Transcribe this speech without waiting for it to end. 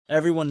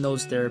Everyone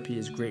knows therapy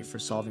is great for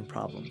solving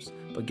problems,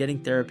 but getting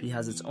therapy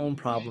has its own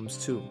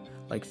problems too,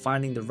 like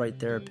finding the right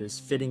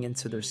therapist, fitting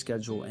into their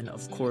schedule, and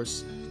of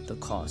course, the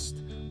cost.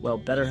 Well,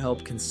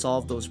 BetterHelp can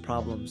solve those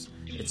problems.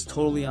 It's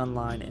totally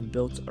online and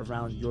built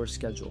around your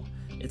schedule.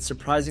 It's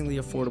surprisingly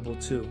affordable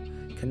too.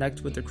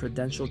 Connect with a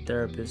credentialed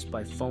therapist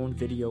by phone,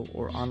 video,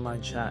 or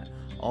online chat,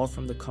 all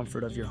from the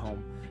comfort of your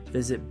home.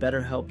 Visit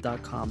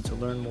BetterHelp.com to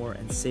learn more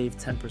and save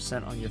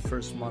 10% on your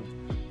first month.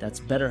 That's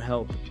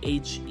BetterHelp,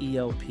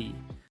 H-E-L-P.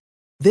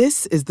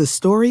 This is the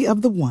story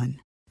of the one.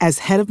 As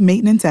head of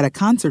maintenance at a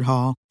concert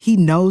hall, he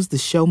knows the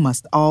show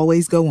must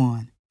always go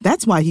on.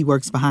 That's why he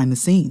works behind the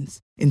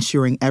scenes,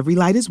 ensuring every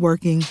light is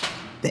working,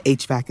 the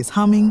HVAC is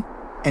humming,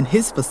 and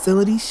his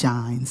facility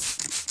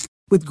shines.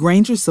 With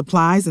Grainger's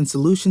supplies and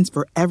solutions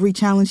for every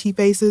challenge he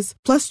faces,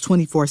 plus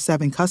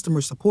 24/7 customer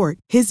support,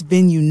 his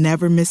venue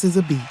never misses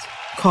a beat.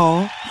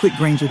 Call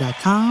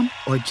quickgrainger.com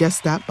or just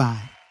stop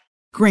by.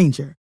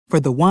 Grainger,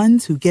 for the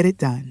ones who get it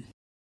done.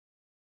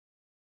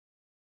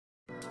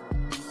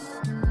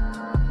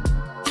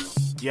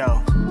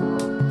 Yo.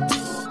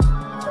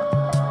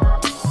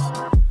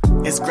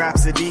 It's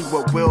Grapsody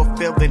with Will,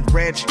 Phil, and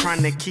Reg,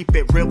 trying to keep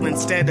it real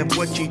instead of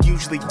what you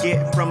usually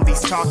get from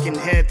these talking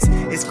heads.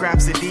 It's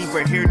Grapsody,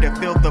 we're here to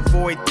fill the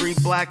void. 3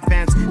 black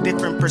fans,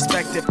 different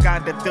perspective,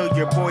 got to fill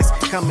your voice.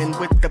 Coming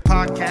with the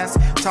podcast,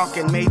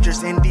 talking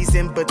majors, indies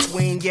in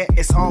between. Yeah,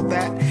 it's all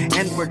that,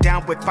 and we're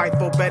down with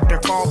Fightful, better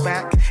fall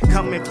back.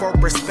 Coming for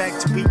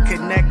respect, we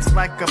connect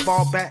like a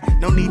ball bat.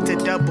 No need to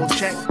double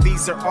check,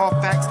 these are all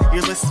facts.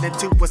 You're listening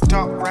to us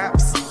talk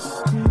raps.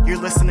 You're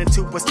listening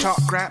to us talk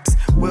raps.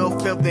 Will,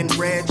 Phil, and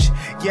Reg.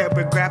 Yeah,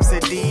 we're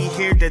Grapsody,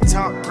 here to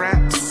talk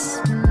raps.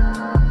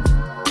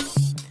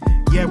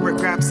 Yeah, we're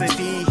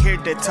Grapsody, here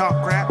to talk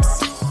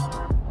raps.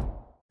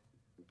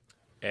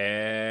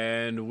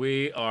 And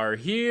we are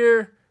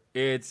here.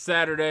 It's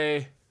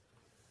Saturday.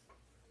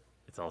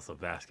 It's also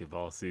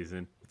basketball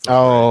season.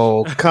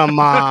 Oh, come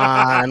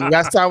on.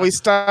 That's how we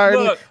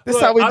start. This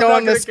is how we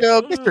doing this,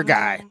 Phil. Get your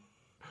guy.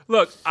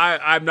 Look,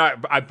 I'm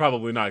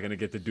probably not going to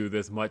get to do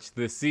this much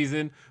this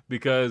season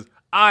because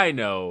I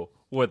know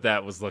what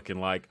that was looking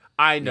like.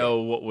 I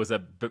know what was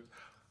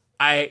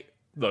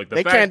look.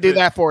 They can't do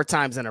that 4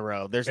 times in a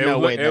row. There's no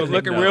way. It was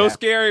looking real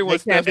scary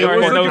once Steph do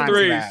started four those times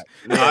threes.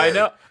 I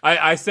know.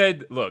 I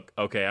said, look,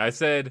 okay. I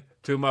said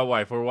to my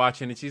wife, we're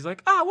watching, and she's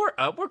like,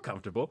 we're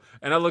comfortable.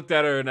 And I looked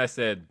at her and I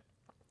said,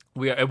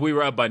 we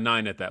were up by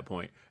 9 at that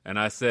point, and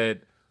I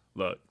said,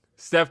 look,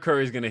 Steph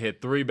Curry's going to hit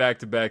 3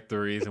 back-to-back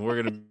threes, and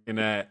we're going to be in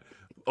that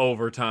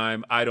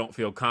overtime. I don't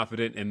feel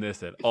confident in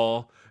this at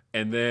all.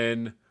 And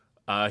then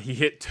he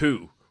hit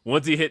 2.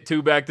 Once he hit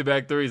 2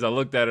 back-to-back threes, I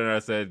looked at it and I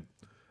said,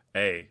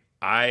 hey,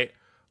 I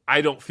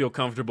don't feel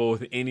comfortable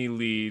with any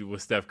lead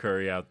with Steph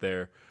Curry out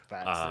there.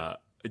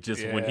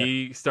 When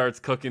he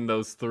starts cooking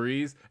those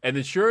threes. And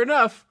then sure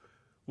enough,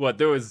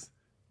 there was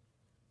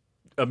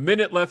a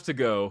minute left to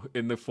go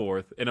in the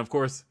fourth. And, of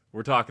course,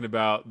 we're talking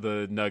about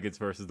the Nuggets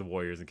versus the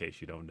Warriors in case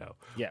you don't know.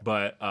 Yeah.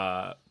 But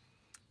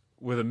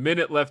with a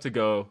minute left to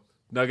go,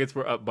 Nuggets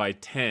were up by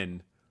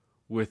 10.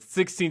 With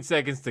 16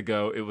 seconds to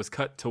go, it was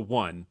cut to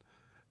 1.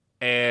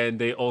 And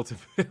they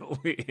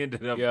ultimately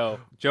ended up...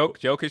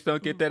 Jokic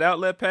don't get that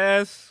outlet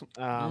pass.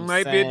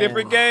 Might be a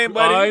different game,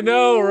 buddy. I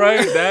know,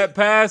 right? That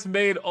pass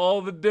made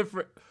all the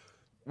difference.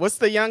 What's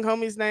the young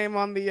homie's name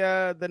on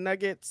the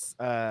Nuggets?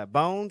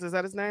 Bones, is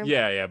that his name?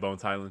 Yeah,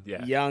 Bones Highland.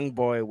 Yeah, young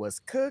boy was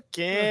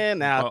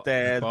cooking out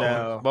there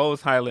though.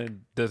 Bones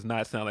Highland does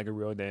not sound like a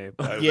real name.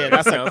 Yeah,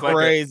 that's a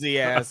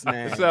crazy ass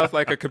name. It sounds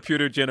like a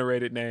computer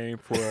generated name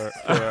for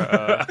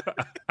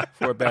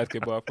a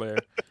basketball player.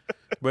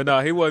 But no,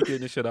 he was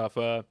getting the shit off.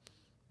 But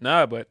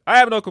I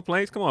have no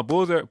complaints. Come on,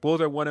 Bulls are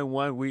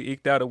 1-1. We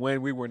eked out a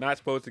win. We were not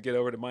supposed to get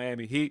over the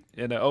Miami Heat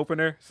in the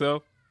opener,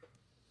 so.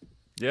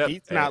 Yeah,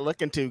 Heat's not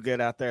looking too good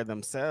out there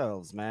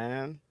themselves,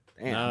 man.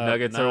 Damn.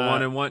 Nuggets are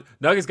 1-1.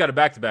 Nuggets got a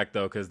back-to-back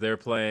though because they're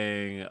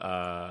playing.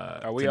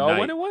 Are we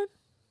tonight. all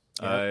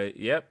 1-1?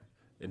 Yep.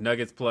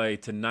 Nuggets play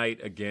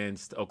tonight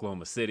against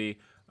Oklahoma City.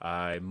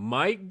 I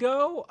might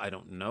go. I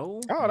don't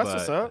know. Oh, that's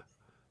what's up.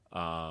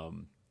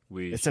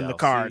 It's in the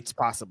cards,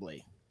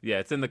 possibly. Yeah,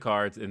 it's in the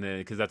cards, and then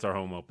because that's our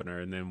home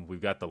opener, and then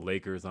we've got the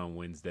Lakers on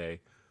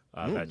Wednesday.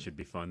 That should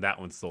be fun. That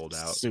one's sold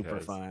out. Super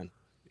fun.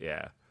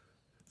 Yeah.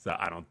 So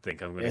I don't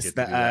think I'm going to get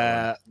to do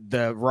that one.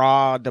 The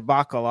Raw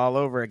debacle all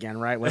over again,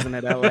 right? Wasn't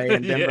it LA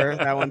and Denver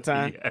that one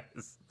time?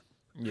 Yes.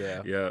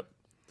 Yeah.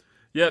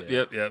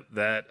 Yep.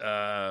 That,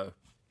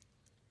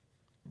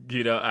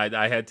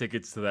 I had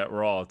tickets to that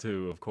Raw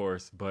too, of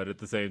course. But at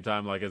the same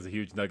time, like as a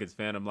huge Nuggets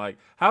fan, I'm like,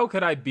 how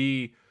could I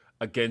be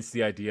against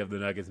the idea of the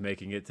Nuggets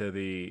making it to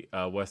the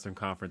Western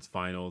Conference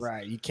Finals?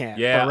 Right, you can't.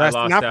 Yeah,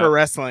 not for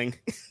wrestling.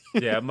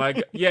 Yeah, I'm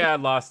like, I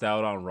lost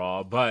out on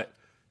Raw, but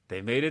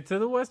they made it to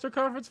the Western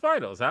Conference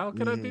Finals. How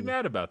could I be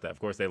mad about that?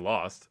 Of course, they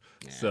lost.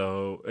 Yeah.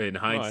 So, in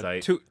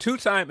hindsight,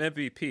 two-time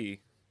MVP,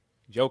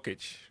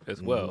 Jokic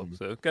as well.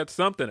 So, got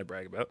something to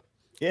brag about.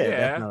 Yeah.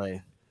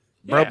 Definitely.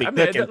 Bro, be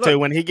cooking too.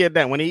 When he get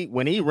that, when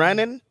he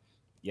running,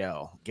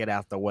 yo, get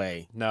out the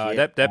way. No,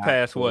 Get that out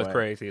pass the was way.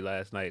 crazy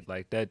last night.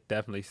 Like that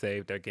definitely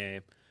saved their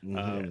game.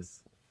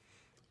 Yes.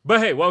 But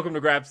hey, welcome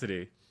to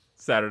Grapsody.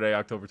 Saturday,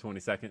 October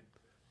 22nd.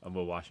 I'm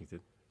Will Washington.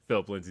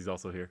 Philip Lindsay's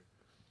also here.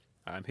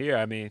 I'm here.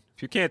 I mean,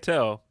 if you can't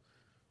tell,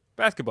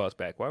 basketball's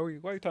back. Why are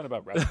you talking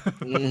about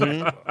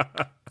wrestling?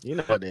 You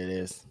know what it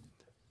is.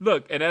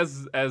 Look, and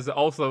as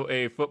also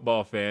a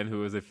football fan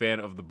who is a fan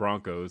of the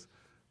Broncos,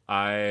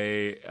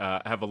 I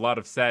have a lot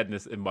of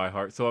sadness in my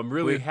heart. So I'm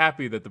really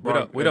happy that the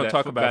Broncos. We don't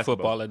talk about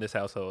football in this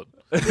household.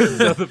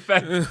 So the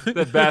fact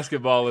that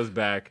basketball is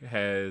back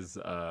has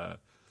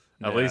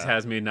at least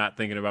has me not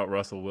thinking about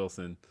Russell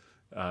Wilson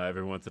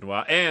every once in a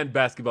while. And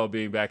basketball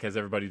being back has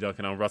everybody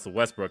dunking on Russell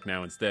Westbrook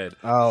now instead.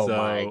 Oh,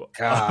 my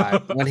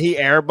God. When he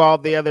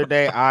airballed the other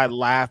day, I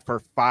laughed for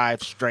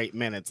 5 straight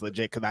minutes,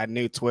 legit, because I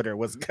knew Twitter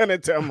was going to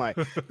tell me,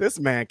 this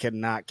man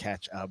cannot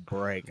catch a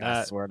break.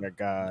 I swear to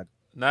God.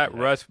 Not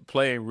Russ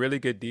playing really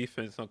good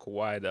defense on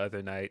Kawhi the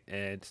other night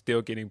and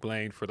still getting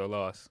blamed for the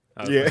loss.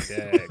 I was like,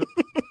 dang.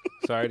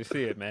 Sorry to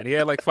see it, man. He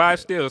had like 5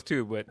 steals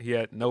too, but he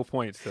had no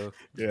points. So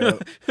yeah,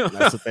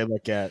 that's what they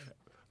look at.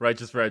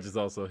 Righteous Reg is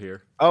also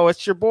here. Oh,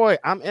 it's your boy.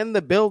 I'm in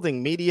the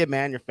building. Media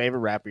Man, your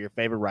favorite rapper, your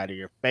favorite writer,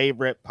 your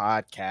favorite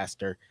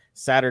podcaster.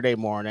 Saturday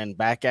morning,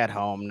 back at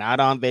home, not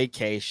on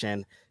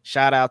vacation.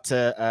 Shout out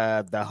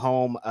to the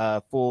home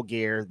Full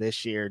Gear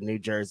this year, New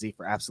Jersey,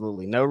 for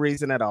absolutely no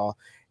reason at all.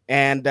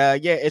 And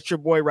it's your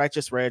boy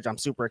Righteous Reg. I'm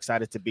super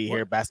excited to be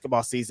here.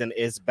 Basketball season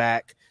is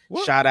back.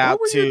 Shout out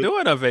what to. were you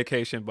doing on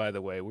vacation, by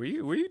the way? Were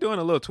you doing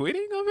a little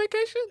tweeting on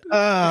vacation?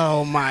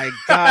 Oh my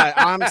God!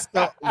 I'm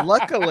still.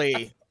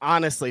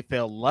 Honestly,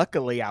 Phil.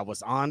 Luckily, I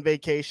was on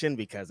vacation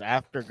because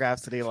after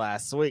Grapsody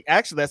last week.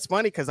 Actually, that's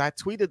funny because I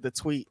tweeted the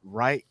tweet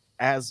right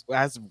as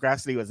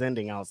Grapsody was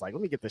ending. I was like,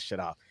 let me get this shit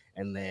off,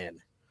 and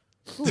then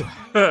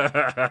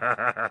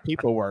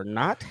people were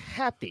not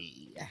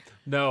happy.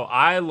 No,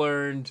 I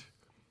learned.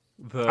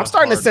 I'm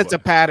starting to sense a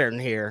pattern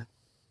here.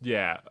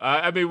 Yeah,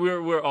 I mean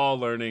we're all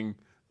learning.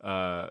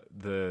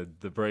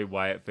 The Bray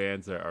Wyatt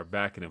fans are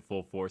back and in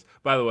full force.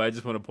 By the way, I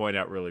just want to point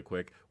out really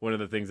quick one of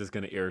the things that's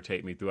going to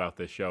irritate me throughout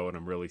this show, and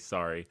I'm really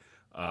sorry.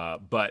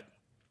 But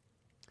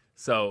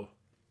so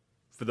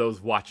for those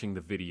watching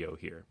the video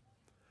here,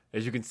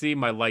 as you can see,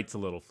 my light's a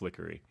little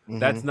flickery.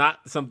 That's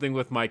not something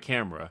with my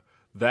camera.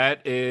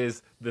 That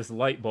is this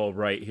light bulb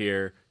right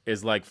here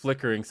is like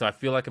flickering, so I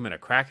feel like I'm in a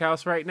crack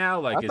house right now.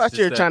 Like I thought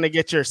you were trying to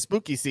get your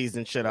spooky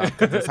season shit off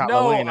because it's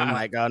Halloween. I'm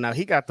like, oh no,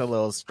 he got the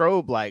little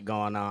strobe light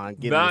going on.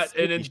 Not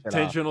an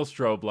intentional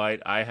strobe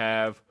light. I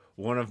have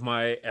one of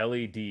my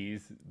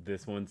LEDs.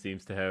 This one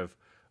seems to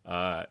be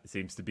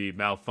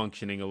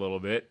malfunctioning a little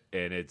bit,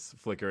 and it's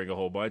flickering a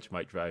whole bunch.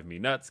 Might drive me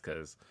nuts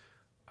because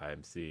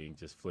I'm seeing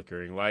just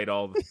flickering light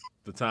all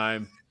the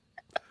time.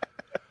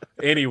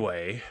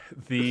 Anyway,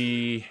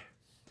 Bray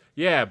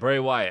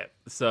Wyatt.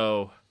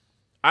 So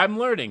I'm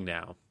learning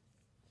now.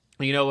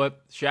 You know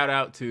what? Shout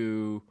out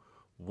to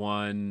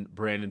one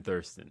Brandon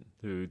Thurston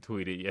who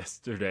tweeted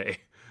yesterday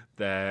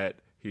that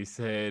he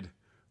said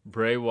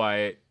Bray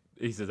Wyatt.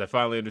 He says, I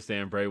finally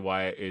understand Bray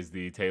Wyatt is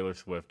the Taylor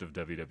Swift of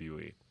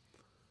WWE.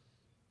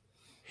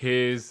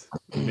 His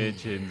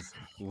mentions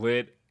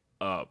lit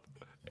up.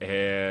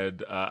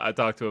 And I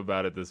talked to him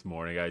about it this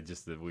morning.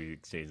 We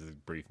exchanged a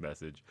brief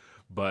message.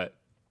 But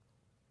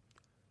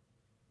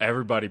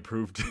everybody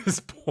proved his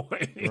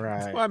point.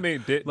 Right. Well, I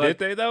mean, did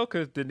they though?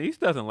 Because Denise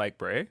doesn't like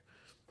Bray.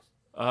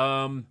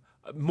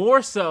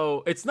 More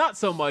so, it's not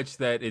so much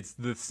that it's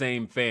the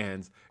same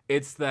fans.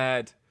 It's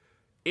that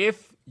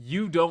if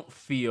you don't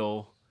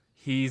feel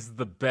he's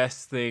the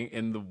best thing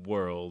in the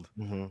world,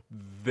 he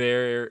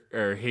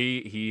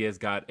has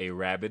got a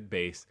rabid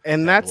base.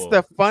 And that's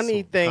the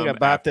funny thing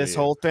about this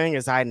whole thing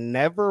is I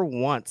never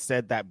once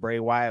said that Bray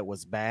Wyatt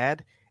was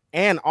bad.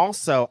 And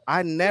also,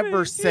 I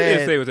never said... You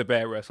didn't say he was a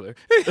bad wrestler.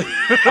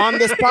 On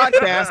this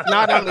podcast,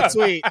 not on the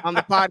tweet. On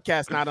the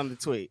podcast, not on the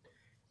tweet.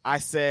 I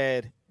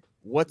said,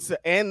 what's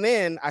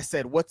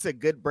a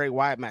good Bray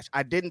Wyatt match?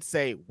 I didn't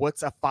say,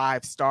 what's a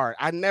 5-star?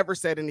 I never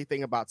said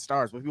anything about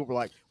stars. But people were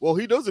like, well,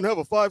 he doesn't have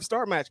a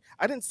 5-star match.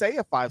 I didn't say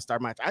a 5-star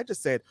match. I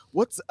just said,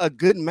 what's a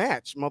good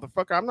match,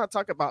 motherfucker? I'm not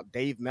talking about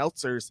Dave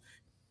Meltzer's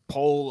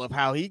poll of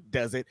how he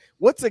does it.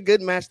 What's a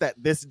good match that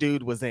this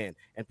dude was in?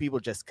 And people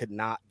just could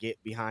not get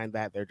behind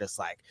that. They're just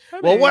like,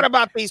 well, what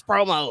about these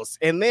promos?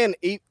 And then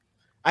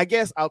I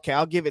guess, okay,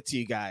 I'll give it to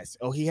you guys.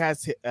 Oh, he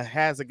has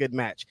a good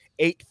match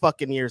 8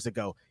 fucking years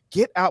ago.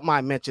 Get out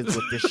my mentions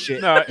with this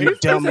shit. No, you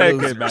dumb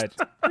losers.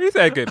 He's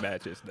had good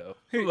matches though.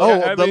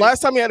 Last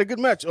time he had a good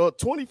match,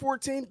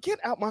 2014. Get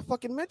out my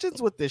fucking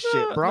mentions with this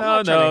shit, bro. I'm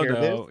not trying to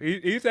hear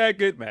this. He's had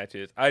good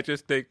matches. I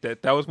just think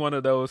that was one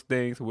of those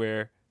things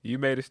where you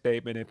made a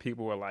statement and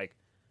people were like,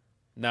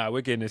 nah,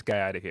 we're getting this guy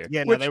out of here.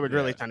 Yeah, they were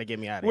really trying to get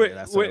me out of here.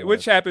 That's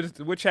which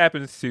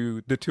happens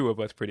to the two of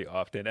us pretty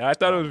often. And I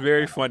thought it was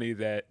very funny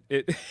that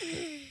it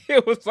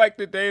was like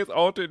the days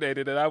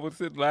alternated and I was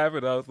sitting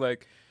laughing. I was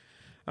like,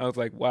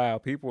 wow,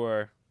 people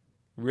are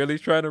really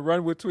trying to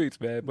run with tweets,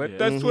 man. But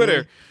that's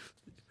Twitter.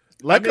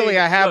 Luckily,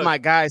 I have look, my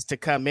guys to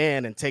come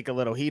in and take a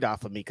little heat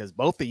off of me because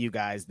both of you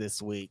guys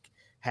this week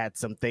had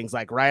some things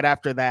like right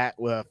after that,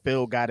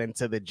 Phil got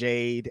into the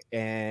Jade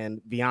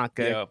and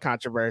Bianca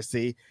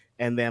controversy.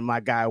 And then my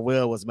guy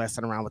Will was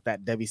messing around with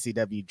that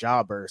WCW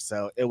jobber.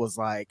 So it was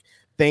like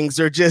things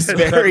are just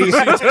very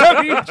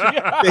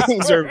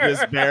things are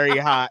just very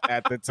hot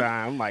at the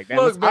time. I'm like,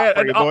 look, man,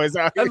 for you boys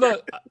out here. And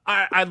look,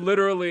 I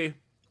literally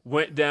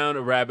went down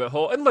a rabbit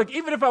hole. And look,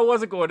 even if I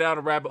wasn't going down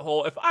a rabbit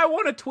hole, if I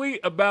want to tweet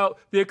about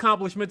the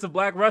accomplishments of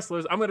black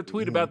wrestlers, I'm going to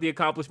tweet about the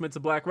accomplishments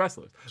of black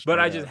wrestlers. But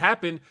I just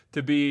happened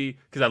to be,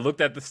 because I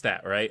looked at the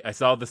stat, right? I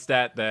saw the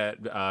stat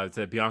that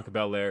said Bianca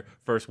Belair,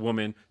 first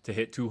woman to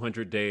hit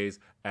 200 days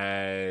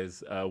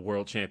as a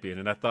world champion.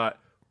 And I thought,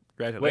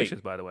 congratulations,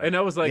 by the way. And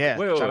I was like, Yeah,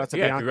 wait, shout out to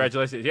Bianca.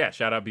 congratulations. Yeah,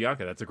 shout out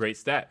Bianca. That's a great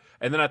stat.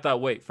 And then I thought,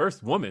 wait,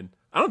 first woman?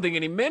 I don't think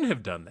any men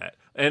have done that.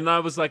 And I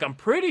was like, I'm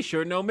pretty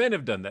sure no men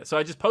have done that. So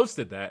I just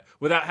posted that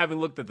without having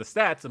looked at the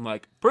stats. I'm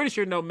like, pretty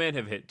sure no men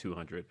have hit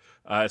 200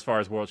 as far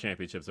as world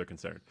championships are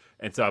concerned.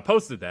 And so I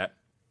posted that.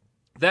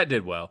 That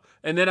did well.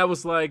 And then I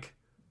was like,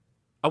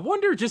 I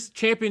wonder just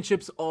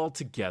championships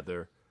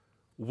altogether,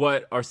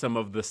 what are some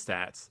of the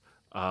stats?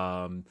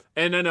 And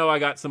I know I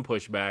got some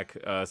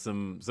pushback.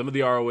 Some of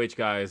the ROH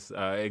guys,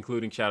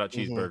 including shout out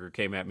Cheeseburger,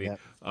 came at me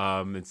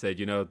and said,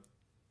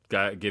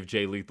 give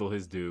Jay Lethal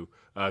his due,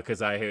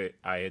 because I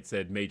had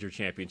said major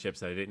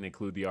championships. I didn't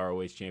include the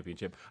ROH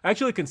championship. I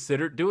actually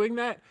considered doing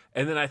that,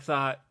 and then I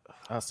thought,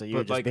 oh, so you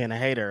were just being a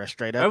hater, a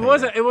straight up.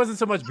 It wasn't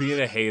so much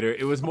being a hater.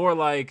 It was more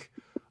like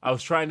I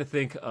was trying to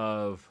think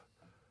of.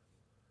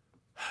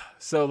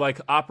 So,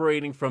 like,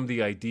 operating from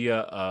the idea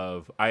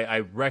of, I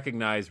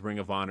recognize Ring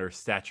of Honor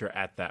stature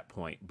at that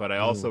point, but I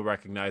also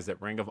recognize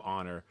that Ring of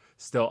Honor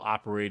still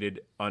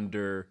operated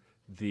under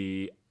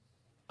the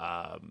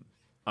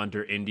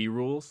under indie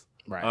rules,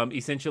 right?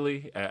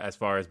 Essentially, as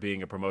far as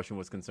being a promotion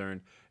was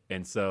concerned.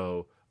 And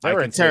so they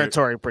were in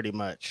territory pretty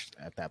much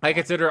at that point. I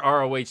consider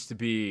ROH to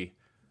be,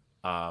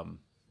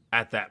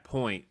 at that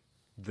point,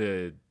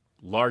 the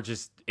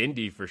largest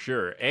indie for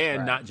sure.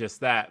 And not just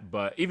that,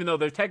 but even though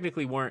they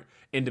technically weren't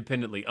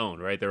independently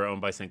owned, right? They were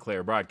owned by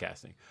Sinclair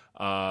Broadcasting.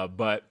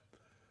 But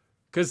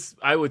because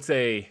I would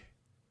say,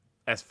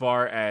 as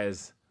far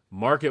as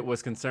market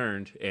was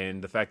concerned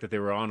and the fact that they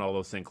were on all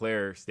those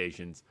Sinclair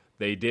stations,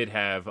 they did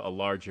have a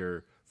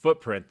larger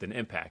footprint than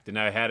Impact. And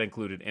I had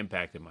included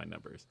Impact in my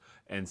numbers.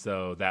 And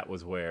so that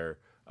was where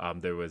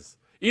there was,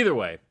 either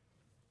way,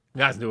 you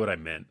guys knew what I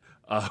meant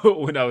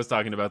when I was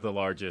talking about the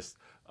largest,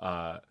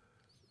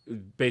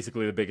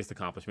 basically the biggest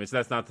accomplishments.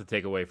 That's not to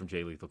take away from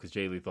Jay Lethal, because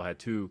Jay Lethal had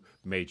 2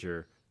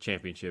 major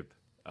championship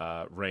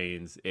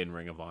reigns in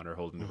Ring of Honor,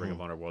 holding the Ring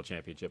of Honor World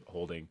Championship,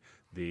 holding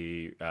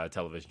the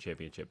television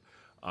championship.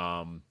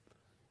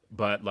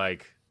 But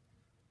like,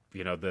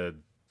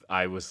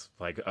 I was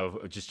like,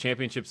 of just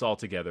championships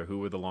altogether, who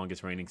were the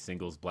longest reigning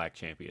singles black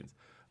champions?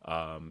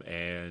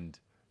 And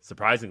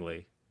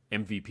surprisingly,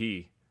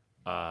 MVP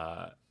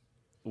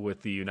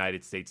with the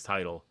United States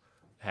title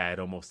had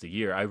almost a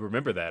year. I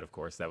remember that, of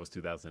course. That was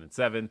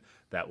 2007.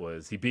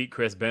 He beat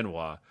Chris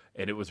Benoit,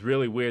 and it was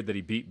really weird that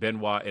he beat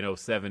Benoit in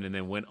 2007 and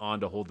then went on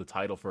to hold the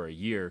title for a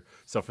year.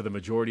 So for the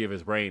majority of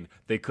his reign,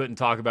 they couldn't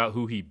talk about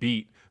who he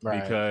beat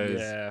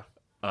because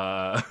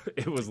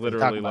it was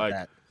literally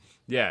like,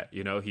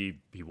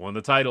 he won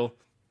the title.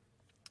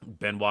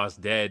 Benoit's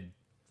dead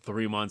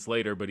 3 months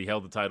later, but he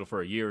held the title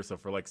for a year. So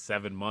for like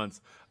 7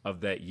 months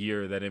of that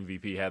year that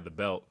MVP had the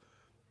belt,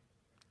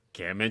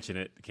 can't mention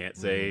it. Can't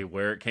say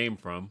where it came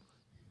from.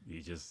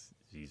 He's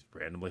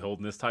randomly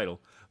holding this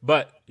title,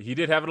 but he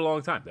did have it a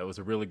long time. That was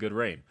a really good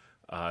reign.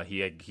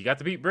 He got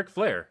to beat Ric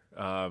Flair,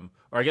 or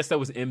I guess that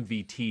was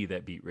MVT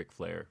that beat Ric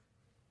Flair.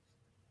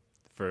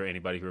 For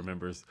anybody who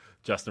remembers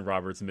Justin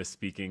Roberts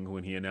misspeaking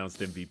when he announced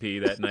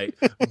MVP that night,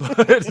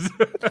 but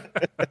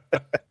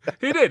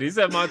he did. He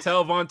said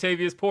Montel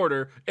Vontavious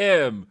Porter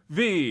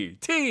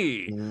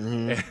MVT.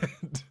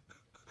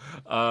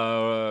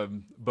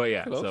 And, but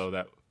yeah, close. So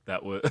that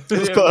was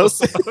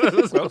close.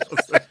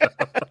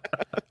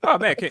 Oh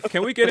man,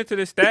 can we get into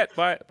this stat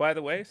by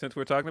the way, since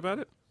we're talking about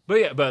it?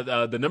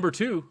 But the number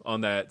 2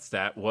 on that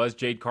stat was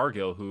Jade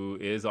Cargill, who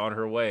is on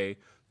her way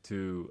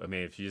to. I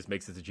mean, if she just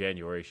makes it to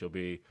January, she'll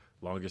be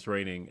longest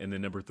reigning. And then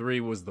number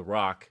 3 was The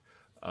Rock,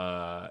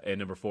 and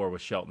number 4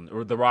 was Shelton,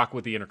 or The Rock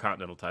with the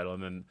Intercontinental title,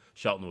 and then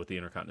Shelton with the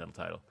Intercontinental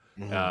title.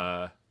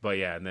 But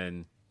yeah, and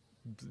then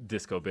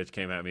Disco Bitch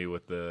came at me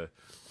with the.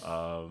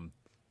 Why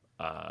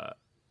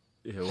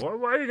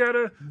you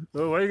gotta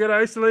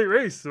isolate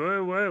race?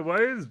 Why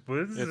is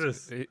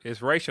this?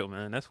 It's racial,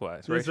 man. That's why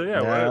it's racial.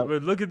 So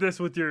look at this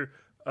with your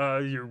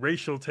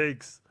racial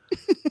takes.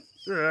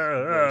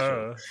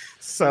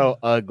 So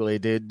ugly,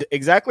 dude.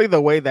 Exactly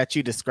the way that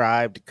you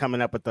described coming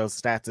up with those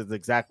stats is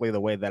exactly the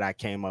way that I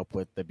came up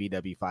with the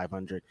BW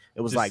 500.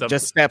 It was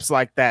just steps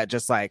like that,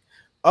 just like,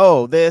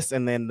 oh, this,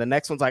 and then the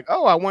next one's like,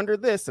 oh, I wonder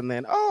this, and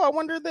then oh, I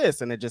wonder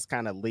this, and it just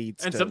kind of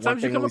leads. And to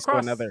sometimes you come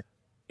across another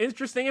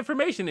interesting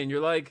information, and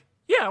you're like,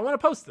 yeah, I want to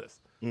post this.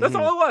 That's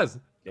all it was.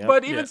 Yep.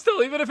 But even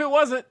still, even if it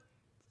wasn't,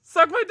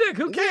 suck my dick.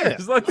 Who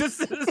cares? Like,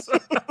 this is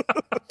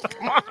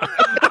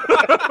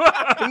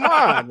Come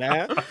on,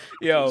 man.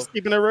 Yo, Just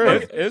keeping it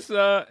real.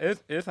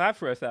 it's hot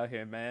for us out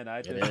here, man.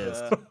 I just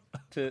is.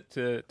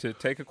 to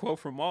take a quote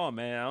from all,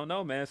 man. I don't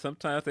know, man.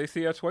 Sometimes they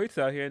see our tweets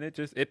out here, and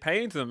it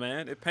pains them,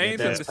 man. It pains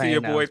them does to see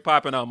your pain boys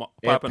popping off,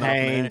 It man.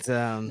 pains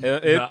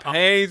It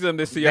pains them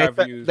to see our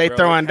views. They bro.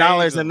 throwing It pains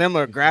dollars them. and them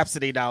are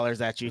Grapsity dollars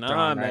that you Nah,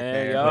 throwing right man,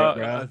 there, y'all-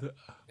 bro.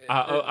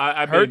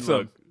 I hurts mean,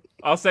 them. look,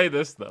 I'll say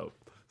this though.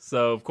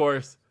 So of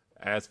course,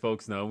 as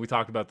folks know, we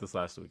talked about this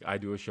last week. I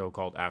do a show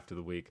called After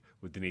the Week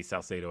with Denise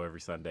Salcedo every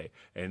Sunday,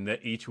 and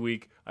that each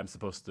week I'm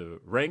supposed to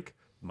rank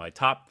my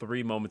top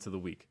 3 moments of the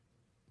week.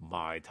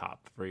 My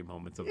top 3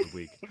 moments of the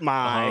week.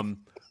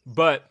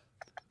 But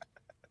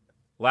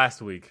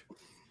last week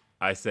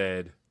I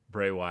said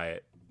Bray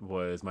Wyatt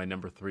was my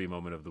number 3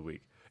 moment of the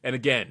week, and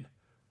again,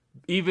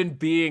 even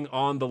being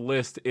on the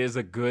list is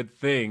a good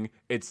thing.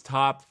 It's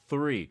top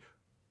 3.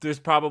 There's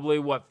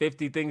probably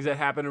 50 things that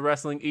happen in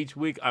wrestling each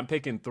week. I'm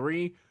picking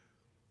 3.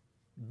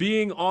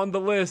 Being on the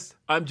list,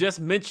 I'm just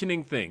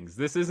mentioning things.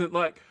 This isn't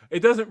like,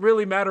 it doesn't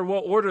really matter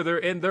what order they're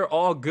in. They're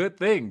all good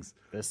things.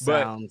 This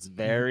sounds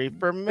very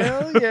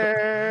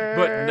familiar.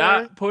 But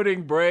not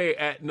putting Bray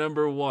at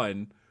number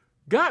 1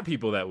 got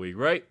people that week,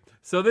 right?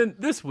 So then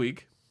this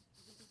week,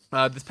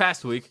 this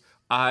past week,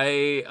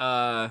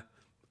 I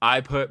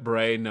put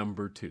Bray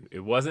number 2. It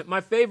wasn't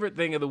my favorite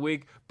thing of the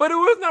week, but it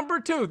was number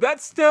 2.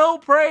 That's still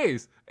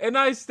praise. And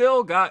I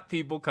still got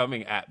people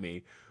coming at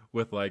me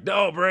with like,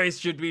 no, Bray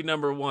should be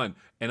number 1.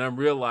 And I'm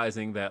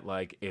realizing that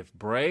like if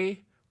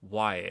Bray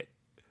Wyatt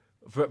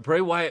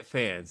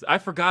fans, I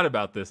forgot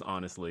about this,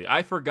 honestly.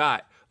 I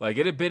forgot. Like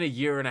it had been a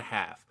year and a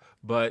half.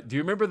 But do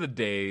you remember the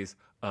days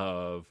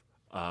of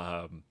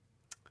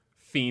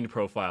Fiend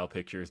profile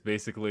pictures,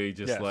 basically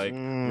just like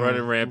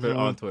running rampant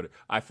on Twitter?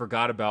 I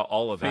forgot about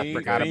all of that. Fiend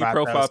forgot about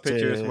profile those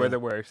pictures too. were the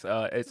worst.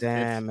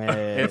 Damn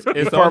it. It's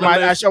Before on the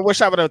list. I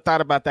wish I would have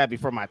thought about that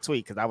before my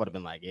tweet, because I would have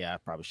been like, yeah, I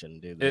probably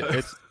shouldn't do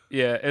this.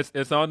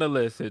 It's on the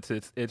list.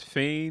 It's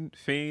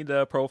Fiend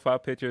profile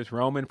pictures,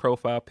 Roman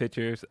profile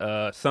pictures,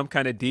 some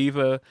kind of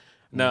diva.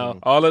 No,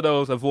 all of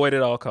those avoid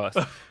at all costs.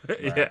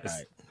 Yes.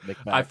 Right. Big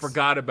I facts.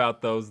 forgot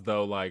about those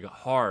though, like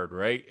hard,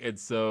 right? And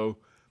so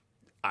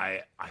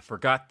I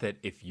forgot that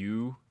if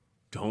you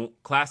don't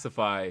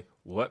classify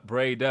what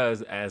Bray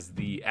does as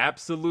the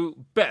absolute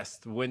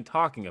best when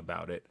talking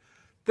about it,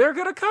 they're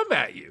gonna come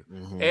at you.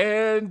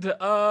 And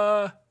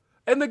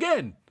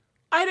again,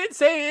 I didn't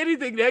say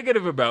anything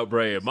negative about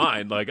Bray in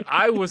mine. Like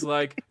I was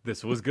like,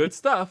 this was good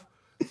stuff.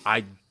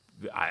 I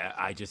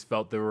just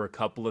felt there were a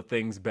couple of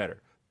things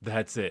better.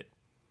 That's it.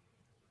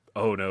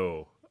 Oh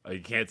no. You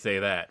can't say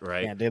that,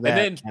 right? Can't do that. And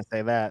then Can't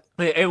say that.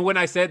 and when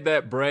I said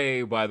that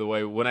Bray, by the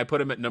way, when I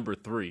put him at number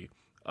 3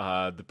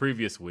 the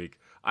previous week,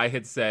 I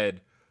had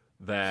said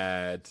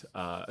that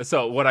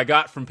so what I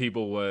got from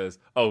people was,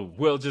 oh,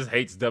 Will just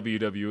hates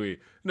WWE.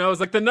 No, it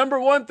was like the number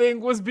 1 thing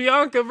was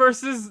Bianca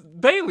versus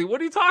Bayley. What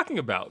are you talking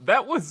about?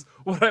 That was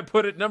what I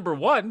put at number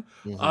 1.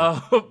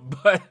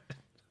 But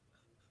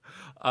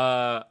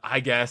I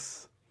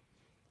guess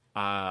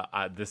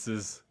this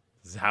is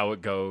how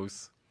it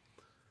goes.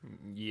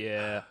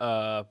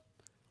 Yeah,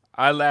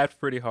 I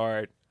laughed pretty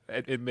hard,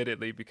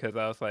 admittedly, because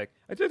I was like,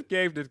 I just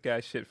gave this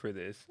guy shit for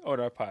this on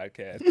our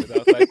podcast. Because I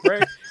was like,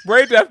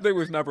 Bray definitely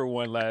was number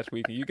 1 last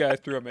week, and you guys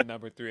threw him at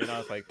number 3, and I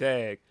was like,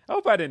 dang, I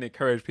hope I didn't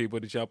encourage people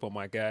to jump on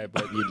my guy,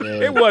 but You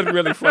did. it was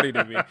really funny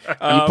to me.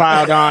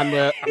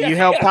 You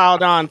helped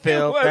piled on,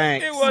 Phil.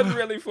 Thanks. It was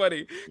really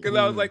funny because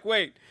I was like,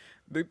 wait,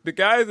 the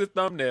guy is a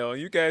thumbnail,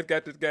 and you guys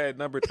got this guy at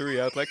number 3.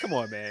 I was like, come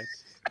on, man.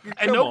 And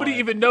Come nobody on.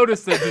 even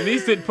noticed that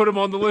Denise didn't put him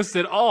on the list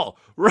at all,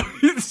 right?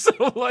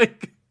 So,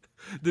 like,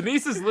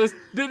 Denise's list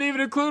didn't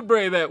even include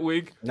Bray that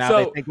week. Now so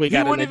they think we he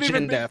got an wouldn't have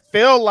even agenda.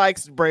 Phil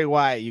likes Bray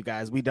Wyatt, you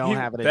guys. We don't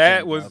have an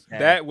That agenda. was okay?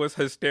 that was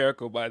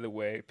hysterical, by the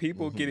way.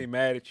 People getting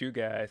mad at you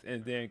guys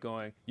and then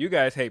going, "You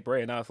guys hate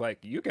Bray," and I was like,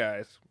 "You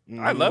guys,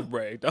 I love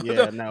Bray. Don't, Yeah,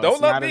 don't, no, don't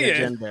it's let not an me in."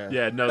 agenda.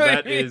 Yeah, no,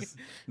 that is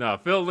no.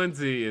 Phil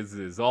Lindsay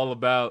is all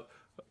about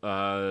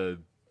the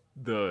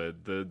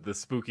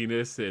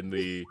spookiness and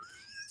the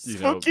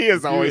Spooky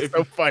is always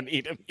so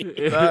funny to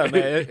me. Nah,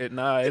 man,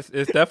 it's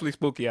definitely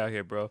spooky out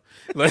here, bro.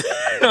 Like,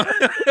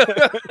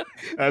 That's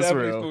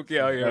definitely real. spooky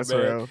out here, That's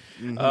man.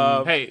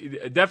 real.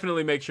 Hey,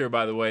 definitely make sure,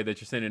 by the way, that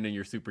you're sending in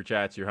your super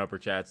chats, your humper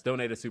chats.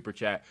 Donate a super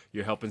chat.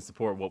 You're helping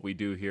support what we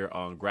do here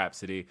on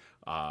Grapsity.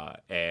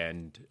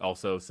 And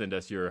also send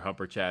us your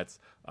humper chats.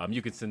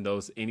 You can send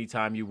those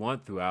anytime you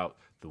want throughout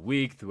the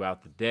week,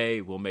 throughout the day.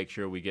 We'll make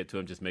sure we get to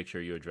them. Just make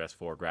sure you address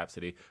for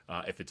Grapsity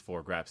if it's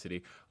for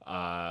Grapsity.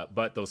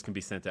 But those can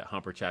be sent at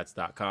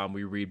humperchats.com.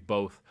 We read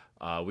both.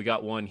 We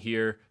got one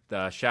here.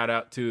 Shout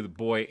out to the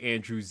boy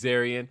Andrew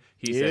Zarian.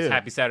 He says,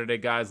 "Happy Saturday,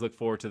 guys. Look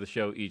forward to the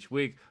show each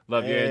week.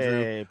 Love you, Andrew."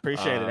 Hey,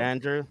 appreciate it,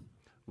 Andrew.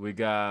 We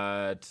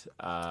got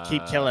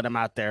Keep killing him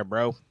out there,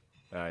 bro.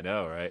 I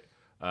know, right?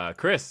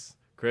 Chris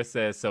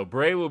says, so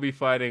Bray will be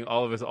fighting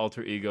all of his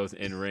alter egos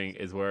in ring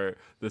is where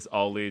this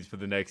all leads for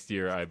the next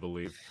year, I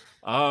believe.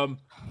 I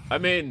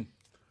mean,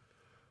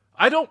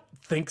 I don't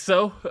think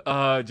so.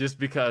 Just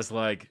because,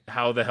 like,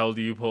 how the hell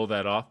do you pull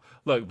that off?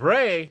 Look,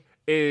 Bray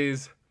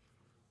is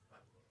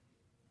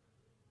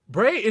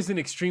an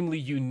extremely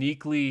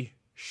uniquely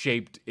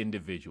shaped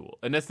individual,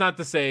 and that's not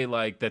to say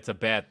like that's a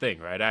bad thing,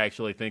 right? I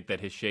actually think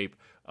that his shape,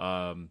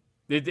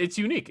 it's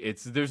unique.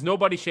 There's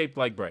nobody shaped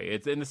like Bray.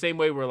 It's in the same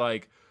way where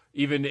like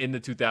even in the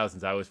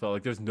 2000s, I always felt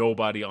like there's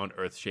nobody on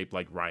Earth shaped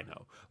like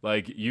Rhino.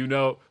 Like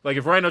like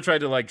if Rhino tried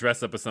to like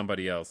dress up as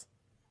somebody else,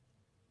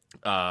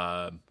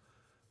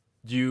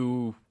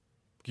 you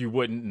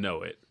wouldn't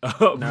know it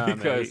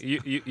because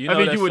you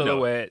know that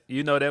silhouette,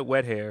 you know that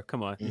wet hair.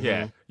 Come on,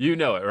 yeah, you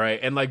know it, right?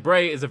 And like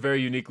Bray is a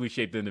very uniquely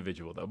shaped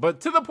individual, though.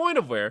 But to the point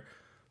of where,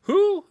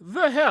 who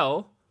the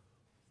hell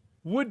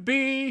would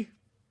be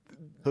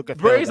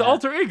Bray's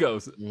alter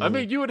egos? I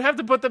mean, you would have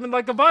to put them in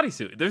like a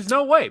bodysuit. There's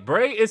no way.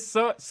 Bray is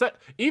so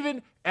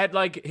even at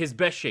like his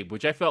best shape,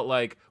 which I felt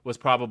like was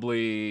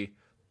probably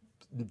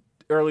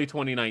early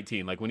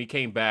 2019, like when he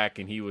came back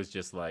and he was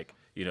just like,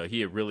 you know,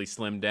 he had really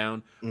slimmed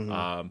down.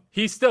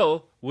 He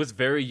still was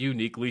very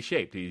uniquely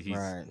shaped.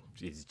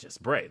 He's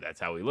just Bray.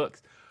 That's how he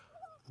looks.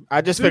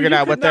 I just figured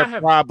out what they're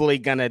probably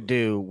gonna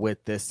do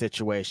with this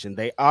situation.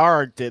 They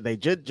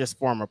did just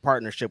form a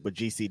partnership with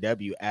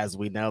GCW, as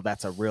we know.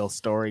 That's a real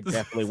story,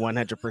 definitely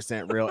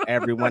 100% real.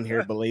 Everyone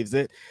here believes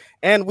it,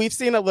 and we've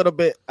seen a little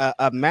bit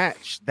a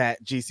match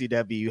that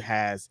GCW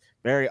has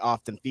very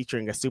often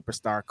featuring a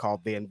superstar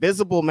called the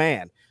Invisible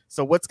Man.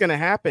 So what's going to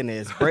happen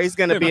is Bray's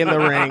going to be in the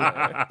ring.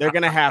 They're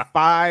going to have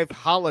 5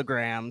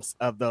 holograms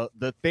of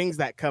the things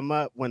that come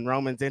up when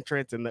Roman's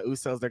entrance and the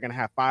Usos. They're going to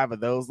have 5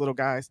 of those little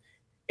guys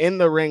in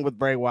the ring with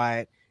Bray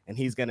Wyatt, and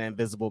he's going to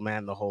Invisible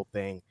Man the whole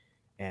thing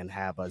and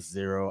have a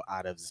 0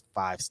 out of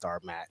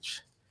 5-star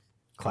match.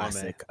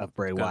 Classic of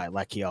Bray Wyatt,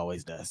 like he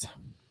always does.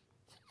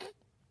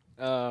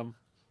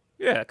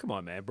 Yeah, come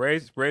on, man.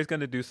 Bray's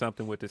going to do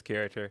something with this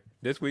character.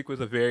 This week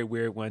was a very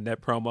weird one. That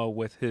promo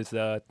with his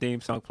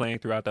theme song playing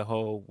throughout the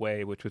whole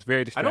way, which was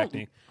very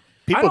distracting.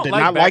 People did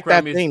not like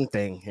that theme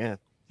thing.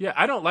 Yeah,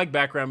 I don't like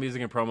background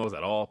music and promos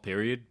at all,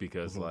 period,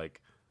 because,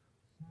 like,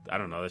 I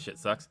don't know, that shit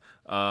sucks.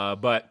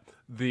 But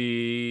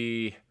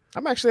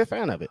I'm actually a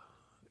fan of it.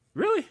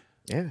 Really?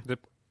 Yeah.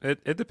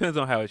 It depends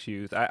on how it's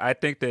used. I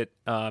think that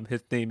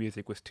his theme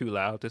music was too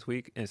loud this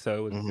week, and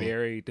so it was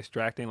very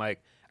distracting.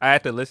 Like, I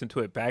had to listen to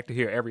it back to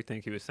hear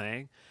everything he was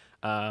saying.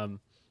 And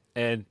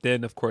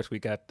then, of course, we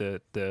got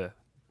the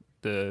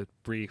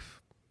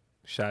brief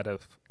shot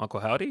of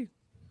Uncle Howdy,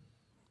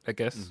 I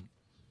guess.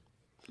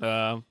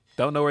 Don't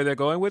know where they're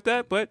going with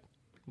that, but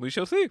we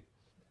shall see.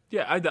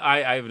 Yeah,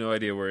 I have no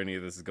idea where any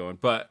of this is going.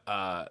 But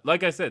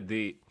like I said,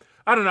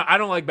 I don't know. I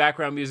don't like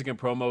background music and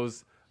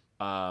promos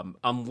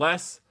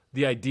unless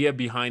the idea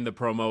behind the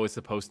promo is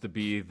supposed to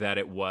be that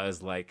it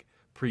was like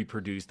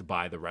pre-produced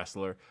by the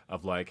wrestler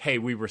of like, hey,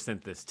 we were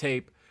sent this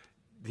tape.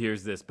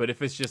 Here's this. But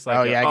if it's just like,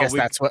 I guess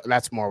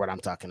that's more what I'm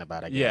talking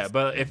about. I guess. Yeah,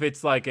 but if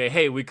it's like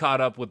hey, we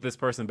caught up with this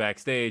person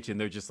backstage and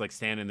they're just like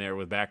standing there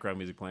with background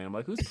music playing, I'm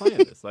like, who's playing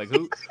this? Like,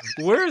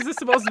 where is this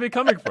supposed to be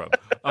coming from?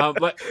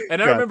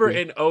 And I remember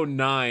in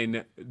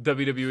 2009,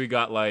 WWE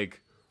got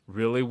like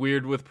really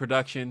weird with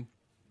production,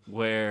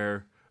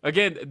 where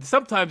again,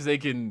 sometimes they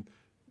can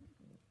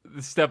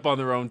step on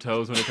their own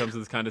toes when it comes to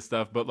this kind of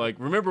stuff. But like,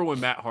 remember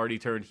when Matt Hardy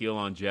turned heel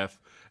on Jeff,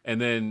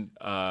 and then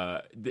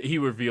he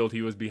revealed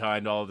he was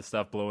behind all the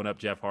stuff blowing up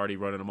Jeff Hardy,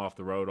 running him off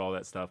the road, all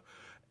that stuff.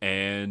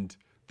 And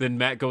then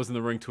Matt goes in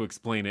the ring to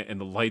explain it,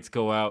 and the lights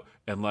go out,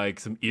 and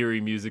like some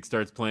eerie music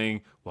starts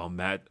playing while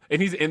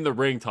and he's in the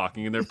ring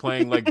talking, and they're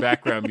playing like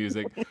background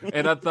music.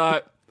 And I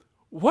thought,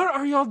 what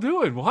are y'all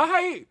doing?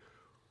 Why?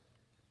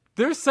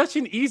 There's such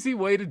an easy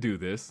way to do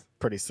this.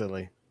 Pretty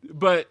silly.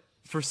 But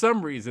for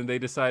some reason, they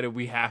decided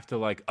we have to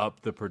like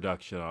up the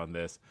production on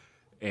this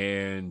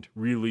and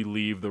really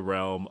leave the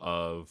realm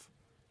of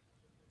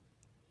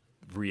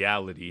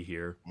reality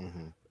here.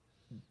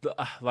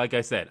 Like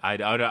I said,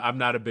 I'm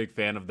not a big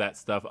fan of that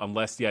stuff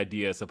unless the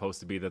idea is supposed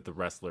to be that the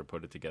wrestler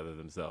put it together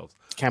themselves.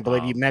 Can't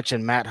believe you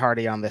mentioned Matt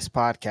Hardy on this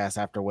podcast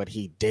after what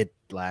he did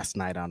last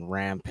night on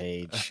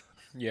Rampage.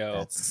 Yo,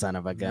 that son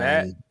of a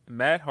gun.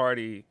 Matt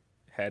Hardy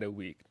had a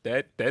week.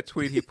 That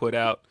tweet he put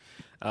out.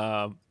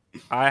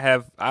 I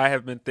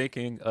have been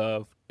thinking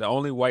of the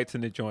only whites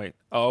in the joint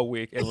all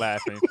week and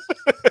laughing.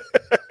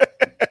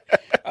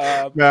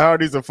 Matt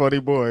Hardy's a funny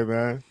boy,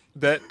 man.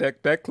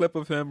 That clip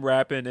of him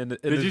rapping in the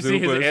Did you see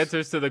his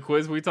answers to the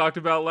quiz we talked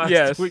about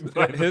last week?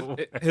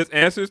 His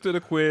answers to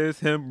the quiz,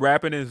 him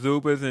rapping in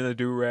Zubas in a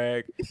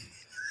do-rag.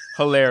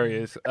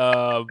 Hilarious.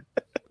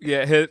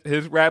 Yeah,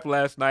 his rap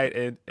last night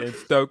and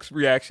Stokes'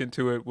 reaction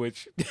to it,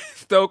 which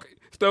Stoke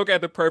had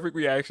the perfect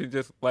reaction,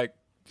 just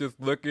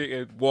looking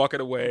and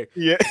walking away.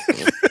 Yeah.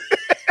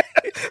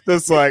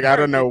 Just like, I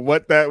don't know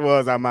what that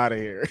was. I'm out of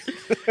here.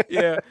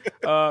 Yeah.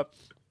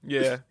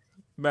 Yeah.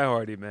 Matt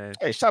Hardy, man.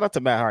 Hey, shout out to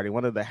Matt Hardy,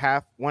 one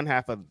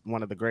half of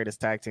one of the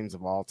greatest tag teams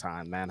of all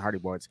time, man. Hardy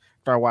Boys.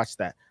 After I watched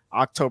that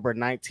October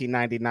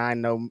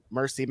 1999 No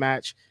Mercy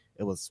match,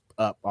 it was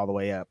up all the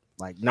way up.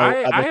 Like no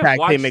I other have tag team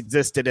watched-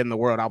 existed in the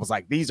world. I was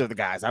like, these are the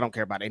guys. I don't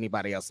care about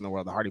anybody else in the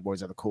world. The Hardy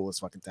Boys are the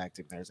coolest fucking tag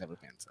team there's ever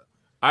been. So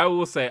I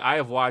will say I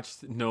have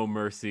watched No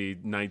Mercy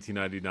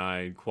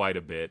 1999 quite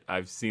a bit.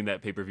 I've seen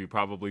that pay-per-view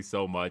probably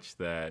so much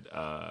that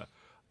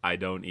I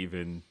don't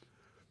even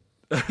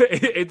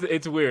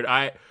it's weird.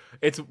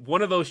 It's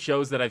one of those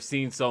shows that I've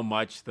seen so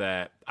much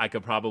that I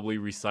could probably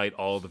recite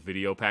all the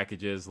video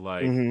packages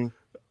like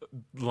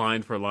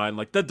line for line,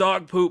 like the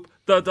dog poop,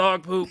 the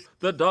dog poop,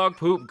 the dog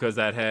poop, because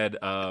that had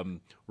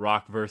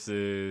Rock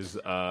versus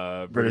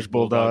British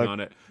Bulldog on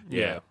it.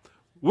 Yeah.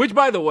 Which,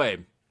 by the way,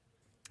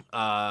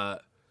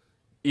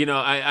 you know,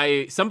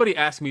 I somebody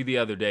asked me the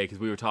other day because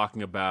we were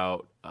talking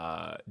about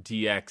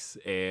DX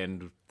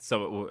and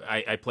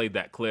I played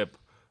that clip.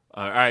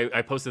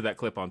 I posted that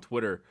clip on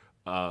Twitter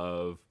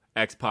of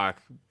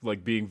X-Pac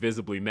like being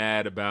visibly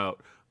mad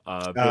about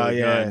Billy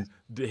Gunn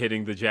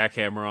hitting the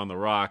jackhammer on The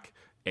Rock.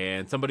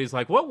 And somebody's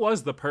like, what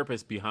was the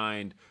purpose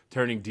behind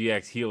turning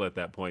DX heel at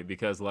that point?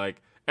 Because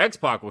like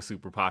X-Pac was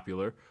super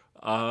popular,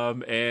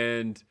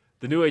 and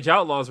the New Age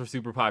Outlaws were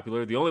super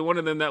popular. The only one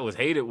of them that was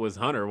hated was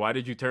Hunter. Why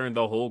did you turn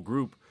the whole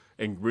group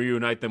and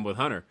reunite them with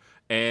Hunter?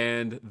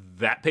 And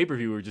that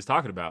pay-per-view we were just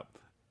talking about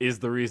is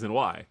the reason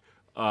why.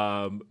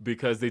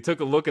 Because they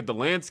took a look at the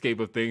landscape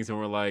of things and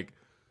were like,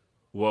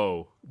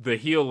 whoa, the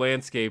heel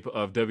landscape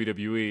of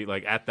WWE,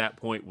 like at that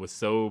point, was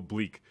so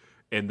bleak.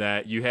 In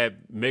that you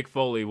had Mick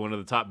Foley, one of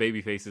the top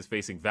baby faces,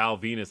 facing Val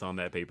Venus on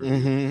that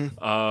pay-per-view.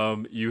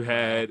 You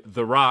had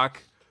The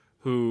Rock,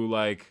 who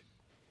like,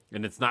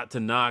 and it's not to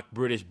knock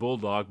British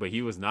Bulldog, but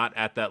he was not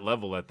at that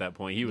level at that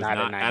point. He was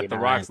not at The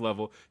Rock's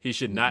level. He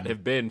should not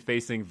have been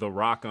facing The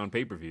Rock on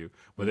pay-per-view.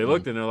 But they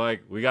looked and they're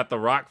like, we got The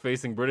Rock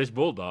facing British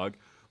Bulldog.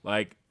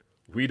 Like,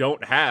 we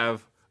don't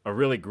have a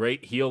really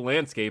great heel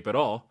landscape at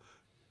all.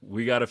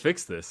 We got to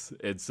fix this.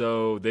 And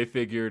so they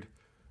figured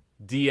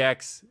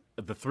DX,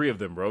 the three of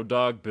them, Road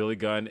Dogg, Billy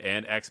Gunn,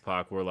 and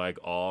X-Pac, were like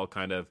all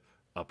kind of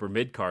upper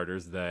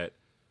mid-carders that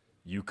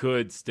you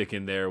could stick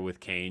in there with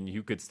Kane,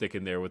 you could stick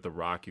in there with The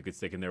Rock, you could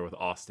stick in there with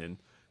Austin,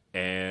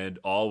 and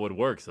all would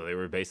work. So they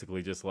were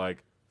basically just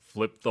like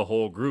flip the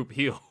whole group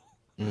heel.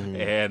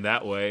 And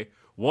that way,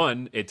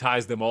 one, it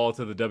ties them all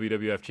to the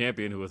WWF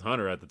champion, who was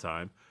Hunter at the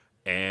time,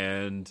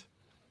 and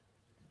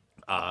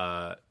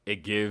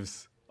it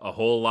gives a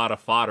whole lot of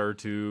fodder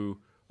to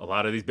a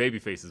lot of these baby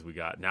faces we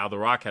got. Now The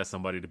Rock has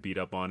somebody to beat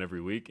up on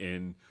every week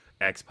in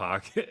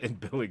X-Pac and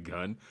Billy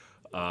Gunn.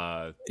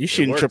 You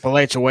shooting Triple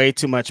H way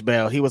too much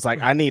bail. He was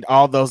like, I need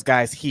all those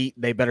guys heat.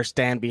 They better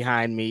stand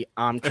behind me.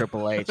 I'm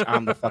Triple H.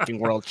 I'm the fucking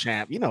world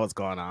champ. You know what's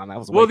going on. That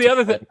was well. The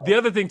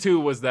other thing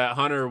too was that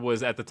Hunter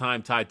was at the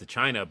time tied to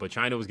China, but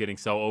China was getting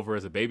so over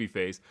as a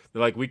babyface.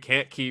 They're like, we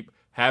can't keep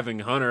having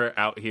Hunter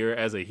out here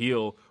as a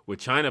heel with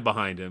China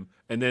behind him,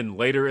 and then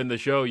later in the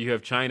show you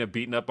have China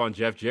beating up on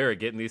Jeff Jarrett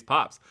getting these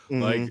pops.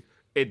 Like,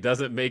 it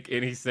doesn't make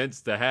any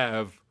sense to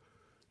have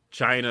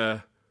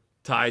China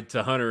tied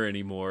to Hunter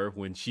anymore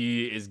when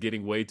she is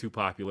getting way too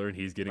popular and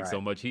he's getting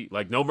so much heat.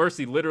 Like, No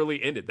Mercy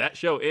literally ended. That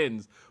show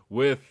ends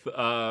with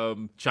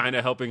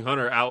China helping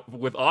Hunter out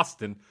with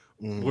Austin,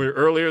 where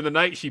earlier in the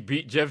night she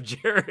beat Jeff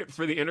Jarrett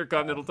for the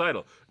Intercontinental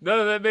title. None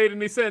of that made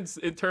any sense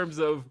in terms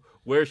of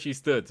where she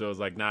stood. So I was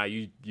like, nah,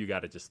 you got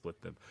to just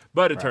split them.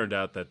 But it turned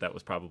out that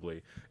was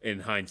probably, in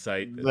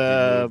hindsight, the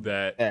move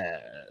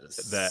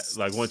that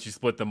like once you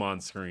split them on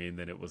screen,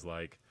 then it was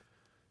like,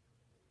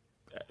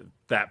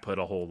 that put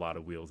a whole lot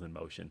of wheels in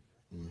motion.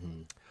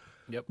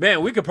 Yep.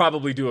 Man, we could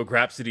probably do a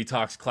Grapsody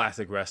Talks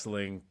Classic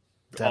Wrestling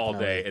all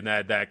day, and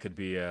that could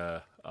be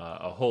a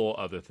whole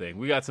other thing.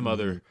 We got some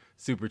other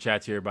super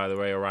chats here, by the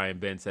way. Orion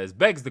Ben says,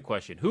 begs the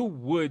question,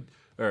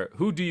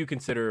 who do you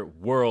consider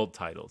world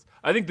titles?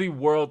 I think the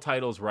world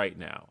titles right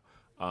now,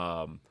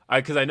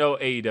 because I know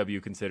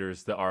AEW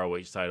considers the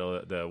ROH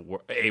title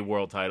a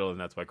world title, and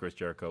that's why Chris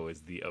Jericho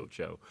is the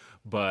Ocho.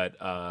 But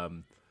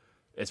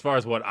as far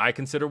as what I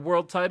consider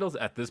world titles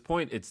at this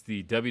point, it's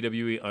the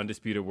WWE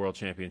Undisputed World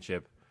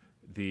Championship.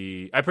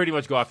 I pretty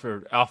much go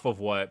off of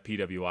what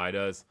PWI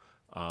does,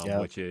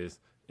 which is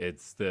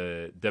it's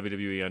the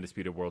WWE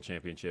Undisputed World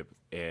Championship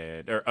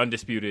or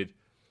Undisputed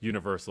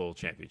Universal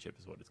Championship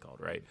is what it's called,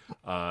 right?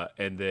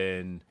 And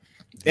then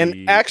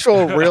in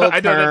actual real terms, I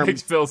know that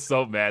makes Phil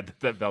so mad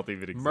that belt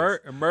even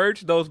exists.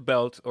 Merge those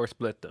belts or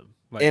split them.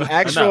 Like, in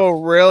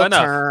actual real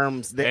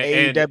terms, the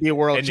AEW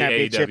World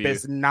Championship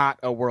is not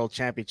a world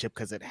championship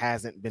because it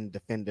hasn't been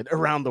defended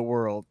around the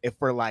world. If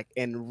we're like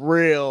in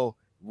real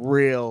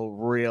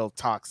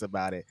talks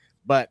about it,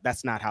 but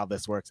that's not how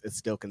this works. It's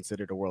still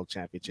considered a world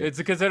championship.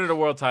 It's considered a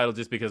world title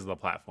just because of the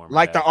platform.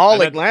 Like the All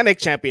Atlantic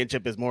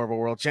Championship is more of a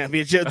world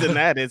championship than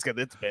that is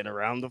because it's been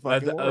around the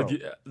fucking world.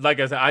 Like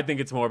I said, I think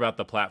it's more about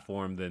the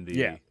platform than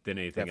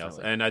anything else.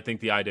 And I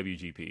think the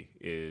IWGP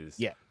is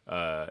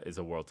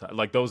a world title.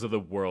 Like, those are the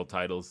world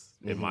titles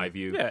in my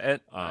view. Yeah,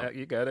 and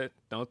you got it.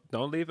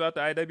 Don't leave out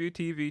the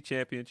IWTV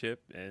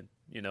Championship, and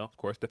of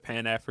course, the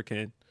Pan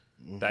African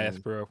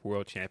Diaspora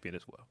World Champion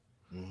as well.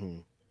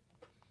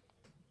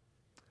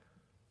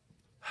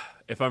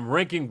 If I'm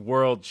ranking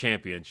world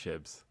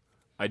championships,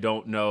 I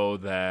don't know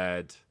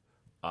that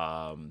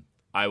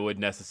I would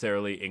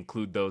necessarily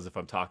include those if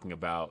I'm talking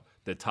about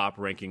the top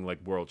ranking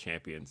like world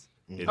champions.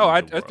 in Oh,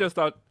 I the world.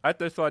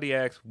 just thought he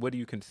asked, "What do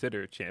you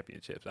consider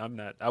championships?"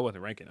 I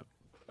wasn't ranking them.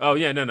 Oh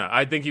yeah, no.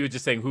 I think he was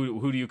just saying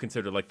who do you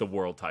consider like the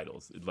world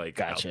titles like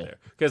Gotcha. out there?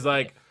 Because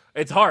like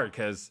it's hard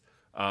because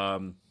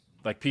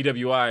like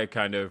PWI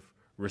kind of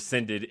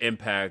rescinded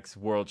Impact's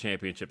world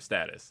championship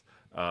status.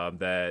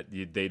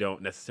 They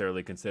don't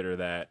necessarily consider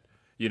that.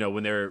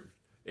 When they're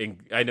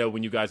I know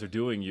when you guys are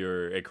doing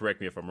and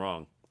correct me if I'm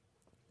wrong,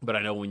 but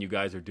I know when you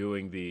guys are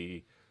doing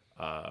the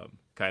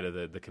kind of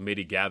the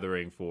committee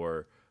gathering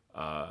for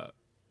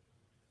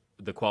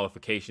the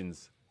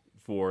qualifications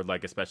for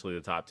like especially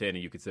the top 10 and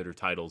you consider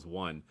titles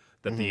won,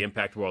 that the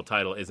Impact World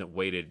title isn't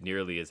weighted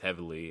nearly as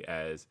heavily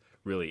as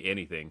really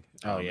anything.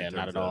 Oh in yeah, terms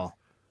not at of- all.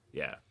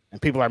 Yeah.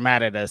 And people are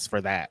mad at us for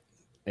that.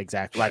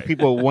 Exactly. Like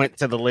people went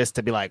to the list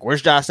to be like,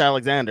 "Where's Josh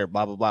Alexander?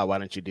 Blah blah blah. Why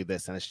don't you do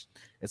this?" And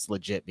it's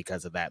legit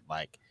because of that.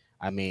 Like,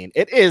 I mean,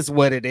 it is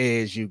what it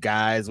is, you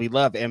guys. We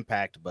love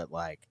Impact, but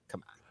like,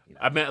 come on.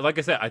 I mean, like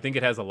I said, I think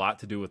it has a lot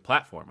to do with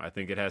platform. I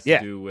think it has to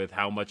do with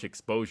how much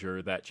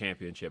exposure that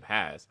championship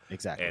has.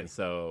 Exactly. And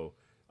so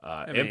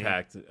mean-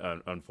 Impact,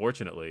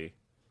 unfortunately,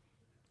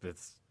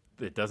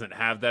 it doesn't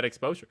have that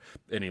exposure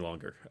any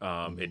longer.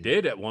 It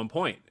did at one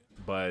point,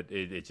 but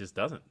it just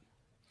doesn't.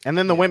 And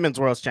then the Women's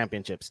World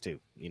Championships too.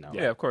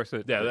 Yeah, of course.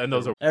 Yeah, and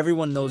those are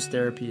Everyone knows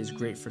therapy is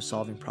great for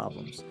solving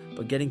problems,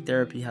 but getting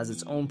therapy has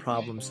its own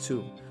problems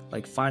too,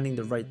 like finding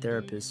the right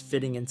therapist,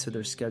 fitting into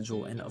their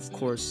schedule, and of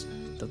course,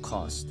 the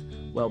cost.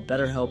 Well,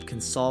 BetterHelp can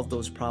solve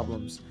those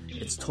problems.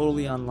 It's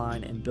totally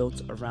online and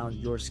built around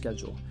your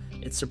schedule.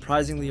 It's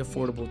surprisingly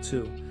affordable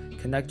too.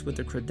 Connect with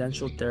a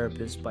credentialed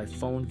therapist by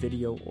phone,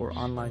 video, or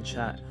online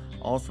chat,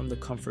 all from the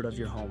comfort of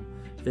your home.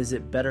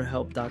 Visit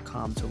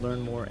BetterHelp.com to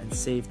learn more and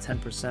save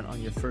 10%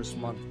 on your first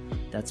month.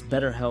 That's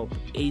BetterHelp,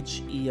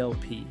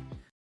 H-E-L-P.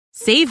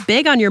 Save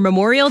big on your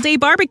Memorial Day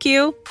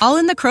barbecue, all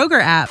in the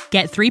Kroger app.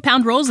 Get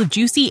 3-pound rolls of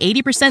juicy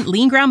 80%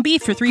 lean ground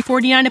beef for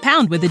 $3.49 a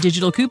pound with a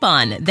digital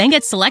coupon. Then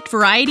get select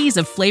varieties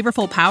of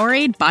flavorful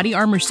Powerade, Body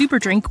Armor Super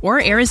Drink,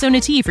 or Arizona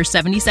tea for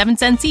 77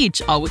 cents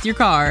each, all with your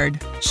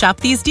card. Shop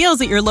these deals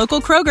at your local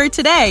Kroger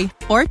today,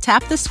 or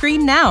tap the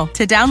screen now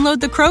to download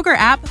the Kroger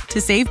app to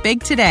save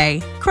big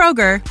today.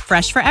 Kroger,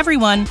 fresh for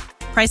everyone.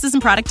 Prices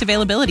and product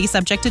availability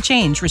subject to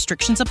change.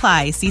 Restrictions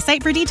apply. See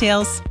site for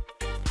details.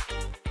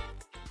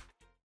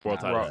 world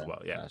titles as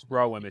well. Yeah.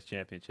 Raw Women's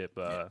Championship.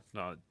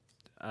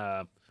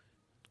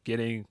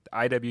 Getting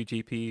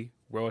IWGP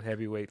World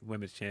Heavyweight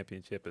Women's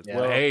Championship as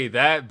well. Hey,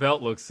 that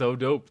belt looks so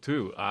dope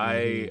too.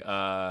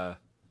 I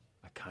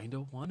kind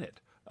of want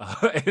it,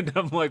 and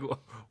I'm like,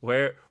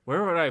 where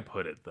would I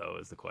put it though?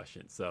 Is the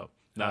question. So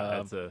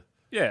that's a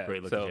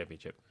great looking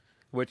championship.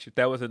 Which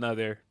that was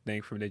another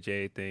thing from the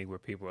Jade thing where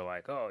people were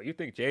like, "Oh, you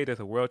think Jade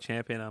is a world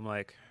champion?" I'm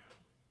like,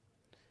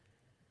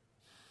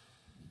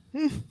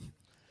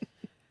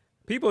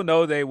 people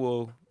know they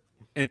will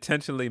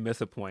intentionally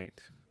miss a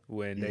point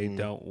when they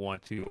don't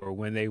want to, or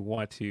when they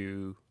want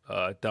to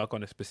dunk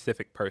on a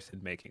specific person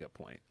making a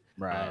point.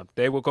 Right.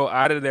 They will go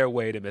out of their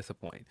way to miss a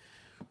point.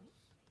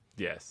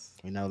 Yes.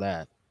 We know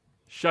that.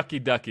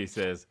 Shucky Ducky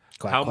says,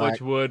 Quack, "How quack.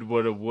 much wood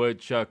would a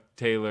woodchuck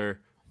Taylor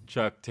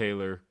Chuck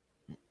Taylor?"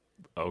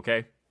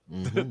 Okay.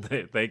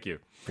 Thank you.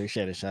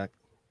 Appreciate it, Chuck.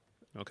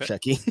 Okay.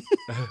 Chucky.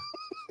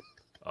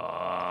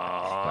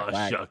 Oh,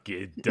 Quack.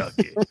 Shucky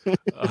Ducky.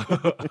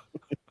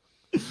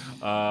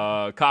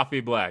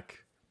 Coffee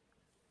Black.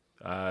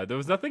 There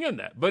was nothing in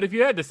that. But if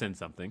you had to send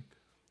something,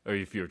 or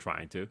if you were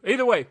trying to,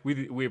 either way,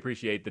 we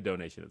appreciate the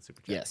donation of the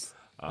super chat. Yes.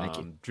 Thank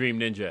you. Dream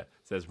Ninja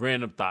says,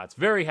 "Random thoughts.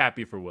 Very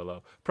happy for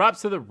Willow.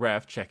 Props to the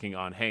ref checking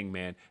on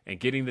Hangman and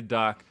getting the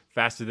doc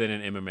faster than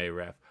an MMA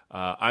ref.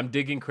 I'm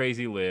digging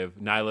Crazy Liv.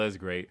 Nyla is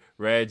great.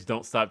 Reg,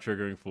 don't stop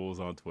triggering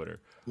fools on Twitter."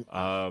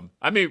 I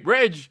mean,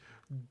 Reg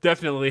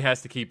definitely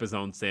has to keep his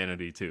own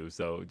sanity too.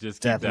 So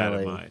just keep that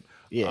Definitely. in mind.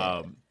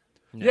 Yeah.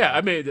 Yeah,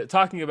 I mean,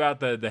 talking about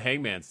the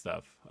Hangman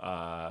stuff,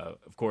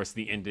 of course,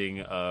 the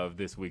ending of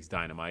this week's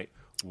Dynamite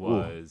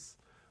was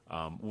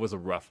a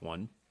rough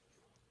one,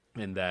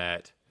 in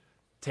that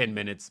 10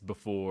 minutes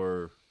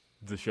before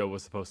the show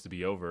was supposed to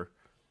be over,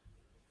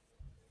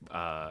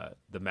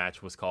 the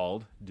match was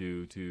called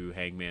due to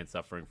Hangman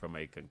suffering from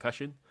a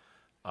concussion,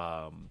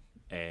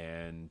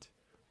 and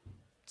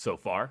so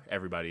far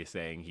everybody is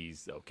saying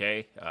he's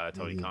okay.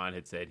 Tony Khan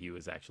had said he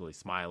was actually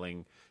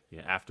smiling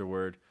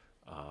afterward.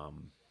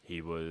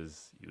 He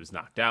was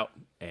knocked out,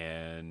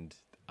 and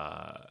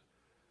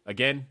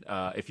again,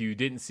 if you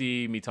didn't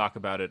see me talk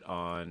about it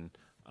on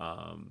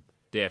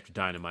Day After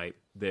Dynamite,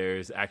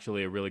 there's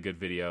actually a really good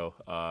video.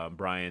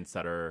 Brian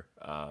Sutter,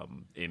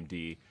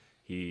 MD,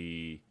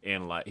 he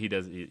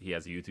has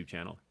a YouTube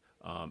channel,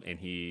 and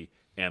he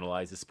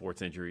analyzes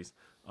sports injuries.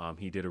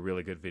 He did a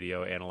really good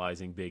video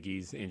analyzing Big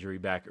E's injury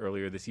back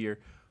earlier this year,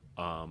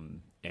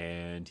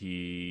 and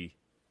he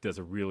does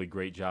a really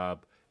great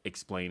job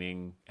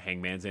explaining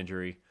Hangman's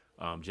injury,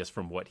 just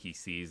from what he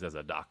sees as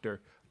a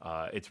doctor.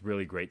 It's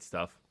really great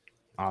stuff.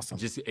 Awesome.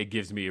 It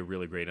gives me a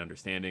really great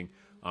understanding.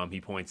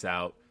 He points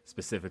out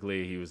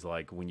specifically, he was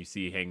like, when you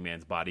see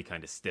Hangman's body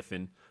kind of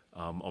stiffen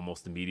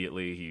almost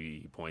immediately,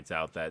 he points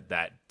out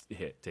that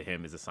hit to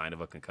him is a sign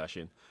of a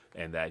concussion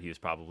and that he was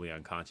probably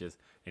unconscious.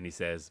 And he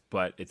says,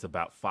 but it's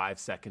about 5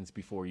 seconds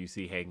before you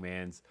see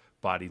Hangman's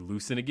body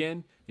loosen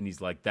again. And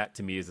he's like, that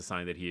to me is a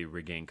sign that he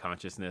regained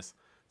consciousness.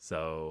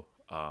 So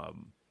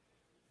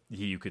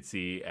you could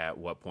see at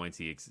what points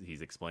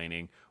he's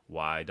explaining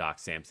why Doc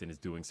Samson is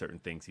doing certain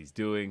things he's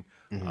doing.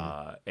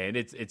 And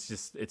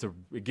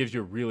it gives you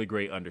a really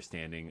great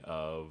understanding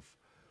of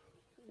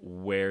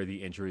where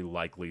the injury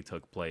likely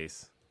took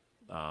place.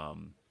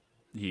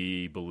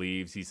 He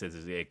says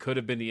it could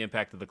have been the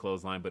impact of the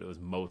clothesline, but it was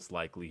most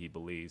likely, he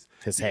believes,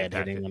 his head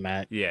hitting the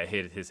mat. Yeah,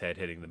 his head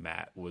hitting the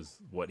mat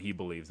was what he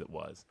believes it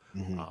was.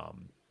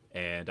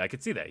 And I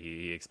could see that.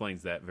 He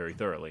explains that very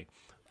thoroughly.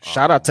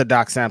 Shout out to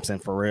Doc Samson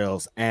for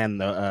reals, and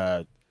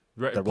the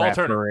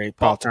referee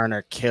Paul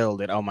Turner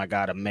killed it. Oh my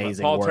God,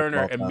 amazing! Paul work,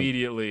 Turner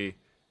immediately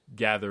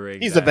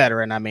gathering. He's a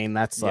veteran. I mean,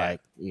 that's of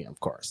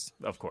course,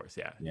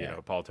 yeah. You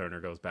know, Paul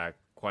Turner goes back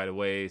quite a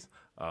ways.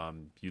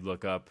 You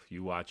look up,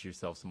 you watch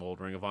yourself some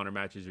old Ring of Honor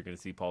matches, you're going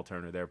to see Paul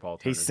Turner there.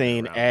 He's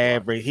seen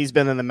he's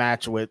been in the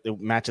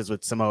matches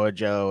with Samoa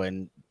Joe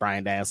and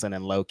Bryan Danielson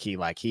and Low-Ki.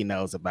 Like, he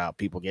knows about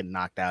people getting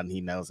knocked out, and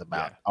he knows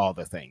about all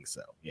the things.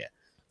 So yeah,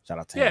 shout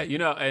out to him. Yeah, you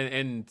know,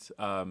 and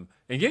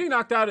getting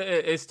knocked out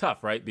is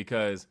tough, right?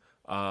 Because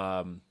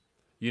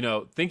you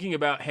know, thinking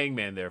about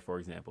Hangman there, for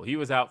example, he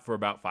was out for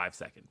about 5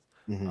 seconds.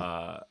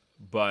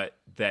 But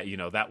that, you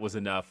know, that was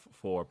enough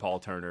for Paul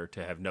Turner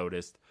to have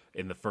noticed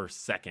in the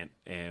first second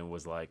and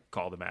was like,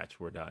 call the match,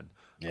 we're done.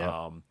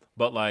 Yeah.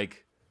 But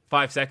like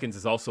 5 seconds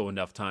is also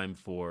enough time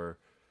for,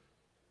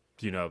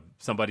 you know,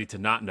 somebody to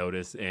not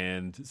notice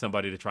and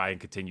somebody to try and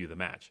continue the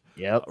match.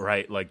 Yep.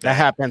 Right. Like that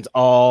happens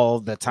all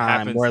the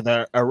time, where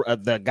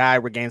the guy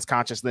regains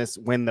consciousness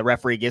when the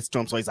referee gets to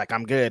him. So he's like,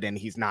 I'm good. And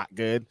he's not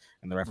good.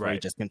 And the referee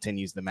just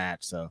continues the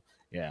match. So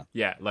yeah.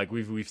 Yeah. Like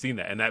we've seen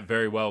that. And that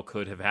very well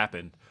could have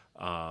happened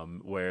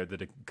where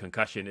the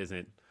concussion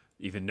isn't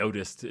even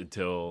noticed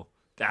until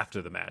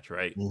after the match.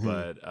 Right.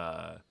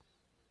 But,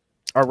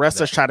 or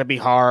wrestlers try to be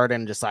hard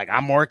and just like,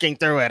 I'm working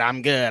through it.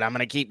 I'm good. I'm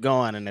going to keep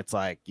going. And it's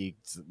like, you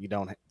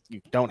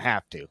don't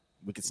have to.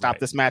 We can stop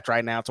this match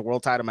right now. It's a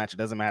world title match. It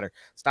doesn't matter.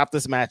 Stop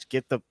this match.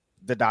 Get the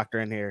doctor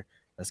in here.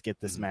 Let's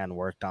get this man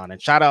worked on.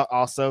 And shout out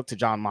also to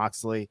Jon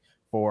Moxley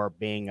for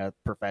being a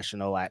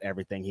professional at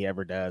everything he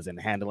ever does and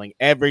handling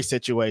every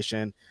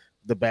situation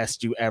the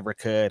best you ever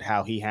could.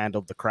 How he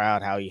handled the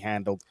crowd, how he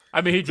handled.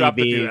 I mean, he dropped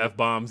a few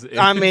F-bombs.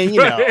 I mean,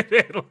 you know,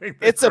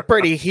 it's a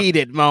pretty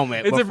heated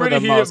moment. It's a pretty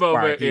heated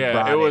moment.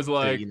 Yeah, it was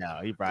like,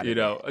 he brought it.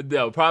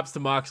 No, props to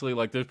Moxley.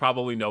 Like, there's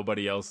probably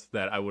nobody else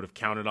that I would have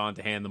counted on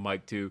to hand the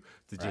mic to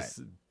just,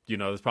 you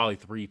know, there's probably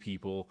 3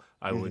 people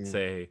I would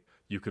say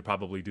you could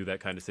probably do that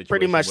kind of situation.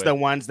 Pretty much the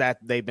ones that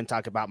they've been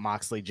talking about: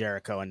 Moxley,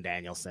 Jericho, and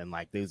Danielson.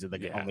 Like, these are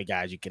the only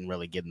guys you can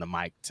really get in the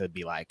mic to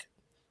be like,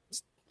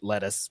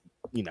 let us,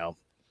 you know,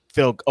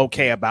 feel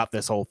okay about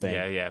this whole thing.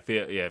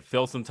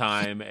 Fill some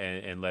time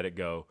and let it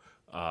go.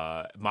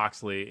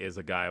 Moxley is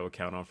a guy I would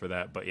count on for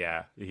that. But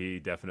yeah, he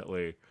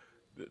definitely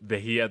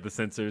he had the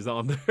sensors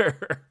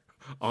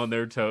on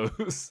their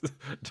toes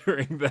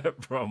during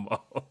that promo.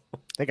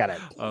 They gotta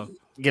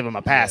give him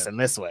a pass in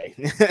this way.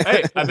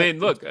 Hey, I mean,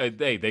 look,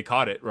 they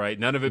caught it, right?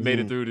 None of it made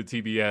it through to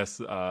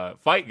TBS.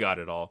 Fight got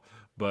it all,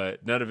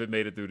 but none of it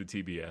made it through to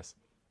TBS.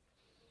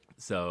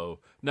 So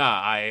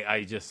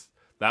I just,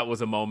 that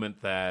was a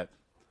moment that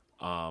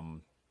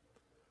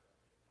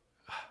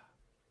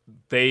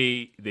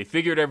they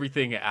figured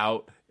everything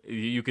out.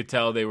 You could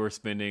tell they were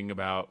spending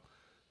about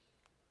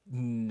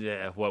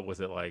what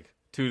was it, like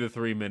 2 to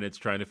 3 minutes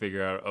trying to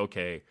figure out,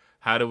 okay,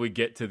 how do we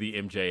get to the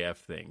MJF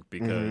thing?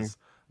 Because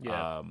you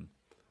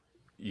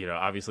know,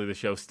 obviously the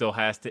show still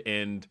has to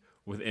end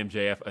with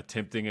MJF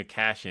attempting a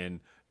cash in,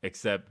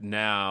 except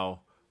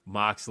now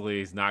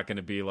Moxley's not going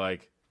to be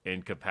like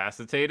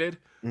incapacitated,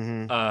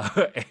 and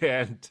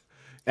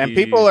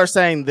people are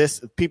saying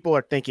this. People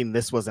are thinking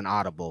this was an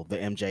audible, the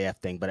MJF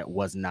thing, but it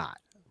was not.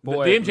 The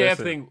MJF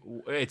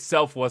thing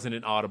itself wasn't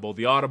an audible.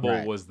 The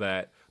audible was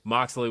that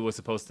Moxley was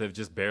supposed to have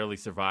just barely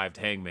survived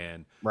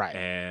Hangman, right?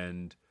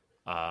 And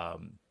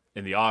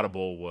the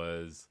audible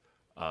was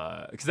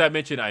because I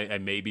mentioned I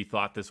maybe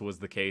thought this was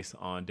the case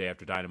on Day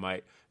After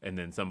Dynamite, and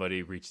then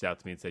somebody reached out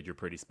to me and said you're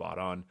pretty spot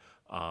on.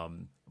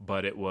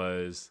 But it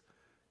was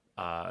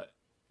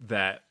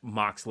that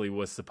Moxley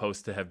was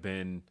supposed to have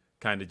been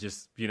kind of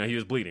just, you know, he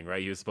was bleeding,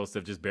 right? He was supposed to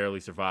have just barely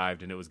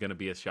survived, and it was going to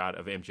be a shot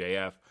of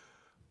MJF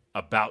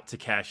about to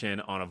cash in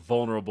on a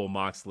vulnerable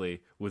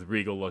Moxley with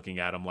Regal looking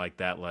at him like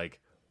that, like,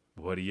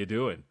 what are you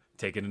doing?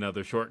 Taking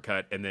another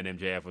shortcut. And then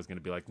MJF was going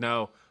to be like,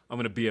 no, I'm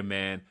going to be a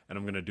man, and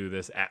I'm going to do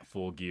this at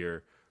full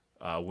gear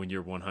when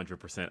you're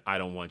 100%. I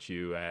don't want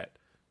you at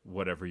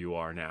whatever you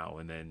are now.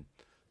 And then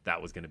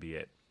that was going to be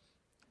it.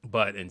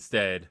 But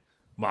instead,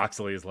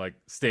 Moxley is like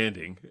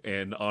standing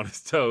and on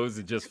his toes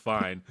and just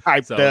fine.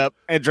 Hyped up.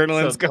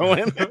 Adrenaline's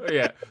going.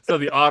 Yeah. So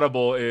the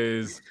audible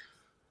is,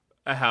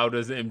 how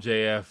does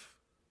MJF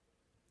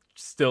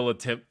still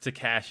attempt to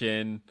cash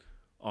in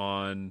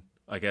on,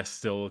 I guess,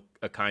 still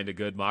a kind of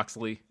good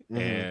Moxley,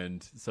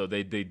 and so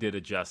they did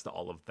adjust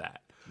all of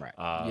that. Right.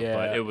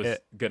 But it was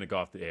gonna go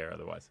off the air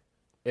otherwise.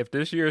 If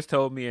this year's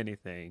told me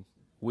anything,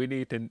 we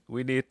need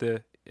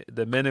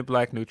the Men in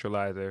Black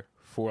neutralizer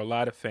for a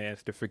lot of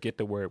fans to forget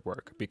the word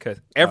work,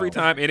 because every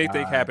time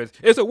anything happens,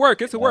 it's a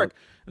work.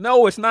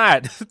 No, it's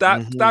not.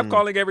 Stop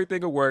calling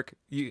everything a work.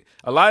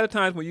 A lot of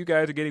times when you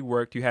guys are getting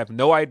worked, you have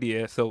no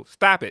idea. So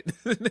stop it.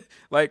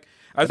 Like,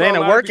 it ain't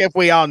a work if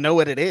we all know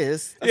what it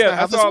is.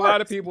 I saw a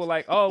lot of people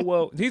like, oh,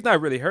 well, he's not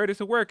really hurt.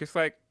 It's a work. It's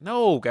like,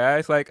 no,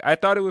 guys. Like, I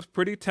thought it was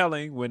pretty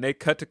telling when they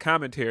cut to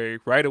commentary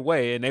right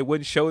away and they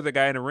wouldn't show the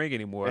guy in the ring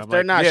anymore. If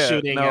they're not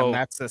shooting him,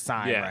 that's a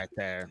sign right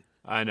there.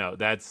 I know.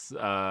 That's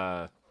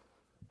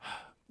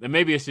and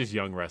maybe it's just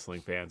young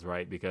wrestling fans,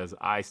 right? Because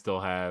I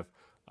still have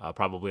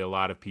probably a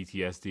lot of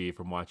PTSD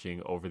from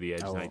watching Over the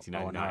Edge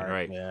 1999,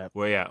 right?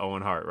 Yeah.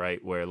 Owen Hart,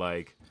 right? Where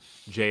like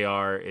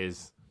JR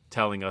is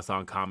telling us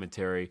on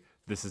commentary,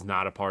 this is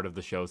not a part of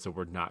the show, so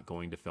we're not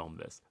going to film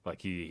this.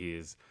 Like he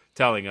is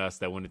telling us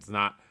that when it's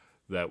not,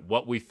 that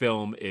what we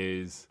film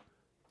is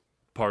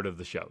part of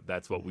the show.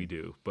 That's what we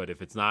do. But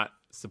if it's not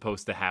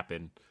supposed to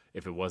happen,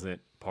 if it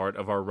wasn't part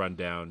of our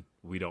rundown,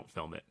 we don't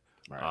film it.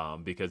 Right.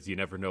 Because you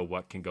never know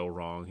what can go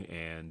wrong,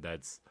 and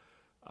that's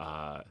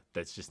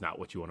just not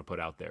what you want to put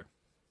out there.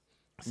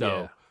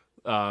 So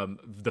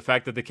the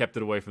fact that they kept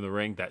it away from the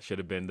ring, that should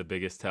have been the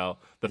biggest tell.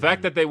 The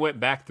fact that they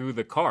went back through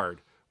the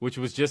card, which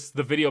was just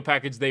the video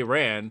package they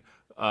ran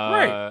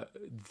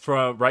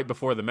from right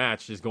before the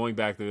match, just going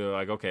back through, they're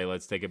like, okay,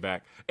 let's take it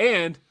back.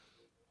 And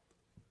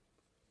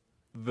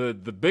the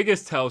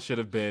biggest tell should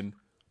have been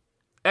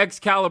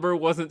Excalibur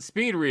wasn't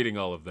speed reading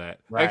all of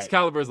that. Right.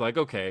 Excalibur's like,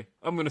 okay,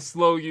 I'm going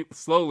to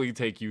slowly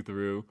take you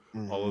through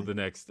all of the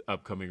next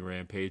upcoming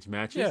Rampage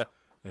matches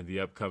and the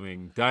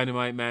upcoming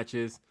Dynamite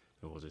matches,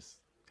 and we'll just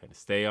kind of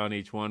stay on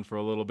each one for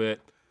a little bit.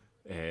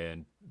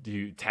 And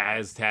do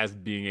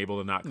Taz being able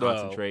to not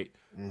concentrate.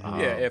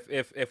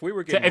 If we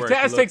were getting if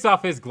Taz takes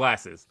off his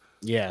glasses.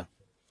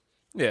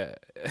 Yeah,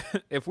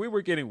 if we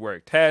were getting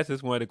work, Taz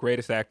is one of the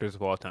greatest actors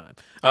of all time.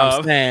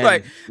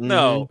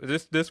 No,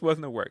 this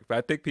wasn't a work. But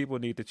I think people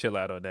need to chill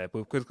out on that,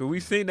 because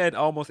we've seen that in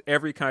almost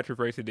every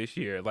controversy this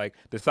year. Like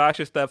the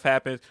Sasha stuff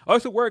happens, oh,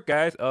 it's a work,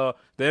 guys. The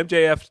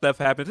MJF stuff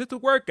happens, it's a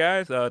work,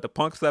 guys. The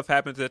Punk stuff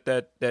happens at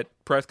that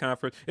press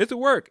conference, it's a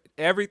work.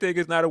 Everything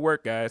is not a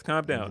work, guys.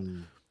 Calm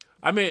down.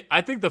 I mean,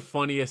 I think the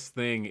funniest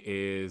thing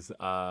is,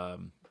 I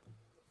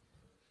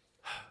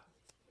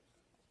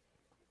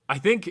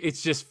think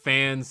it's just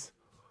fans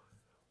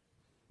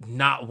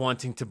not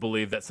wanting to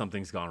believe that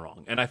something's gone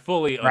wrong. And I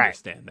fully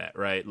understand that,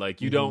 right? Like,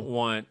 you'd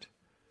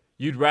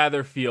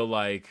rather feel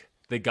like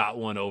they got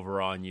one over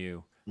on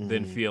you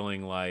than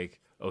feeling like,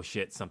 oh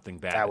shit, something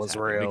bad that was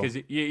happened. real.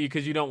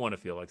 Because you don't want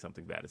to feel like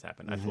something bad has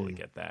happened. I fully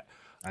get that.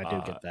 I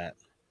do get that.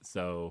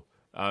 So,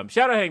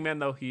 shout out Hangman,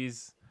 though.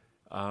 He's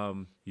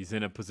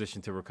in a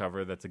position to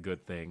recover. That's a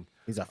good thing.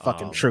 He's a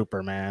fucking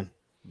trooper, man.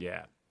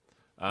 Yeah.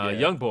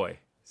 Young Boy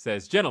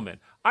says, gentlemen,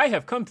 I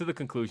have come to the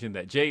conclusion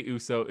that Jey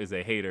Uso is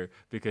a hater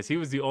because he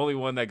was the only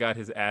one that got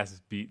his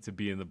ass beat to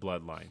be in the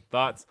bloodline.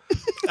 Thoughts?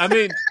 I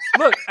mean,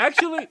 look,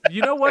 actually,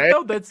 you know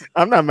what, though?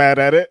 I'm not mad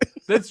at it.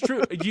 That's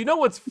true. You know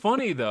what's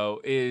funny, though,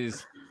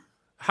 is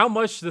how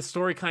much the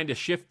story kind of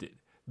shifted,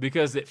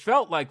 because it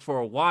felt like for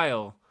a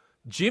while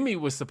Jimmy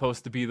was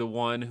supposed to be the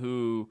one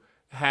who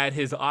had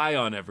his eye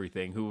on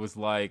everything, who was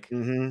like,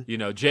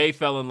 Jay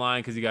fell in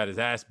line because he got his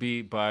ass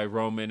beat by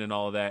Roman and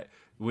all of that.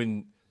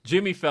 When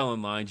Jimmy fell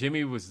in line,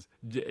 Jimmy was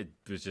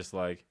just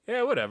like,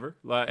 yeah, whatever.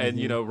 And,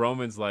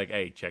 Roman's like,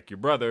 hey, check your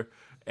brother.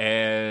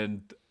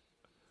 But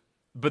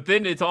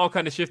then it's all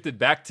kind of shifted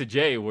back to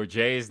Jay, where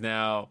Jay is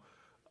now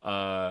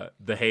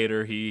the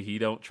hater. He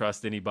don't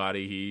trust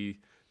anybody.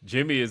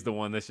 Jimmy is the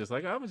one that's just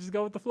like, I'm gonna just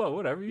go with the flow,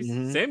 whatever.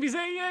 Sammy's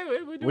saying, yeah,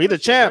 we the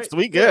champs, right?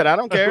 We good. I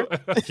don't care.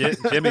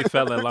 Jimmy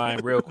fell in line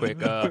real quick.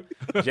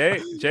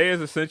 Jay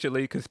is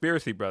essentially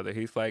conspiracy brother.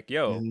 He's like,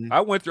 yo, I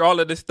went through all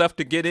of this stuff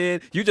to get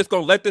in. You just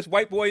gonna let this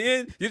white boy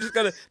in? You just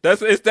gonna?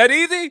 It's that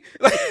easy?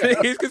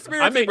 He's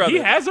conspiracy brother. He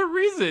has a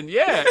reason.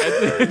 Yeah,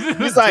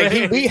 he's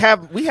like, we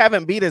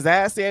haven't beat his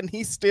ass yet, and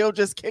he's still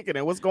just kicking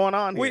it. What's going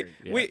on here?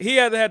 He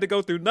hasn't had to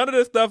go through none of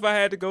the stuff I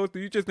had to go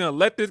through. You just gonna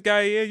let this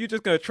guy in? You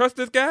just gonna trust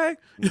this guy?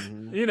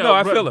 No,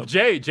 I feel him.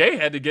 Jay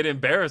had to get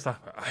embarrassed. I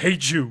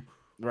hate you,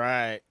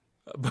 right?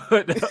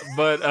 But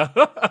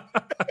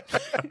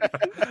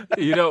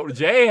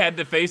Jay had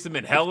to face him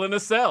in Hell in a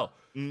Cell.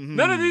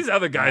 None of these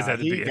other guys had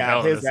to be in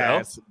Hell in a Cell.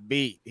 Ass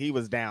beat. He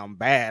was down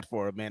bad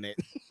for a minute.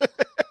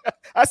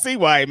 I see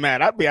why,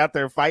 man. I'd be out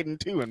there fighting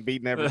too and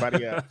beating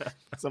everybody up.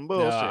 Some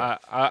bullshit. No,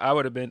 I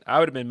would have been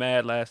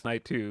mad last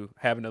night too,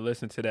 having to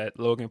listen to that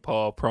Logan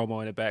Paul promo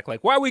in the back.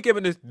 Like, why are we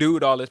giving this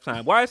dude all this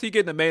time? Why is he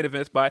getting the main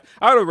event spot?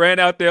 I would have ran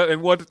out there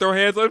and wanted to throw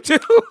hands on him too.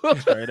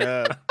 Straight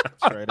up.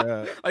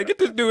 Like, get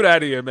this dude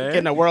out of here, man.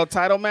 Getting a world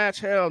title match?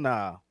 Hell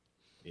no.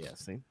 Yeah.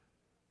 See.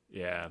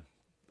 Yeah.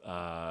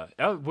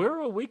 We're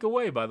a week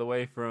away, by the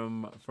way,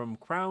 from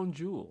Crown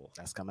Jewel.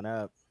 That's coming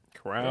up.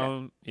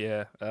 Crown,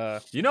 yeah.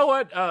 You know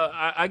what?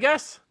 I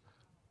guess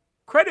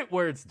credit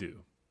where it's due.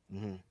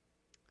 Mhm.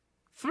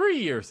 3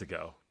 years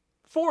ago,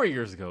 4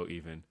 years ago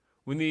even,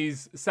 when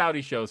these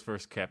Saudi shows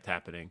first kept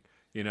happening,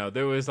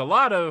 there was a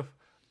lot of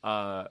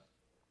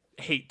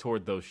hate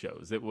toward those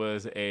shows. It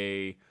was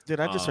a Dude,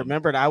 I just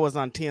remembered I was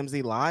on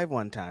TMZ Live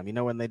one time. You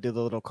know when they do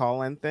the little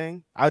call-in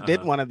thing? I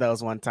did one of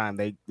those one time.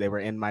 They were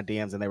in my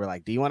DMs and they were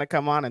like, "Do you want to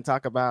come on and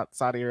talk about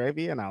Saudi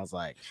Arabia?" And I was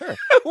like, "Sure."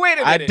 Wait a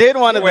minute. I did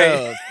one of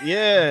those.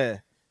 Yeah.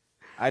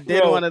 I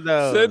did one of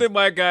those. Sending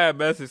my guy a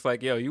message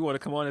like, "Yo, you want to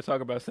come on and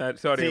talk about Saudi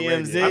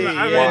TMZ,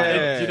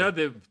 Arabia?"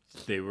 yeah.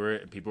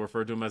 People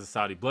referred to them as the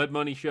Saudi blood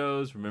money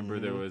shows. Remember,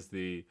 there was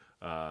the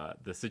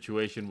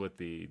situation with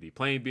the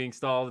plane being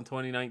stalled in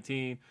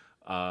 2019.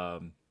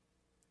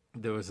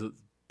 There was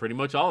pretty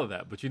much all of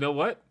that. But you know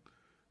what?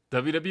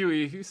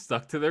 WWE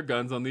stuck to their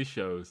guns on these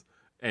shows,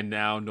 and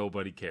now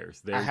nobody cares.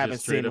 They're I haven't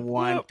just straight seen up,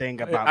 one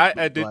thing about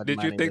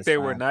Did you think they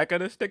were not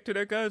going to stick to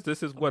their guns?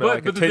 This is what, But- like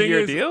a but the thing 10-year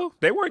is- deal?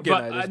 They weren't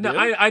getting out of this no,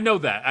 deal. I know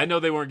that. I know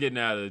they weren't getting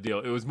out of the deal.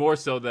 It was more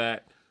so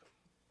that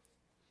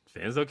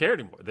fans don't care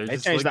anymore. They're They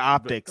just changed like- the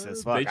optics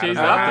as fuck. They I don't changed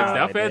know the optics. how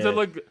Now they fans did. are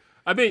look.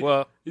 I mean,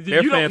 Well, you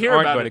their don't fans hear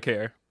aren't about going to it.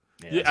 care.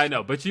 Yeah, I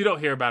know, but you don't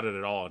hear about it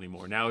at all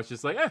anymore. Now it's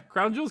just like,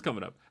 Crown Jewel's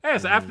coming up. Hey,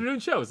 it's an afternoon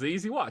show. It's an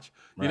easy watch.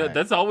 Right.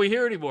 That's all we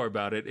hear anymore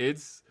about it.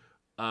 It's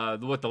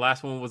the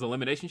last one was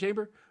Elimination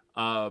Chamber.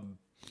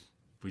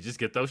 We just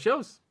get those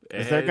shows.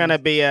 Is there going to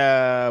be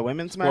a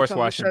women's match Sports on the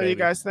watching, show, you baby.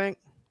 guys think?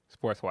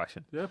 Sports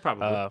watching. Yeah,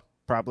 probably.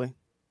 Probably.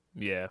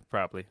 Yeah,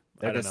 probably.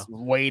 They're I don't just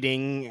know.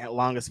 waiting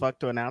long as fuck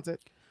to announce it.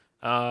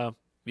 Yeah,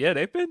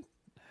 they've been.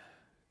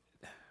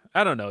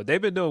 I don't know. They've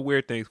been doing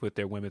weird things with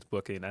their women's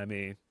booking. I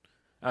mean,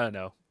 I don't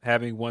know.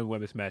 Having one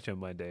women's match on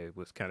Monday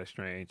was kind of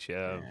strange.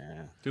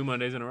 2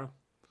 Mondays in a row.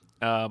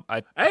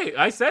 I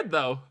I said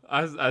though,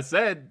 I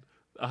said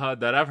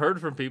that I've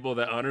heard from people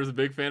that Hunter's a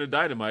big fan of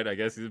Dynamite. I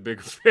guess he's a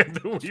bigger fan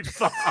than we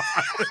thought.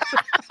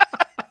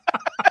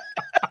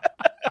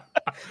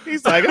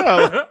 He's like,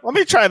 oh, let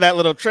me try that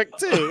little trick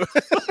too.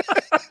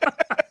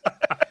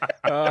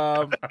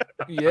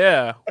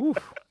 yeah. Oof.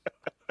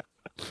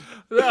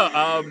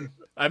 No,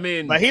 I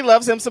mean, But he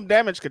loves him some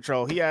Damage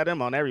Control. He had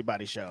him on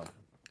everybody's show.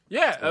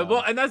 yeah.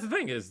 Well, and that's the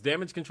thing is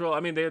Damage Control. I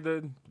mean, they're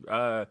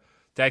the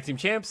tag team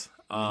champs.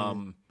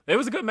 It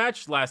was a good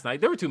match last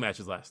night. There were 2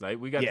 matches last night.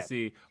 We got to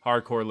see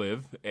Hardcore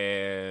live,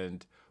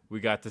 and we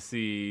got to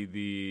see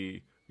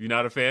the. You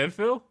not a fan,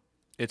 Phil?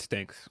 It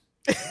stinks.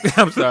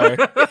 I'm sorry.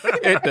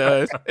 It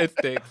does. It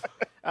stinks.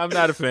 I'm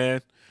not a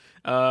fan.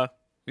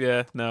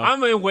 Yeah, no.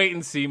 I'm in wait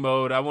and see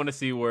mode. I want to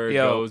see where it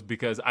goes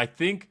because I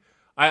think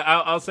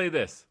I'll say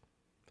this.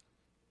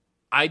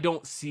 I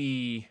don't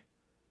see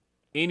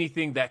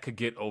anything that could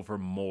get over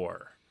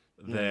more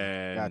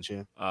than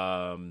Gotcha.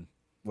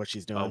 What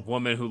she's a doing.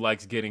 woman who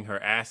likes getting her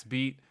ass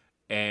beat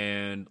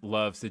and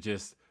loves to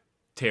just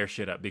tear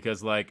shit up.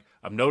 Because like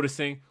I'm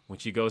noticing when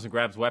she goes and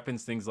grabs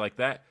weapons, things like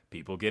that,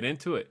 people get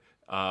into it.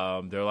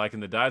 They're liking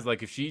the dives.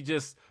 Like if she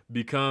just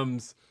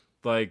becomes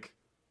like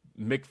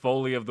Mick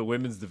Foley of the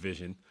women's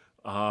division.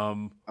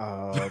 Oh,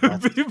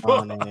 that's People-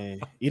 funny.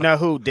 You know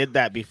who did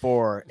that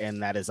before,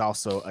 and that is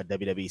also a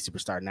WWE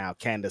superstar now,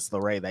 Candice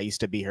LeRae. That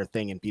used to be her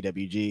thing in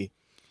PWG.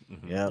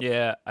 Yep.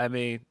 Yeah, I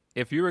mean,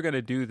 if you were going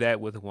to do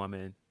that with a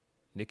woman,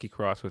 Nikki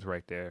Cross was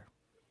right there.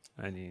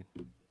 I mean,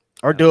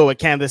 Or do it with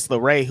Candice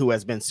LeRae, who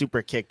has been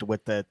super kicked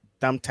with the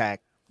thumbtack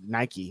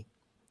Nike.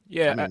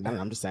 yeah, I mean,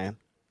 I'm just saying.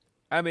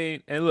 I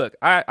mean, and look,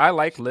 I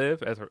like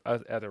Liv as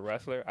a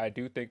wrestler. I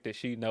do think that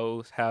she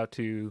knows how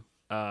to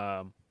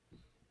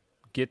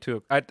get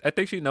to. I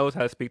think she knows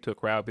how to speak to a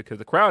crowd because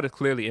the crowd is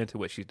clearly into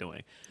what she's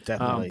doing.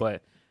 Definitely.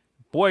 But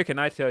boy, can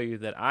I tell you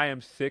that I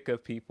am sick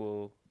of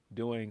people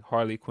doing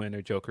Harley Quinn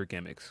or Joker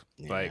gimmicks.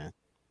 Like, Yeah.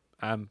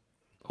 I'm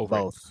over it.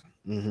 Both.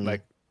 Mhm.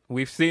 Like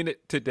we've seen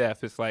it to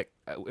death. It's like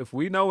if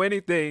we know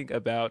anything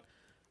about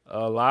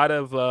a lot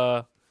of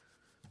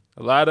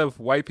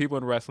white people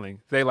in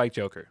wrestling, they like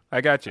Joker.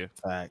 I got you.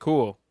 Fact.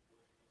 Cool.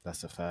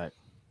 That's a fact.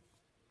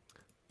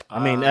 I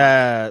mean,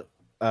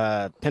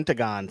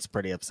 Pentagon's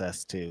pretty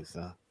obsessed too.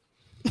 So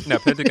No,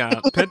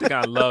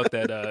 Pentagon loves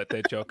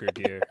that Joker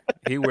gear.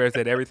 He wears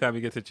that every time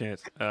he gets a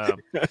chance.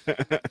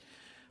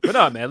 But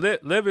no, man,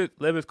 Liv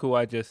is cool.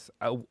 I just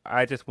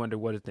wonder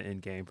what is the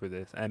end game for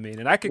this. I mean,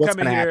 and I can what's come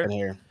in gonna here. happen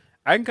here?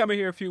 I can come in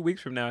here a few weeks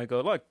from now and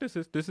go, look, this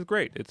is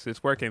great.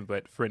 It's working.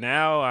 But for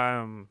now,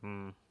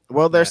 I'm.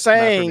 Well, they're Not for me.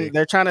 saying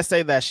they're trying to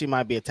say that she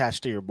might be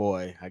attached to your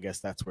boy. I guess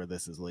that's where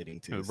this is leading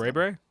to. Ray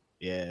Bray.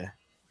 Yeah.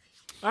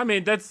 I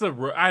mean, that's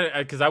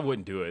because I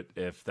wouldn't do it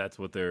if that's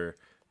what they're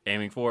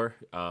aiming for.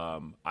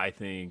 I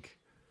think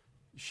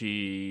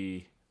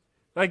you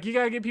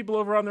gotta get people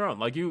over on their own.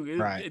 Like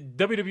Right.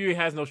 WWE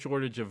has no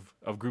shortage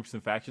of groups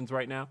and factions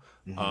right now.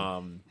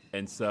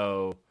 And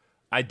so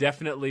I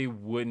definitely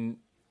wouldn't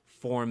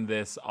form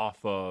this off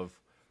of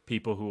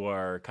people who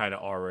are kind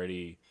of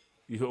already,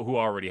 who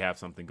already have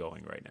something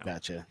going right now.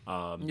 Gotcha.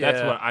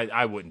 That's what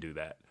I wouldn't do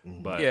that.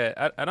 But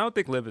Yeah, I don't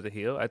think Liv is a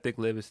heel. I think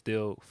Liv is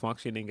still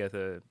functioning as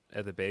a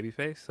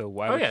babyface. So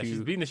why would you? she's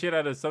beating the shit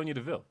out of Sonya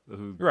Deville.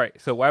 Right.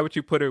 So why would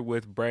you put her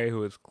with Bray,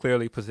 who is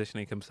clearly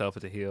positioning himself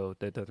as a heel?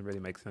 That doesn't really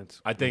make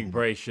sense. I think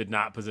Bray should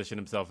not position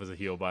himself as a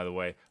heel. By the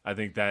way, I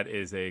think that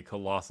is a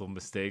colossal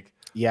mistake.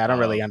 Yeah, I don't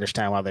really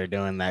understand why they're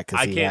doing that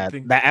because I he can't had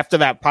think- that after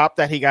that pop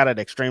that he got at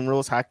Extreme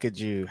Rules. How could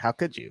you?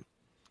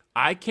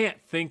 I can't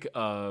think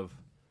of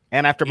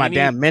And after my Any-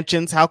 damn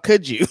mentions, how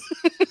could you?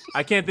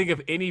 I can't think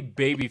of any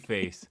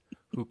babyface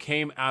who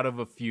came out of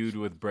a feud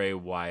with Bray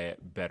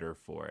Wyatt better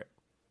for it.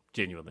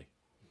 Genuinely.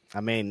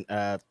 I mean,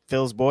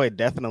 Phil's boy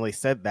definitely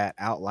said that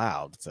out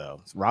loud.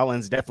 So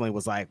Rollins definitely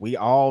was like, we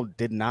all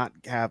did not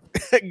have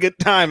a good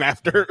time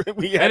after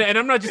we had. And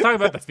I'm not just talking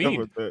about the Stuff Fiend.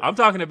 with it. I'm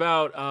talking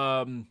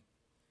about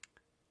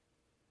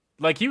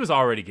like he was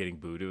already getting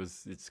booed.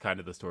 It's kind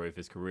of the story of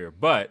his career.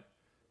 But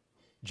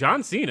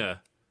John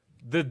Cena,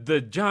 the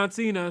John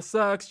Cena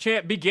sucks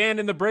chant began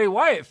in the Bray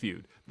Wyatt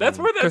feud. That's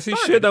where that Because he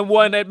started. should have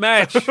won that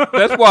match.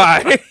 That's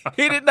why.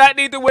 He did not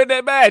need to win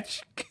that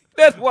match.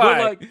 That's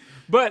why.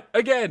 But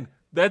again,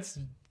 that's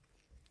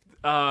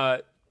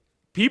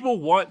people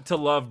want to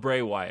love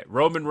Bray Wyatt.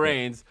 Roman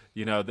Reigns,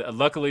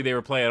 luckily they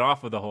were playing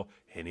off of the whole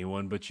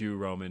anyone but you,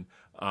 Roman.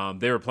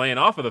 They were playing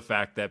off of the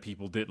fact that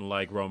people didn't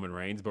like Roman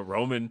Reigns, but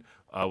Roman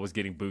was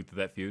getting booed to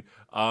that feud.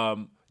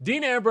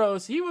 Dean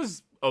Ambrose, he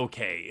was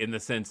okay in the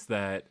sense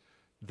that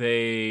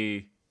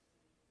they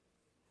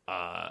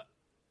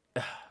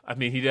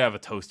he did have a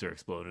toaster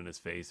explode in his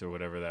face or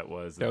whatever that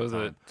was. That was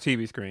a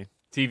TV screen.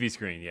 TV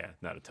screen, yeah,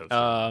 not a toaster.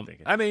 I'm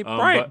thinking.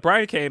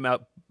 Brian came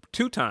out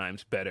 2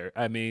 times better.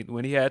 I mean,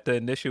 when he had the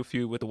initial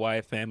feud with the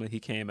Wyatt family, he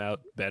came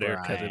out better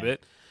because of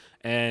it.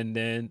 And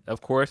then, of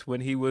course,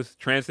 when he was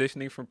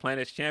transitioning from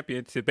Planet's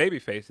champion to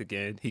babyface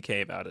again, he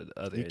came out of the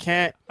other. You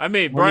can't. I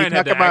mean, When Brian you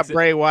had talk to about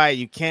Bray Wyatt,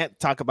 you can't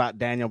talk about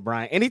Daniel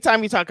Bryan.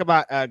 Anytime you talk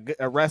about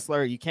a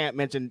wrestler, you can't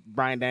mention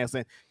Bryan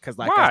Danielson because,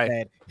 like I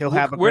said, he'll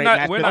have a great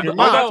match with your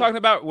mom.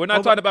 We're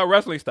not talking about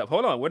wrestling stuff.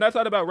 Hold on, we're not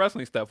talking about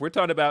wrestling stuff. We're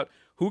talking about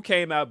who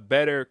came out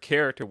better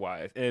character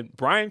wise, and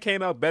Bryan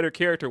came out better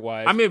character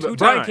wise. I mean, two but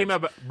Brian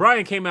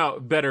times. came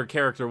out better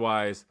character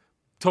wise.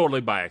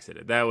 Totally by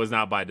accident. That was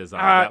not by design.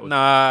 That was,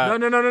 Nah.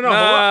 No.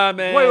 Nah,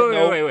 man.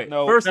 Wait.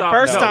 No. First The off,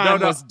 first no, time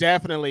no. was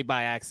definitely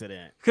by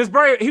accident. Because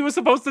Brian, he was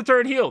supposed to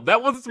turn heel.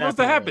 That wasn't supposed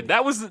Definitely. to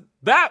happen.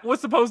 That was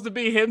supposed to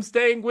be him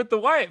staying with the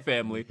Wyatt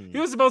family. He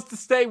was supposed to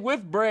stay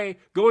with Bray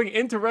going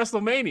into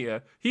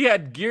WrestleMania. He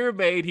had gear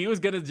made. He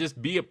was gonna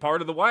just be a part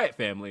of the Wyatt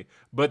family.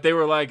 But they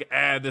were like,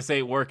 this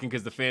ain't working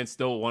because the fans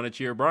still want to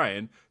cheer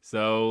Brian.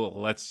 So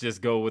let's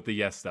just go with the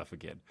yes stuff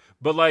again.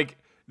 But like,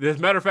 as a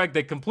matter of fact,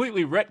 they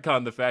completely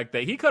retconned the fact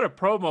that he cut a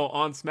promo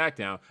on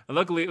SmackDown, and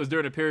luckily it was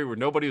during a period where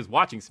nobody was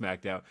watching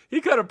SmackDown.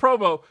 He cut a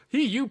promo.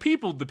 You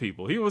peopled the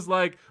people. He was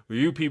like,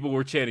 you people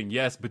were chanting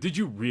yes, but did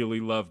you really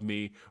love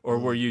me, or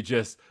were you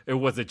just? It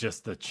wasn't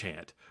just the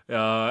chant.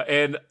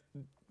 And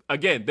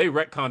again, they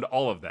retconned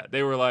all of that.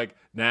 They were like,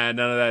 nah,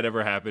 none of that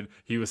ever happened.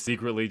 He was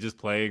secretly just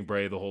playing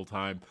Bray the whole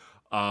time.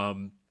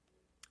 And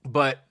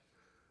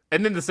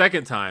then the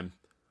second time,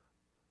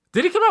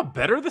 did he come out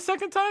better the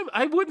second time?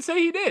 I wouldn't say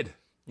he did.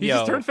 He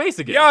just turned face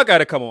again. Y'all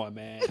gotta come on,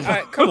 man.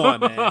 Come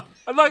on, man.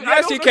 I'm like, I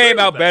Yes, don't he agree came with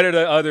out that. better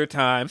the other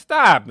time.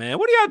 Stop, man.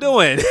 What are y'all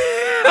doing?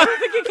 I don't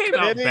think he came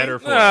out better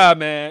for it. Nah,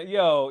 man.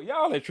 Yo,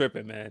 y'all are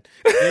tripping, man.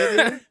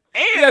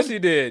 Yes, he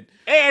did.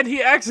 And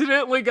he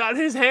accidentally got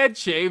his head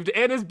shaved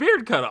and his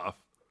beard cut off.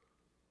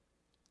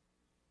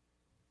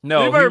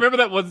 No, Anybody remember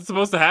that wasn't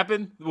supposed to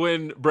happen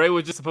when Bray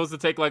was just supposed to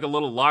take like a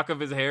little lock of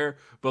his hair,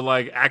 but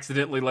like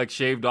accidentally like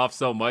shaved off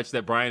so much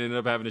that Brian ended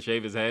up having to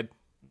shave his head?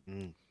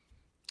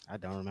 I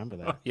don't remember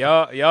that.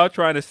 y'all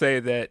trying to say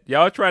that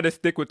y'all trying to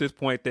stick with this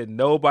point that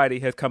nobody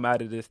has come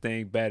out of this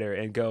thing better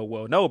and go,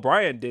 well, no,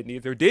 Brian didn't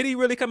either. Did he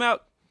really come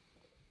out?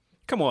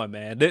 Come on,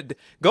 man.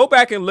 Go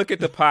back and look at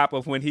the pop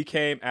of when he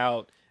came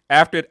out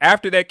after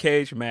that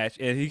cage match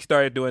and he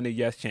started doing the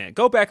yes chant.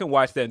 Go back and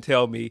watch that and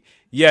tell me,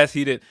 yes,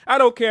 he did. I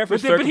don't care if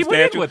it's But he went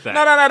in circumstantial. with that.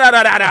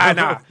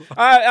 No.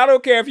 I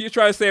don't care if you're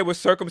trying to say it was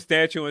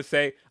circumstantial and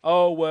say,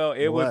 oh, well,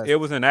 it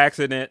was an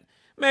accident.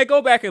 Man,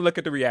 go back and look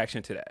at the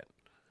reaction to that.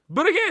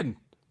 But again,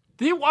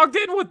 he walked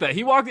in with that.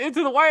 He walked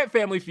into the Wyatt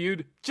family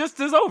feud just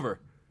as over.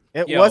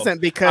 It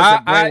wasn't because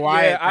of Bray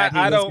Wyatt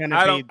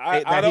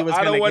that he was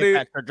going to get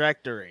that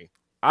trajectory.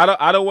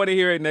 I don't want to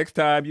hear it next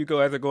time you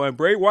guys are going,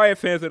 Bray Wyatt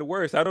fans are the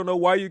worst. I don't know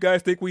why you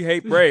guys think we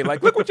hate Bray.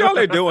 Like, look what y'all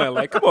are doing.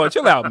 Like, come on,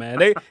 chill out, man.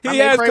 Bray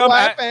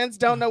Wyatt fans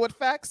don't know what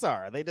facts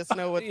are. They just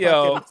know what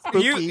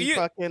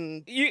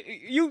fucking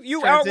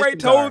you outright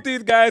told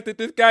these guys that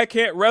this guy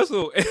can't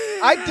wrestle.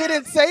 I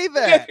didn't say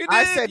that. Yeah,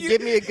 I said,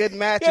 give me a good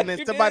match. And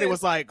then somebody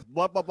was like,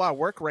 blah, blah, blah,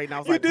 work rate. And I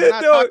was like, did, we're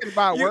not though. talking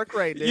about work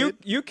rate, dude.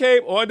 You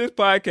came on this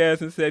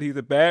podcast and said he's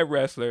a bad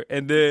wrestler.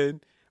 And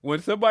then when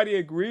somebody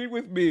agreed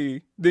with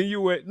me, then you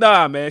went,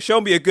 nah, man,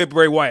 show me a good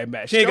Bray Wyatt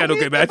match. He ain't got no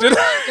good matches.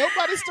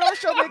 Nobody still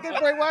showed me a good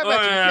Bray Wyatt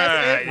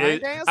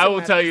match. I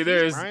will tell you,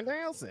 there's. Bryan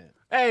Danielson.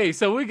 Hey,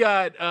 so we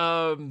got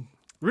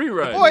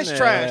Rerun. Boy's Man.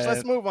 trash.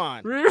 Let's move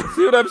on.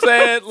 See what I'm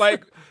saying?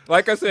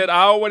 Like I said,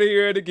 I don't want to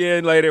hear it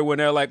again later when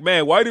they're like,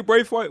 man, why do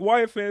Bray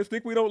Wyatt fans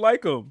think we don't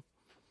like him?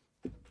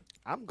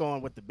 I'm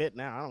going with the bit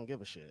now. I don't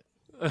give a shit.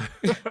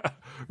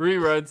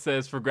 Rerun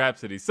says for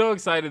Grapsody, so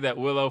excited that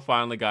Willow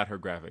finally got her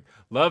graphic.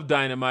 Love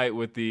Dynamite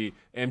with the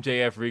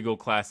MJF Regal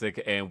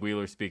Classic and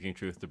Wheeler speaking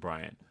truth to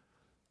Brian.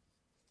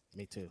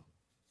 Me too.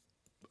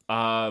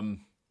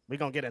 We're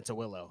gonna get into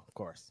Willow, of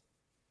course.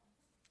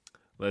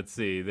 Let's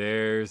see.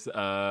 There's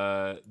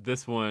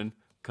this one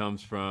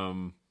comes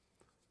from.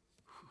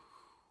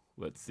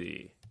 Let's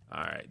see.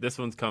 All right, this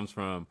one comes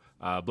from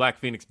Black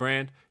Phoenix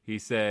Brand. He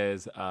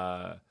says,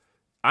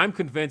 I'm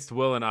convinced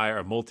Will and I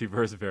are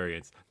multiverse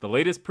variants. The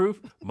latest proof,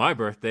 my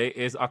birthday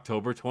is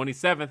October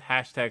 27th,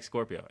 hashtag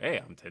Scorpio. Hey,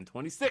 I'm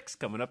 1026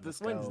 coming up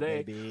this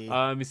Wednesday.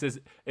 He says,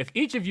 if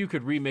each of you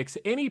could remix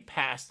any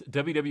past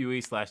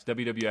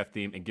WWE/WWF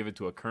theme and give it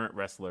to a current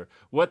wrestler,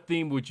 what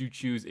theme would you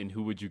choose and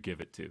who would you give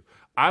it to?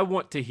 I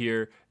want to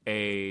hear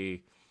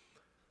a...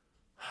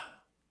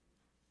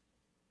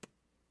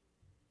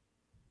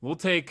 We'll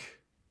take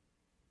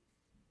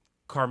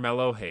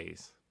Carmelo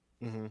Hayes.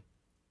 Mm-hmm.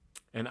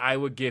 And I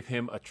would give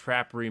him a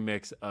trap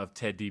remix of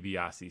Ted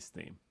DiBiase's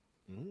theme.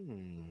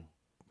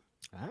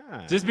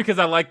 Just because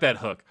I like that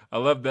hook. I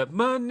love that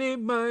money,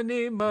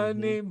 money,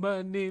 money,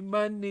 money,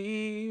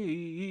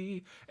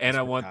 money. And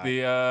I want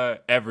the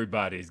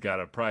everybody's got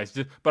a price.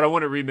 But I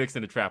want it remixed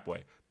in a trap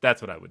way.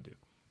 That's what I would do.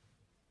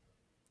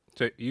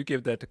 So you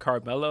give that to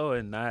Carmelo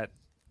and not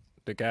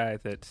the guy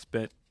that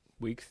spent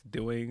weeks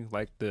doing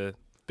like the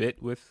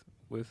bit with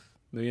 $1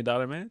 Million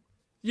Man?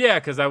 Yeah,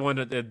 because I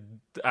wanted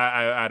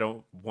I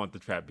don't want the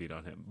trap beat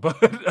on him, but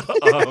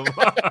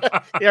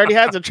he already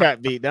has a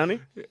trap beat, don't he?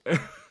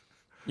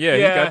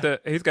 Yeah,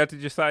 he's got the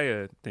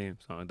Josiah theme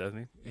song,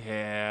 doesn't he?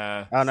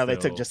 Yeah. Oh no, they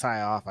took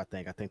Josiah off. I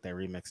think they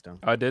remixed him.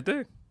 Oh, did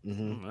they?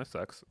 Mm-hmm. That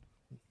sucks.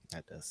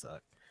 That does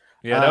suck.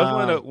 Yeah, that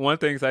was one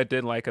things I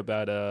didn't like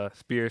about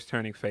Spears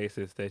turning face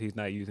is that he's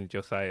not using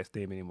Josiah's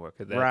theme anymore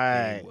because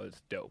that theme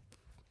was dope.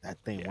 That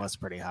thing was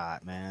pretty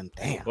hot, man.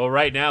 Damn. Well,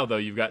 right now, though,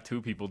 you've got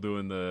two people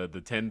doing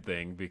the 10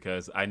 thing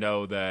because I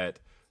know that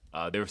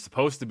they were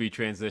supposed to be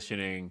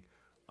transitioning.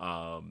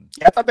 I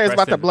thought they was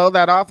about to blow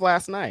that off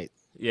last night.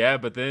 Yeah,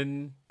 but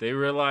then they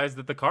realized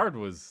that the card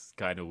was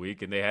kind of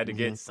weak and they had to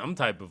get some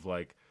type of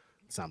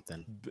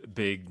something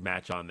big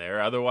match on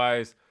there.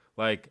 Otherwise,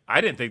 I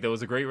didn't think that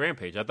was a great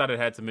Rampage. I thought it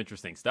had some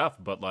interesting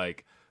stuff, but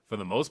for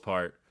the most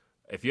part,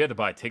 if you had to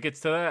buy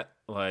tickets to that,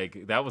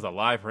 that was a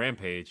live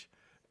Rampage.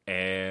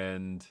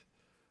 And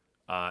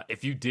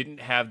if you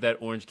didn't have that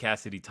Orange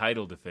Cassidy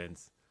title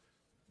defense,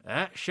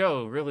 that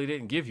show really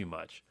didn't give you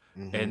much.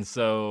 Mm-hmm. And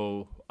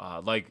so,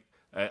 I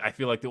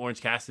feel like the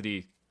Orange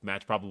Cassidy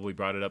match probably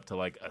brought it up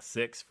to a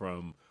 6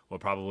 from what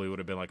probably would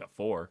have been a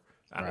 4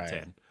 out of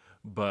 10.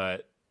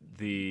 But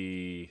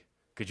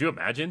could you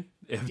imagine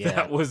if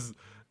that was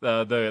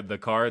the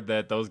card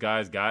that those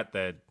guys got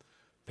that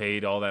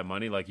paid all that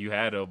money? You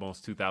had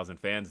almost 2,000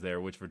 fans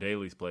there, which for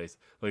Daly's Place,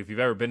 if you've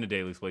ever been to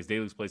Daly's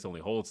Place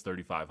only holds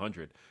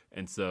 3,500.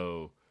 And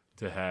so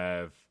to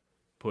have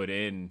put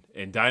in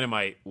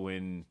Dynamite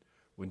when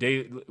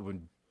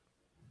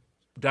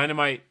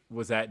Dynamite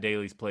was at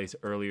Daly's Place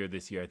earlier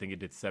this year, I think it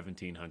did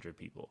 1,700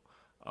 people.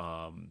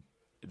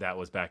 That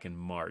was back in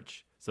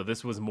March. So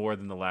this was more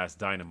than the last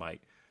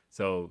Dynamite.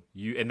 So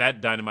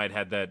that Dynamite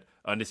had that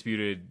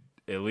undisputed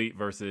Elite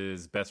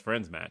versus Best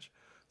Friends match.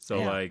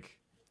 So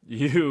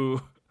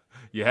you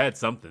had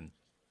something.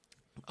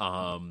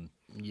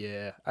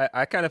 Yeah,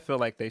 I kind of feel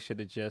like they should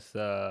have just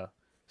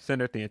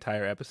centered the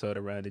entire episode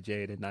around the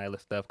Jade and Nyla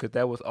stuff because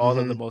that was all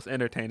of the most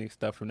entertaining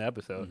stuff from the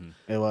episode.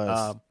 It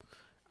was.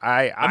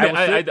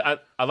 I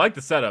like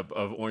the setup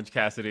of Orange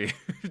Cassidy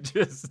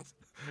just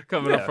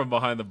coming up from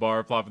behind the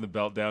bar, plopping the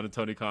belt down, and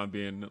Tony Khan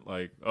being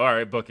like, "All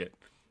right, book it."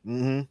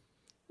 Mm-hmm.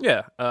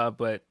 Yeah,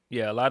 but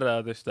a lot of the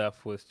other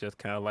stuff was just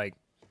kind of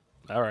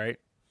all right,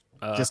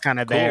 just kind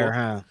of cool.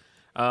 There,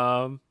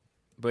 huh?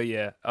 But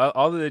yeah,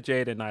 all of the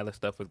Jade and Nyla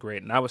stuff was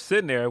great. And I was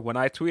sitting there when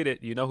I tweeted,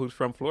 who's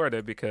from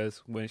Florida,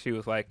 because when she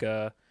was like,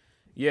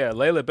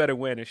 Layla better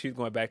win and she's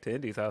going back to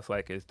Indies, I was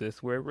like, is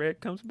this where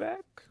Red comes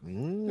back?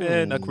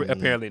 And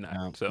apparently not.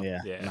 No, so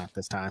not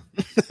this time.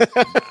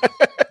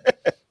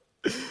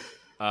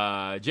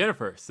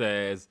 Jennifer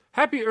says,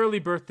 happy early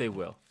birthday,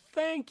 Will.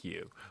 Thank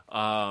you.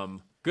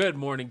 Good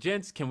morning,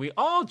 gents. Can we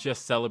all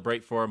just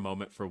celebrate for a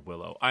moment for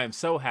Willow? I am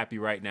so happy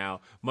right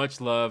now. Much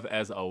love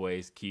as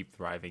always. Keep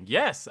thriving.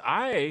 Yes,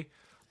 I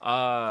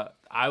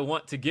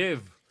want to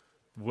give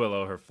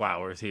Willow her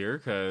flowers here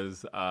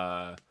because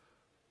kind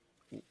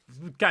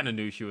of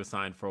knew she was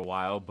signed for a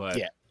while,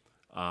 but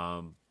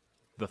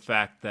the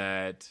fact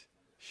that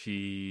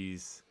she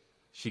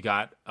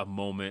got a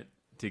moment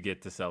to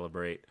get to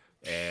celebrate,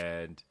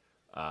 and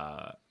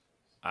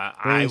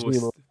I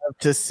was love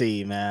to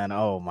see, man.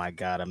 Oh my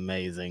God,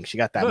 amazing! She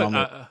got that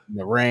moment in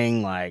the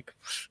ring,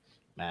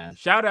 man.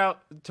 Shout out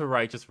to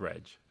Righteous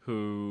Reg,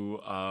 who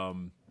a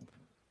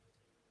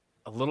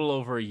little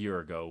over a year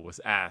ago was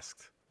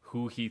asked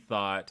who he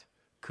thought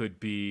could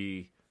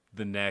be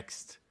the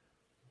next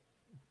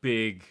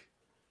big,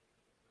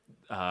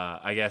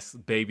 I guess,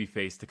 baby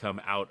face to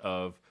come out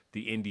of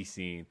the indie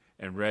scene.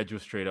 And Reg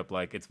was straight up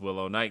like, it's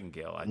Willow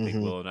Nightingale. I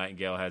think Willow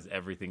Nightingale has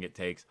everything it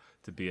takes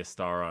to be a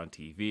star on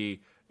TV.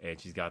 And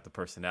she's got the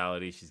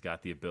personality. She's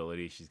got the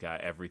ability. She's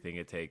got everything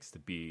it takes to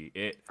be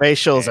it.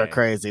 Facials are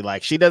crazy.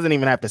 Like, she doesn't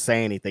even have to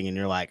say anything. And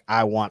you're like,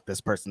 I want this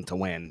person to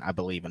win. I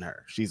believe in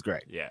her. She's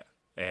great. Yeah.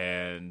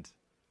 And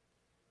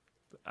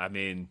I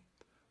mean,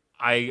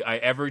 I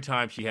every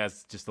time she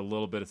has just a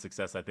little bit of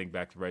success, I think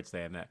back to Reg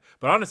saying that.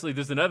 But honestly,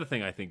 there's another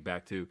thing I think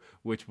back to,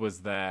 which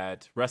was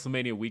that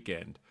WrestleMania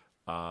weekend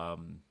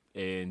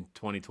in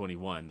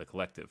 2021, the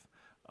Collective.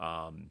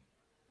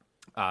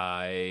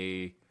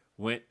 I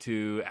went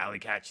to Allie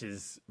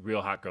Katch's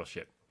Real Hot Girl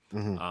Ship.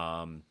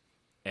 And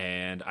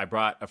I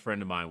brought a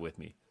friend of mine with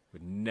me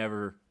who'd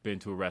never been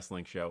to a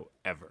wrestling show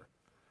ever.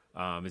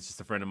 It's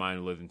just a friend of mine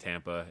who lived in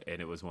Tampa,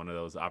 and it was one of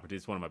those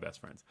opportunities. One of my best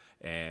friends.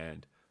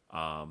 And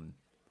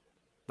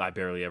I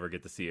barely ever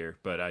get to see her,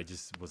 but I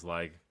just was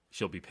like,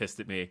 she'll be pissed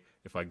at me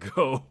if I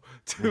go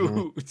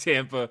to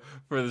Tampa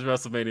for this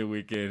WrestleMania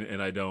weekend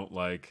and I don't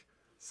like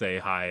say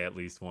hi at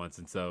least once.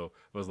 And so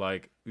it was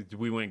like,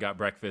 we went and got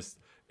breakfast,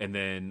 and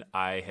then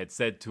I had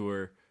said to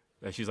her,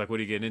 she's like, what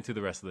are you getting into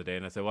the rest of the day?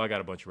 And I said, well, I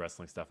got a bunch of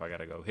wrestling stuff I got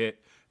to go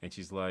hit. And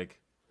she's like,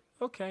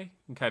 okay.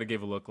 And kind of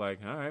gave a look like,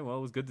 all right, well,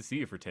 it was good to see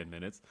you for 10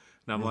 minutes.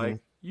 And I'm like,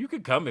 you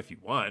could come if you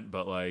want,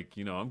 but like,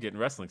 you know, I'm getting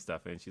wrestling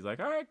stuff. And she's like,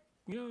 all right,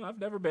 you know, I've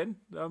never been.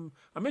 I'm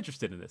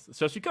interested in this.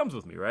 So she comes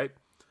with me, right?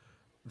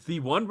 The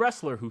one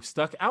wrestler who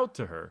stuck out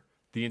to her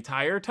the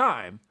entire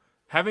time,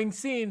 having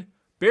seen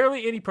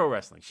barely any pro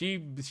wrestling.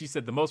 She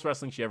said the most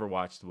wrestling she ever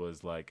watched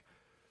was like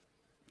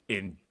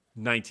in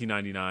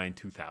 1999,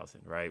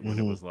 2000, right? When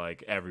it was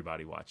like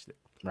everybody watched it.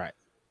 Right.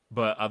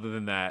 But other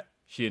than that,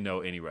 she didn't know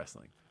any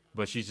wrestling.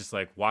 But she's just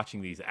like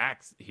watching these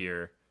acts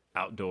here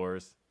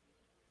outdoors,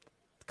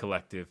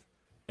 Collective,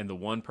 and the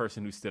one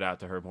person who stood out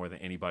to her more than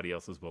anybody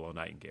else was Willow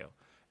Nightingale.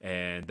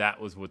 And that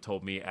was what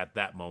told me at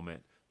that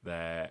moment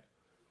that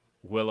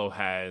Willow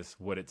has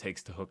what it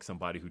takes to hook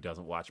somebody who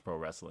doesn't watch pro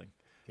wrestling.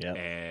 Yeah.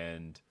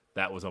 And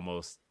that was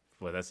almost,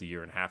 well, that's a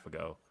year and a half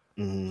ago.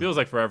 Feels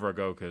like forever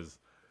ago because,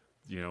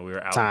 you know, we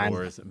were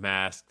outdoors,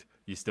 masked.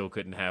 You still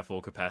couldn't have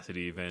full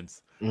capacity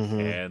events.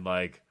 And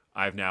like,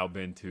 I've now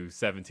been to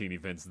 17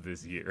 events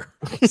this year.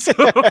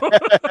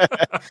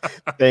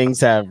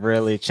 Things have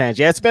really changed.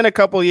 Yeah, it's been a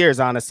couple years,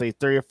 honestly,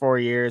 3 or 4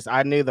 years.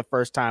 I knew the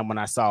first time when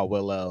I saw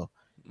Willow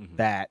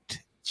that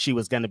she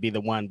was going to be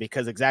the one,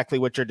 because exactly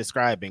what you're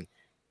describing.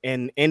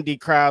 In indie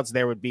crowds,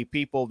 there would be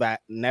people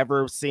that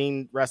never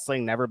seen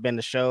wrestling, never been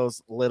to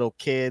shows, little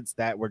kids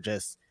that were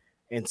just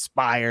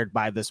inspired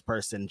by this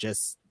person.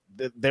 Just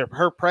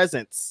her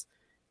presence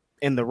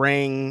in the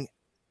ring,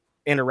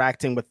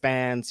 interacting with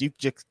fans, you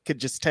could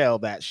just tell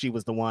that she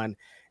was the one.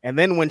 And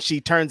then when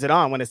she turns it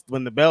on,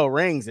 when the bell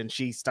rings and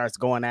she starts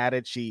going at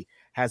it, she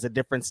has a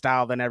different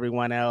style than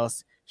everyone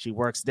else. She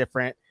works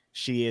different.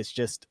 She is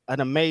just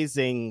an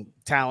amazing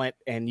talent,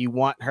 and you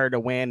want her to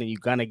win, and you're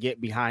going to get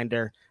behind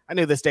her. I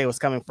knew this day was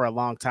coming for a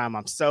long time.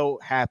 I'm so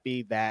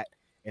happy that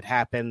it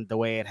happened the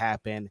way it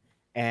happened.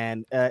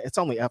 And it's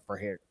only up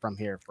from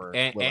here for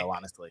Willow,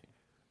 honestly.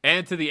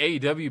 And to the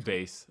AEW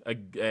base,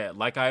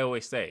 like I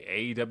always say,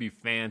 AEW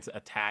fans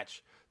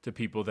attach to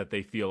people that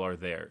they feel are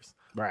theirs.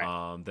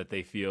 Right. That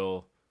they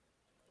feel,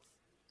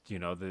 you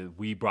know, that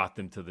we brought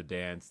them to the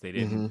dance. They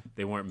didn't.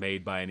 They weren't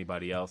made by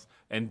anybody else.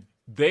 And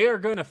they are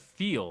going to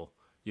feel,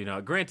 you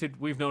know,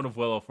 granted, we've known of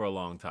Willow for a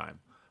long time,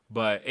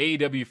 but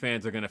AEW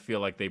fans are going to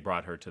feel like they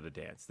brought her to the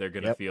dance. They're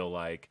going to feel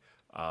like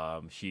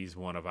she's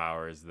one of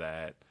ours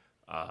that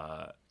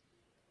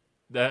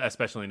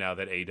especially now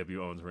that AEW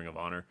owns Ring of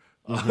Honor.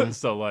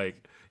 So,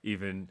 like,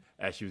 even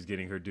as she was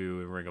getting her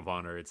due in Ring of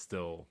Honor, it's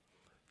still,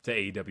 to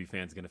AEW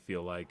fans, going to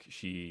feel like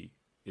she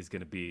is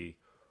going to be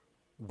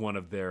one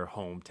of their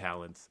home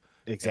talents.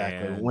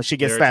 Exactly. And when she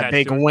gets that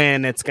big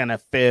win, it's going to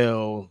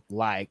feel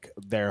like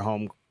their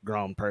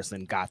homegrown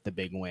person got the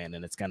big win,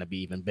 and it's going to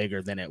be even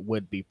bigger than it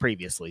would be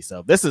previously.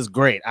 So this is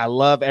great. I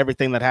love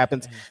everything that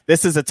happens.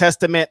 This is a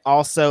testament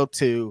also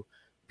to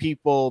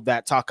people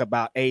that talk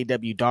about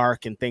AEW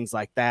Dark and things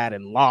like that,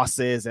 and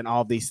losses and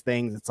all these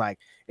things. It's like,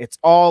 it's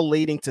all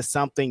leading to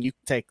something. You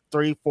take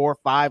 3, 4,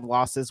 5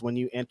 losses when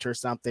you enter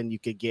something. You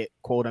could get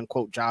quote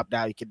unquote jobbed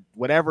out. You could,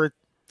 whatever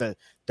the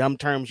dumb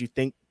terms you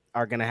think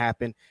are going to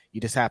happen,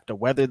 you just have to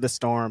weather the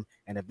storm,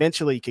 and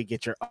eventually you could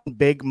get your own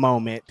big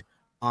moment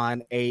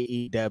on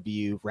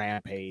AEW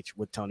Rampage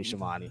with Tony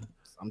Schiavone.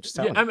 I'm just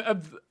telling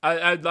you.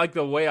 I like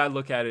the way I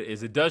look at it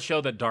is it does show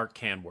that Dark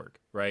can work,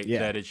 right? Yeah.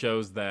 That it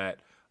shows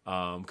that,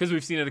 because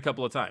we've seen it a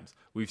couple of times.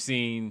 We've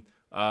seen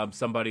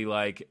somebody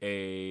like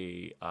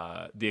The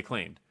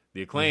Acclaimed.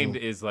 The Acclaimed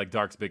is like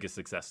Dark's biggest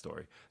success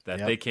story. That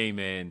they came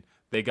in,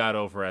 they got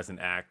over as an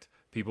act.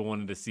 People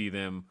wanted to see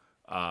them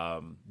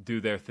do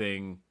their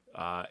thing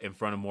in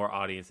front of more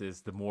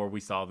audiences. The more we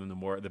saw them,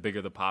 the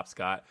bigger the pops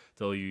got,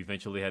 till you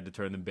eventually had to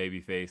turn them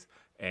babyface.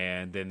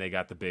 And then they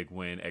got the big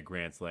win at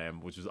Grand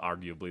Slam, which was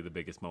arguably the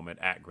biggest moment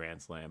at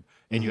Grand Slam.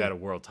 And you had a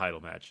world title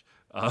match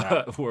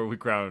where we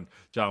crowned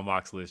Jon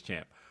Moxley as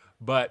champ.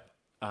 But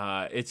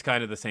it's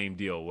kind of the same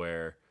deal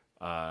where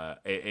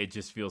it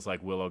just feels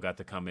like Willow got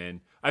to come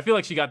in. I feel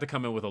like she got to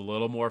come in with a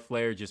little more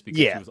flair just because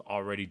she was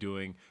already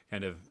doing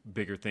kind of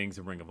bigger things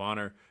in Ring of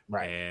Honor.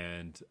 Right.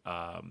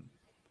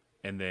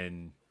 And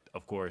then,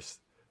 of course,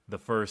 the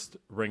first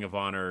Ring of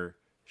Honor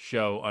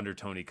show under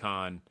Tony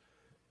Khan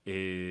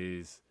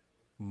is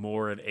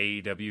more an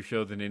AEW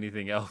show than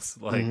anything else.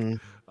 Like, it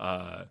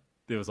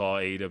was all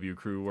AEW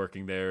crew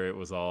working there. It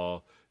was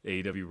all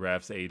AEW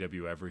refs,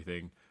 AEW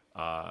everything.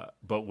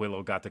 But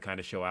Willow got to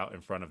kind of show out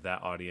in front of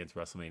that audience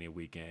WrestleMania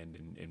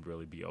weekend and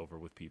really be over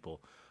with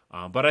people.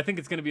 But I think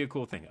it's going to be a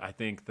cool thing. I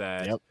think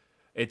that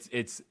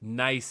it's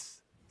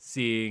nice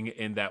seeing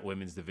in that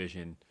women's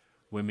division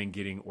women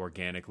getting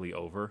organically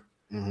over.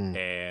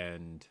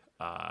 And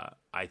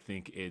I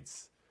think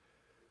it's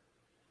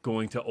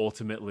going to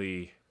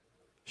ultimately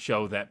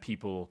show that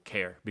people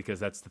care, because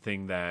that's the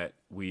thing that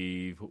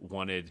we've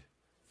wanted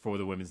for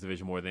the women's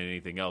division more than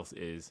anything else,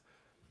 is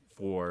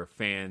for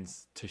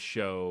fans to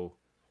show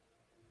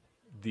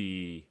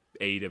the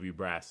AEW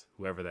brass,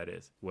 whoever that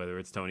is, whether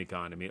it's Tony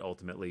Khan. I mean,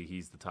 ultimately,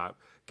 he's the top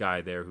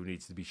guy there who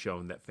needs to be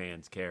shown that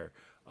fans care.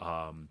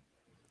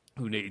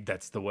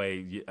 That's the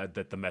way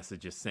that the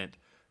message is sent,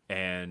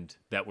 and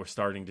that we're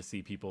starting to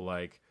see people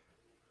like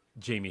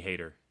Jamie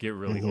Hayter get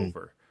really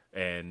over,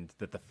 and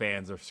that the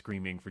fans are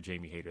screaming for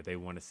Jamie Hayter. They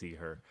want to see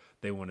her.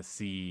 They want to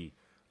see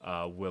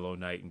Willow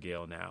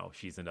Nightingale now.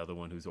 She's another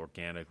one who's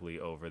organically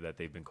over that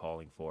they've been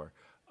calling for.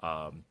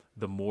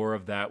 The more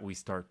of that we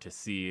start to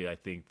see, I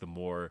think the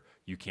more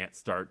you can't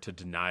start to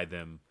deny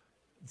them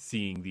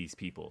seeing these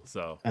people.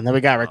 So, and then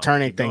we got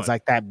returning things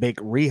like that big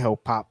Riho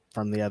pop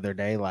from the other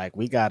day. Like,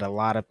 we got a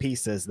lot of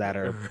pieces that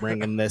are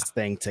bringing this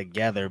thing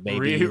together,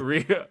 baby. The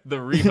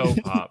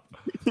Riho pop.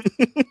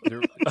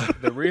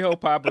 The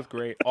Riho pop was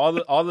great. All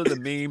of the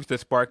memes that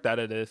sparked out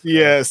of this,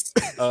 yes,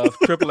 of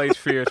Triple H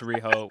Fierce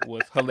Riho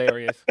was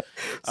hilarious.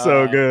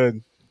 So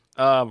good.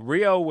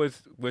 Rio was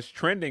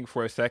trending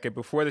for a second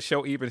before the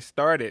show even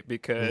started,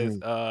 because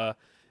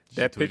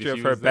that picture of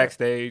her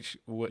backstage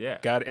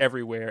got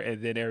everywhere,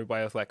 and then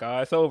everybody was like, "Oh,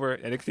 it's over.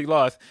 NXT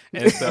lost."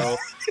 And so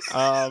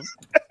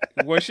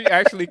when she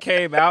actually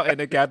came out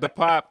and it got the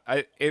pop,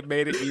 it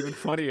made it even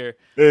funnier.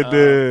 It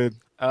did.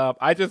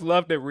 I just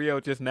love that Rio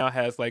just now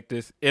has like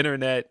this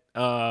internet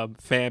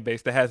fan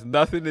base that has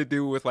nothing to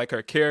do with like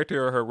her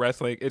character or her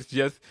wrestling. It's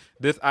just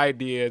this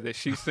idea that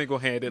she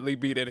single-handedly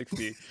beat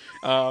NXT.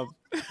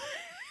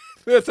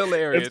 It's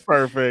hilarious. It's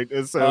perfect.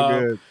 It's so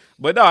good.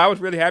 But no, I was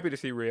really happy to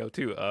see Rio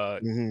too.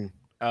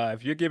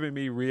 If you're giving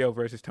me Rio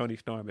versus Toni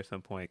Storm at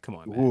some point, come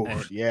on, man.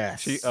 Ooh, yes.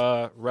 She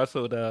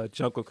wrestled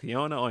Jungle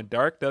Kiona on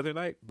Dark the other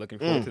night. Looking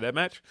forward to that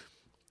match.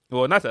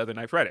 Well, not the other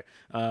night, Friday.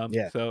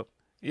 So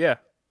yeah,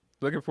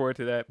 looking forward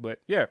to that. But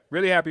yeah,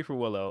 really happy for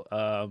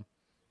Willow.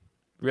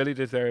 Really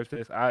deserves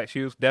this.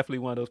 She was definitely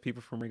one of those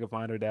people from Ring of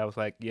Honor that I was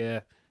like, yeah,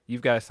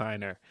 you've got to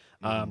sign her.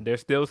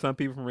 There's still some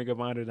people from Ring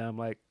of Honor that I'm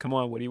like, come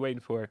on, what are you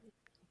waiting for?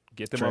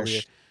 Get them over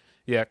here.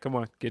 Yeah, come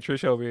on, get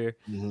Trish over here.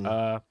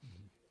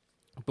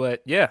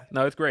 But yeah,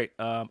 no, it's great.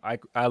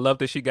 I love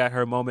that she got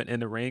her moment in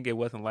the ring. It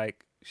wasn't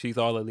like she's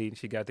all elite and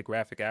she got the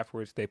graphic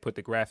afterwards. They put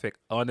the graphic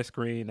on the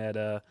screen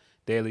at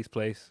Daly's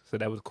place, so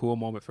that was a cool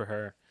moment for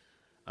her.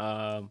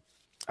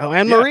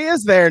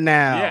 Maria's there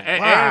now.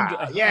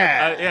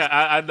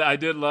 I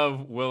did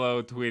love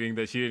Willow tweeting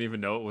that she didn't even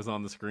know it was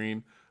on the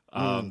screen.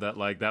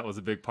 That was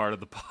a big part of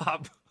the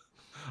pop.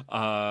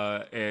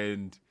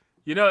 And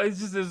you know,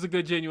 it's a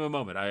good genuine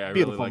moment. I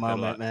beautiful really like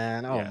moment, that a lot.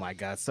 man. Oh my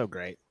God, so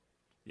great.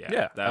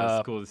 Yeah, that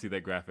was cool to see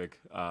that graphic.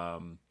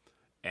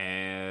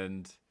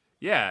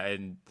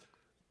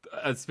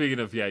 Speaking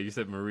of, you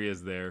said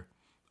Maria's there.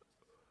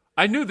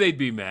 I knew they'd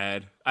be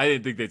mad. I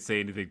didn't think they'd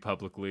say anything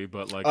publicly,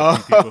 but like a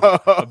few people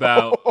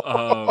about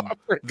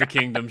the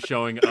Kingdom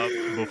showing up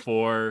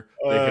before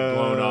they had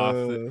blown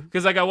off.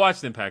 Because I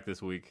watched Impact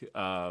this week.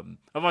 I've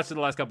watched it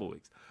the last couple of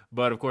weeks.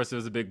 But of course, there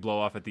was a big blow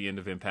off at the end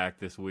of Impact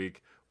this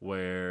week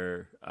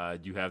where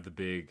you have the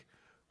big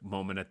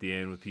moment at the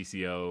end with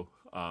PCO.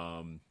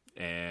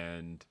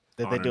 And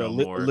did they do a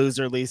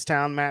loser leaves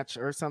town match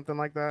or something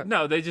like that?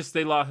 No, they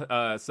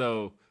lost.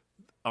 So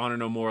Honor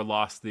No More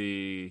lost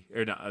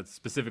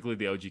specifically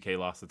the OGK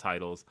lost the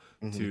titles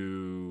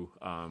to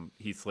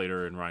Heath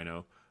Slater and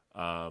Rhino.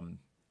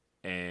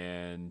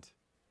 And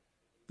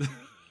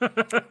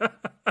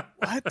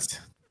what?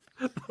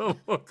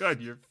 Oh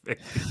God, your face.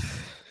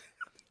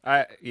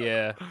 I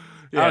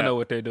don't know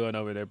what they're doing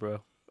over there,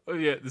 bro. Oh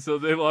yeah, so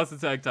they lost the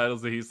tag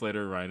titles to Heath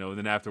Slater and Rhino, and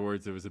then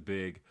afterwards there was a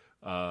big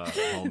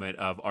moment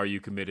of "Are you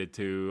committed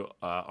to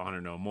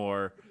Honor No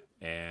More?"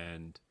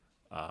 And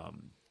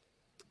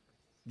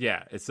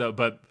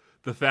but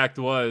the fact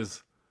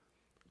was,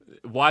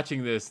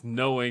 watching this,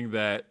 knowing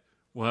that,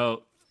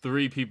 well,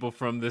 3 people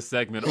from this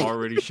segment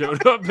already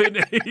showed up in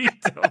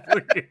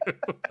AEW.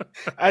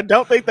 I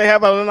don't think they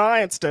have an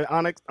alliance to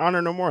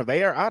honor no more.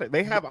 They are out.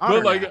 They have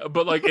honor.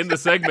 But like in the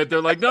segment,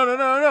 they're like,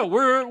 no,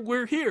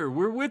 we're here,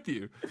 we're with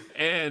you,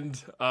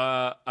 and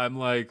I'm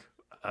like,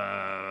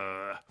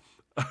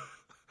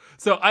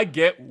 So I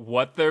get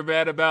what they're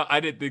mad about. I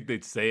didn't think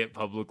they'd say it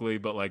publicly,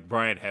 but like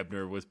Brian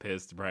Hebner was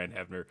pissed. Brian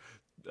Hebner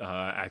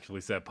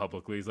actually said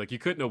publicly, he's like, you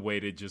couldn't have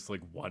waited just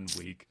like 1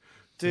 week.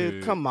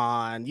 Dude, come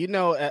on. You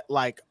know,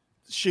 like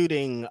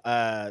shooting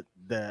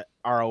the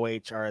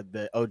ROH or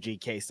the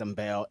OGK some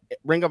bail,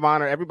 Ring of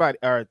Honor, everybody,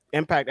 or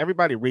Impact,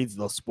 everybody reads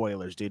those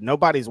spoilers, dude.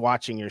 Nobody's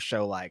watching your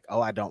show like,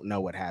 oh, I don't know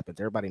what happens.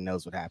 Everybody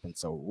knows what happens,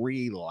 so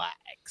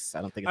relax.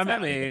 I don't think it's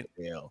that big of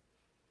a deal.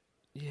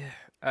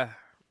 Yeah.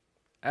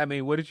 I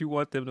mean, what did you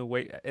want them to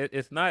wait?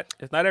 It's not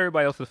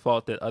everybody else's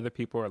fault that other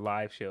people are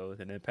live shows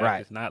and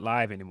Impact is not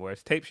live anymore.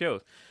 It's tape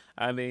shows.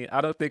 I mean,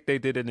 I don't think they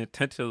did it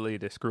intentionally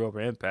to screw over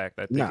Impact.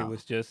 I think it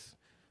was just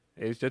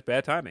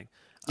bad timing.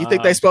 You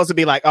think they're supposed to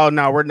be like, oh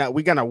no,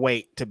 we're gonna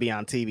wait to be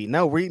on TV?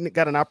 No, we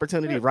got an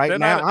opportunity right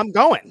now. I'm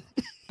going.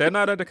 They're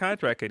not under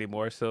contract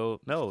anymore, so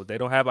no, they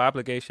don't have an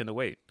obligation to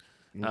wait.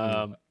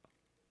 Mm-hmm.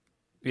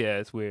 Yeah,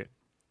 it's weird.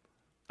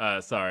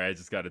 Sorry, I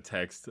just got a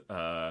text.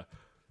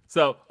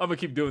 So I'm gonna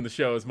keep doing the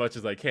show as much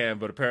as I can,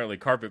 but apparently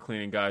carpet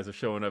cleaning guys are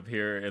showing up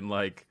here and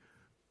like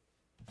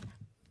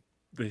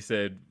they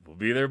said we'll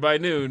be there by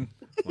noon.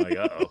 I'm like,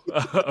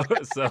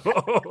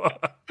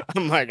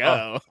 I'm like,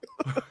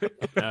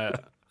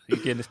 you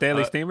getting the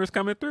Stanley Steamers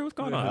coming through? What's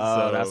going on?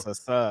 Oh, that's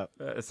what's up.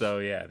 So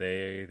yeah,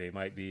 they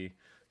might be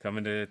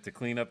coming to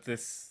clean up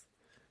this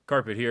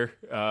carpet here,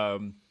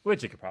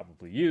 which it could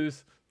probably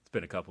use. It's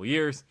been a couple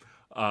years,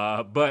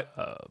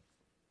 but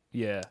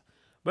yeah.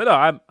 But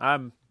no,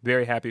 I'm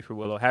very happy for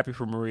Willow, happy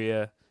for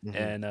Maria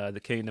and the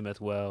Kingdom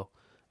as well.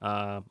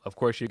 Of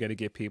course, you're going to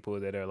get people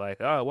that are like,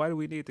 oh, why do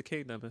we need the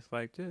Kingdom? It's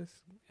like,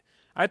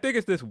 I think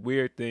it's this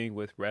weird thing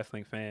with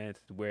wrestling fans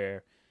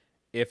where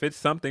if it's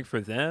something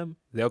for them,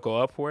 they'll go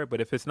up for it.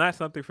 But if it's not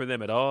something for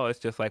them at all, it's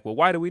just like, well,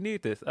 why do we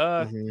need this?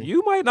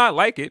 You might not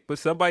like it, but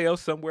somebody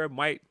else somewhere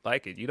might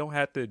like it. You don't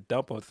have to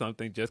dump on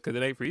something just because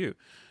it ain't for you.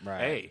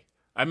 Right. Hey,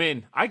 I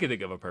mean, I could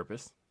think of a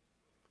purpose.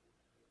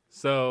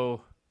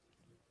 So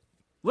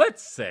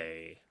let's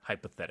say,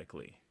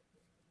 hypothetically,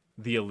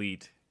 the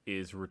Elite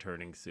is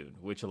returning soon,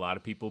 which a lot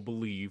of people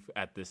believe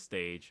at this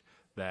stage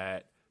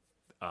that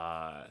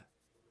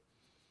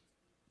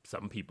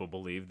some people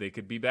believe they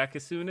could be back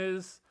as soon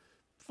as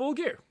Full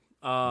Gear.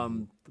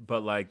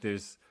 But like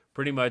there's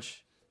pretty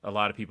much a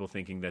lot of people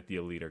thinking that the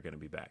Elite are going to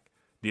be back.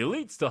 The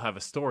Elite still have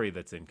a story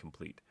that's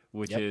incomplete,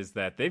 which is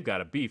that they've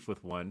got a beef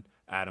with one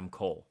Adam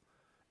Cole.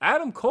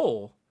 Adam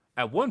Cole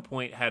at one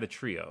point had a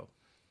trio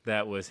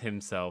that was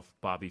himself,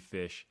 Bobby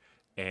Fish,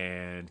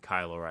 and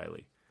Kyle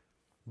O'Reilly.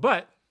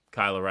 But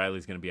Kyle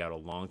O'Reilly's going to be out a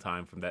long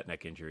time from that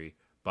neck injury.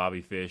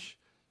 Bobby Fish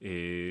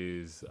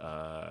is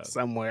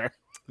somewhere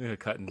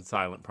cutting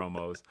silent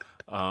promos.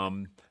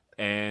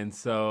 And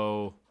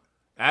so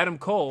Adam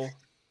Cole,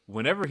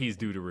 whenever he's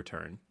due to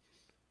return,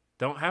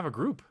 don't have a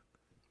group.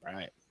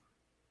 Right.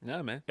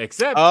 No, man.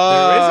 Except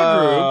there is a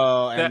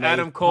group that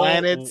Adam Cole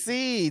planted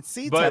seeds.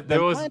 Seeds have been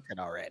planted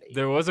already.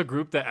 There was a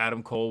group that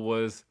Adam Cole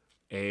was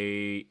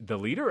the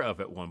leader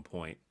of at one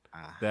point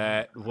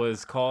that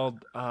was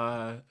called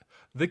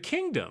the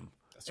Kingdom.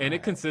 And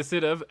it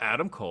consisted of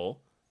Adam Cole,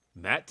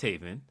 Matt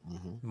Taven,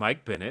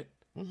 Mike Bennett,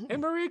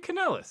 and Maria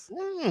Kanellis.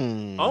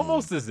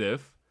 Almost as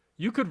if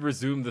you could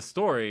resume the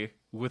story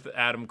with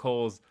Adam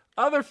Cole's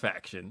other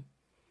faction,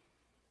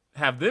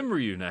 have them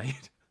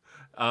reunite.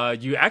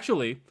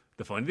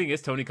 The funny thing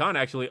is Tony Khan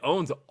actually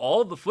owns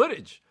all the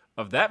footage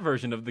of that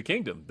version of the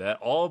Kingdom. That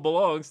all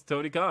belongs to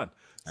Tony Khan.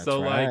 That's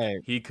so right.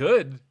 like he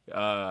could,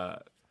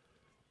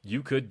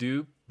 you could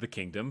do the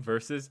Kingdom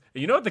versus,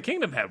 you know what? The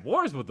Kingdom had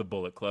wars with the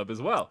Bullet Club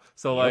as well.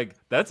 So like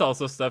that's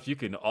also stuff you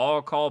can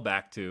all call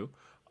back to.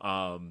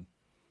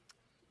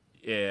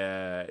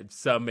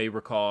 Some may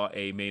recall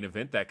a main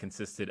event that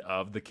consisted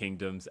of the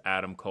Kingdom's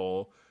Adam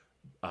Cole,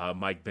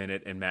 Mike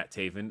Bennett, and Matt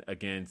Taven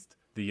against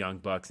the Young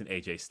Bucks and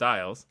AJ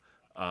Styles.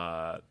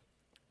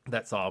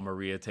 That saw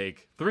Maria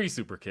take 3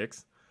 super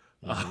kicks.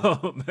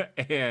 But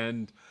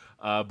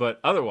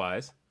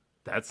otherwise,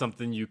 that's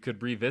something you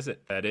could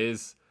revisit. That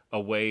is a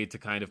way to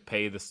kind of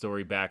pay the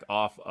story back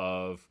off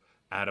of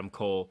Adam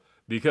Cole.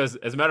 Because,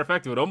 as a matter of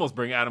fact, it would almost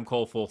bring Adam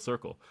Cole full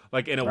circle.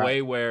 Like, in a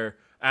way where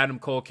Adam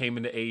Cole came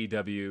into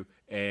AEW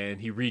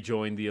and he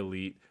rejoined the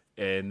Elite.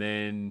 And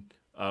then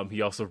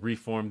he also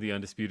reformed the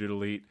Undisputed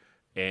Elite.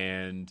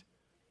 And,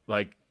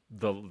 like,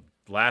 the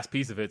last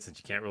piece of it, since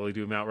you can't really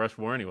do Mount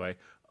Rushmore anyway,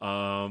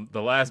 the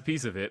last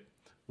piece of it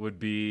would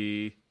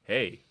be,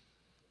 hey,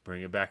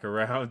 bring it back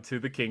around to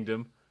the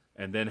Kingdom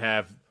and then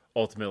have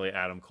ultimately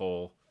Adam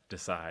Cole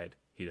decide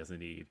he doesn't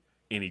need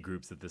any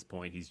groups at this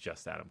point. He's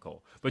just Adam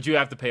Cole. But you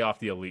have to pay off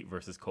the Elite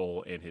versus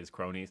Cole and his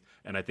cronies.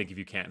 And I think if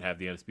you can't have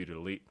the Undisputed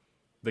Elite,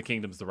 the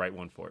Kingdom's the right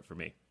one for it for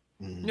me.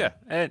 Yeah,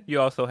 and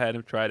you also had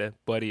him try to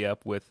buddy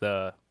up with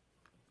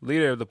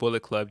leader of the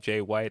Bullet Club,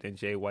 Jay White, and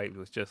Jay White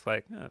was just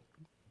like,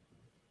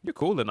 you're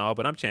cool and all,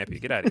 but I'm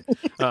champion. Get out of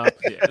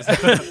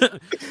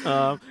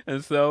here.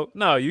 And so,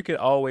 no, you can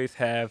always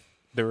have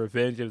the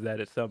revenge of that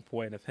at some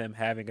point of him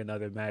having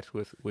another match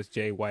with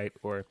Jay White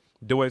or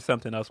doing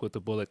something else with the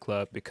Bullet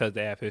Club because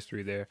they have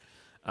history there.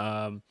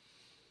 I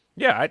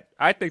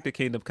think the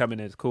Kingdom coming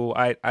in is cool.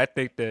 I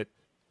think that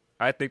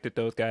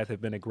those guys have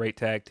been a great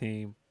tag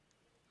team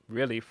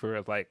really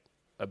for like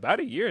about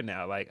a year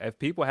now. Like if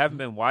people haven't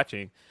been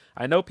watching,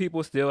 I know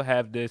people still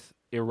have this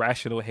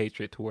irrational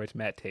hatred towards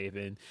Matt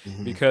Taven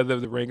because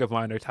of the Ring of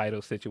Honor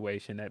title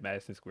situation at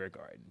Madison Square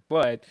Garden.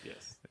 But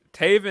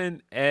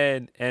Taven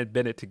and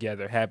Bennett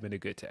together have been a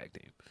good tag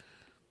team.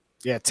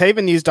 Yeah,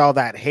 Taven used all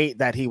that hate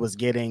that he was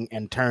getting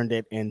and turned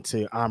it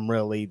into I'm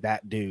really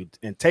that dude.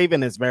 And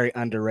Taven is very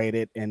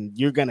underrated, and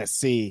you're going to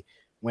see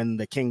when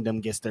the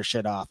Kingdom gets their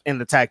shit off in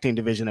the tag team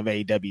division of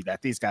AEW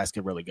that these guys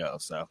can really go.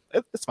 So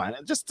it's fine.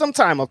 Just some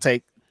time will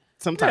take.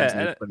 Sometimes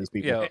for these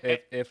people.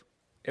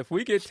 If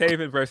we get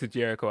Taven versus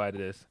Jericho out of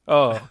this,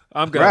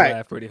 I'm going to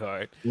laugh pretty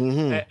hard.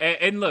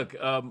 And look,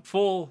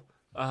 full,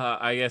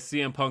 I guess,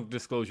 CM Punk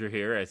disclosure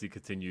here as he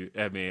continue.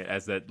 I mean,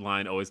 as that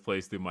line always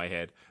plays through my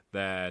head,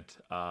 that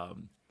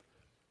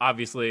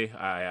obviously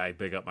I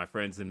big up my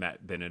friends, and Mike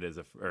Bennett is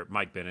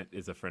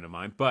a friend of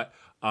mine. But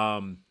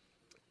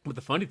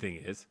the funny thing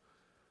is,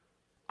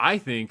 I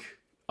think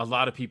a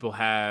lot of people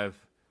have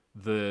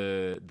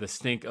the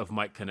stink of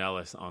Mike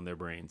Kanellis on their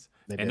brains,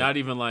 and not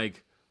even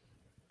like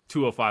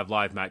 205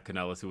 Live Mike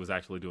Kanellis, who was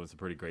actually doing some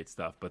pretty great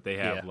stuff, but they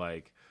have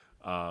like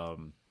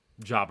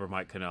jobber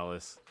Mike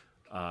Kanellis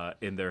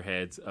in their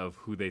heads of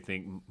who they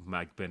think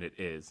Mike Bennett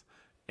is.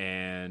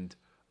 And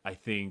I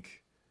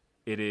think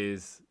it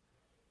is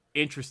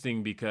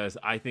interesting because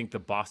I think the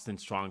Boston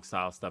Strong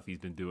Style stuff he's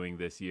been doing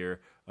this year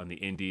on the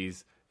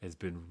indies has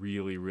been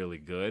really, really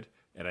good.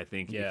 And I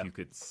think if you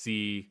could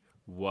see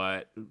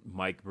what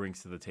Mike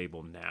brings to the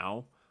table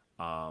now,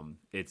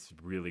 it's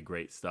really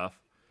great stuff.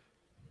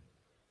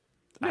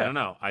 I don't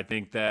know. I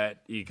think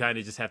that you kind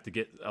of just have to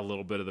get a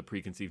little bit of the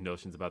preconceived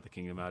notions about the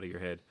Kingdom out of your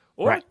head.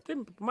 Or they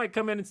might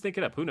come in and stink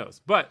it up. Who knows?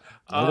 But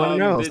nobody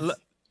knows.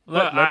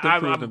 Let them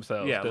prove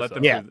themselves. Yeah, let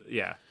them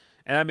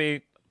And I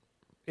mean,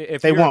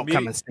 if they won't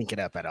come and stink it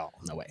up at all.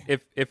 No way.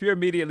 If you're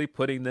immediately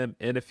putting them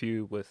in a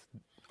feud with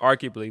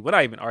arguably, well,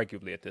 not even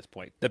arguably at this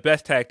point, the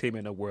best tag team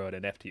in the world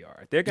in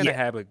FTR, they're gonna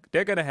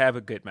have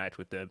a good match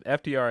with them.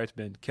 FTR has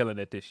been killing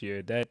it this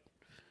year.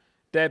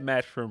 That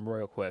match from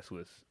Royal Quest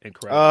was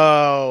incredible.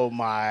 Oh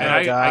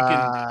my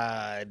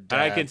God!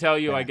 I can tell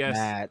you, I guess,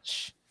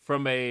 match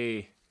from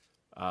a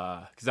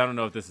because I don't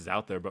know if this is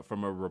out there, but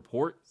from a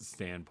report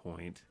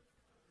standpoint,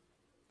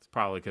 this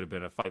probably could have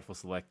been a Fightful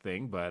Select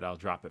thing, but I'll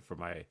drop it for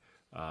my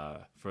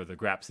for the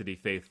Grapsody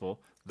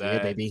faithful. Yeah,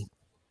 baby.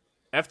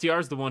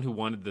 FTR is the one who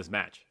wanted this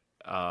match.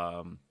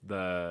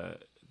 The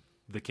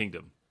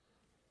Kingdom.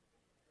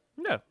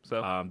 Yeah.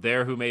 So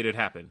they're who made it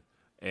happen,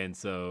 and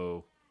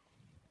so.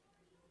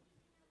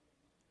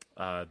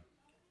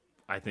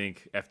 I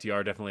think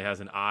FTR definitely has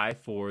an eye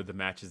for the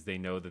matches they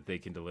know that they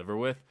can deliver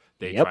with.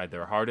 They tried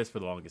their hardest for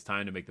the longest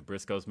time to make the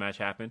Briscoes match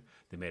happen.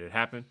 They made it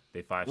happen.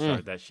 They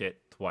 5-starred that shit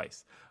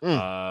twice.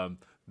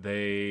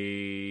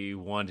 They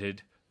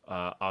wanted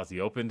Aussie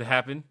Open to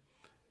happen,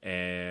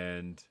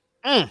 and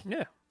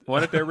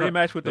wanted their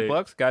rematch with the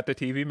Bucks. Got the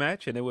TV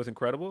match, and it was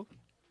incredible.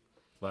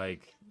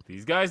 Like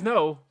these guys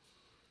know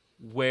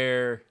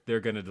where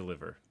they're gonna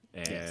deliver,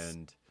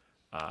 and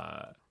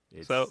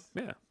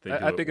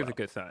I think it's a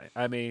good sign.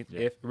 I mean,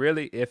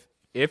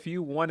 if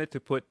you wanted to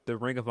put the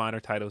Ring of Honor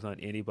titles on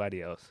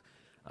anybody else,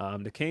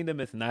 the Kingdom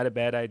is not a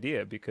bad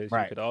idea because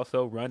you could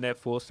also run that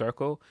full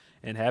circle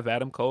and have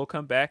Adam Cole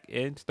come back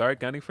and start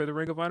gunning for the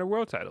Ring of Honor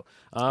World Title.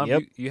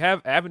 You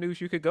have avenues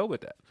you could go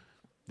with that.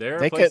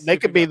 They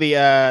could be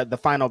the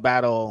final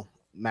battle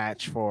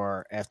match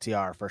for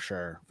FTR for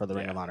sure for the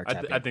Ring of Honor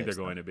Championship. I think they're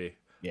going to be.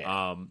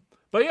 Yeah.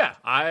 But yeah,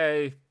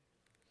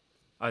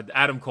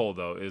 Adam Cole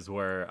though is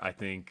where I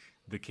think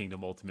the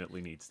Kingdom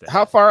ultimately needs to.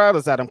 How far out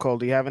is Adam Cole?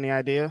 Do you have any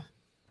idea?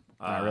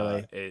 Not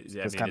really.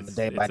 It's kind of a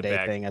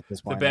day-by-day thing at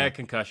this point. The bad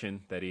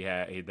concussion that he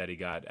had that he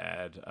got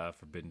at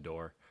Forbidden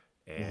Door,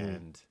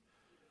 and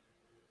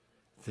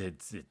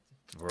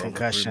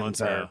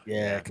concussions are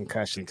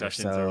concussions are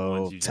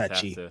so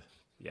touchy.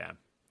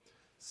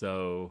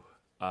 So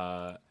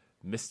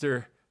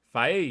Mr.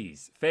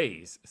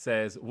 Faze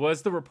says,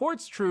 was the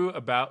reports true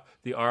about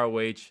the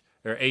ROH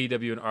or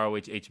AEW and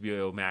ROH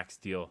HBO Max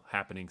deal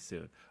happening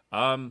soon?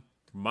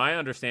 My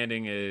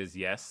understanding is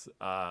yes,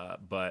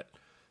 but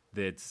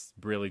it's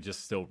really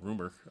just still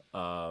rumor.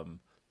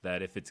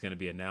 That if it's going to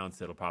be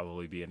announced, it'll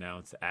probably be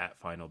announced at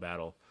Final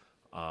Battle.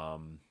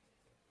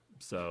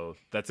 So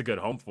that's a good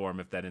home for him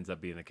if that ends up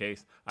being the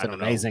case. It's an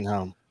amazing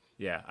home.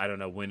 Yeah, I don't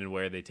know when and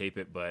where they tape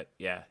it, but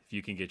yeah, if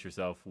you can get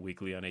yourself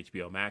weekly on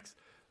HBO Max.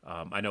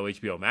 I know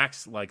HBO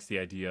Max likes the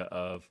idea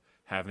of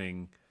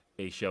having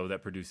a show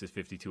that produces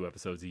 52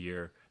 episodes a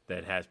year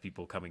that has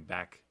people coming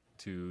back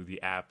to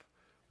the app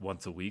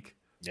once a week.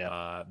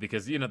 Yeah.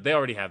 Because, they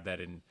already have that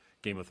in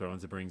Game of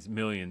Thrones. It brings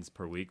millions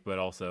per week, but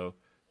also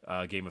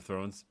Game of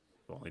Thrones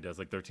only does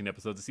like 13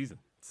 episodes a season.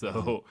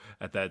 So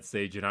at that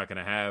stage, you're not going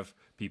to have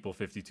people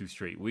 52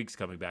 straight weeks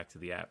coming back to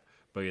the app.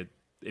 But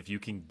if you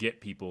can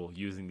get people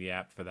using the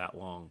app for that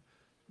long,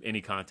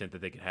 any content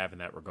that they can have in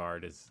that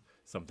regard is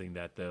something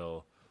that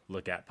they'll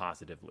look at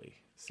positively.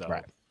 So,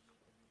 Right.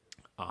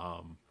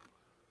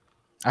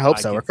 I hope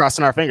so. can- We're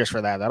crossing our fingers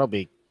for that. That'll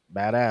be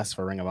badass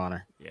for Ring of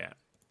Honor. yeah.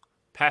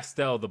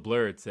 Pastel the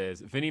Blurred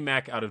says Vinnie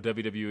Mac out of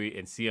WWE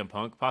and CM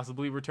Punk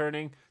possibly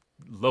returning.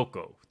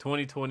 Loco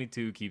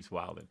 2022 keeps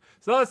wilding.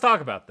 So let's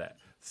talk about that.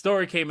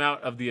 Story came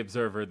out of the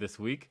Observer this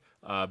week.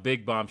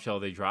 Big bombshell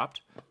they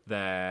dropped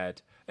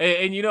that,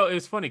 and you know it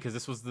was funny because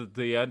this was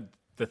the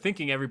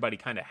thinking everybody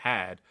kind of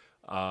had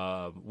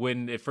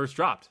when it first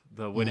dropped.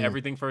 When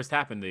everything first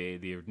happened,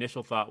 the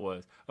initial thought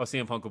was, oh,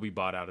 CM Punk will be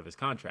bought out of his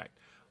contract.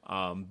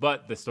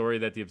 But the story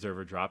that the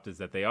Observer dropped is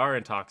that they are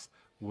in talks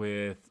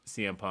with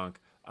CM Punk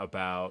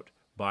about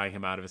buying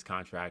him out of his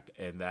contract,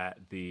 and that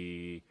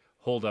the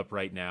holdup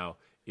right now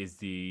is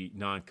the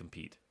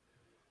non-compete.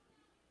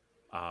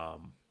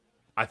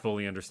 I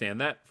fully understand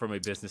that from a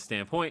business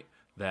standpoint,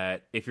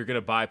 that if you're going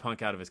to buy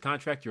Punk out of his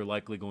contract, you're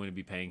likely going to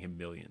be paying him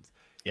millions.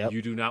 Yep.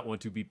 You do not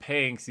want to be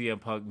paying CM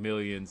Punk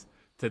millions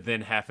to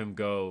then have him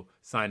go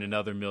sign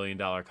another $1 million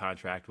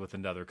contract with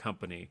another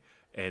company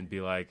and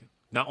be like,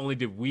 not only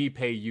did we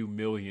pay you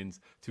millions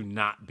to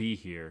not be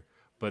here,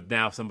 but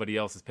now somebody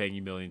else is paying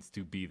you millions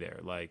to be there.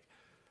 Like,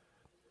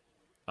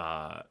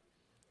 that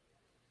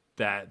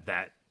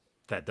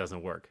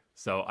doesn't work.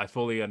 So I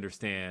fully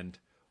understand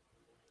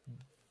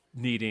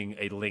needing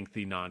a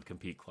lengthy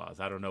non-compete clause.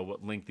 I don't know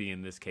what lengthy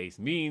in this case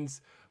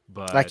means,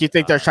 but Like, you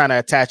think they're trying to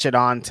attach it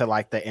on to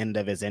like the end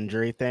of his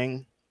injury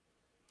thing?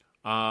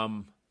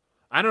 I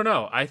don't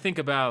know. I think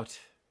about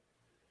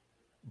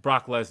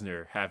Brock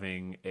Lesnar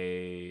having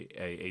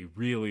a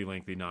really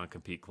lengthy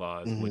non-compete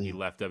clause when he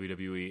left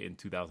WWE in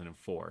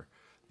 2004,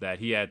 that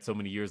he had so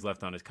many years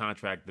left on his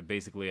contract that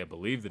basically I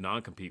believe the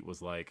non-compete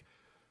was like,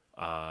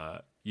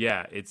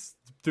 yeah, it's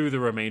through the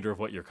remainder of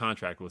what your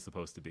contract was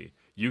supposed to be.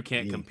 You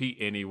can't compete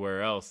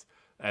anywhere else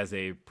as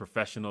a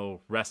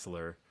professional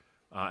wrestler.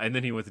 And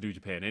then he went to New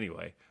Japan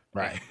anyway.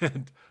 Right.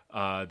 And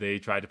they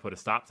tried to put a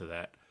stop to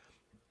that.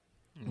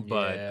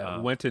 But yeah,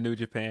 went to New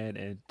Japan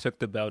and took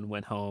the belt and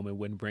went home and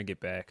wouldn't bring it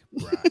back.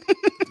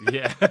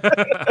 yeah.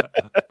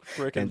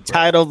 Freaking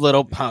Entitled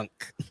little punk.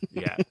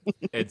 Yeah.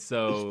 And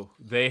so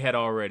they had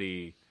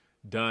already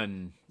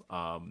done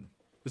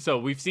so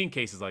we've seen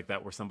cases like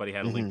that where somebody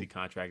had a lengthy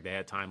contract, they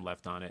had time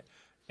left on it,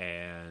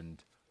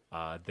 and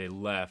they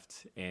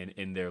left, and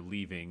in their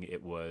leaving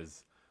it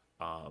was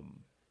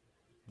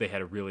they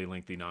had a really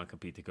lengthy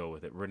non-compete to go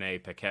with it. Renee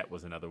Paquette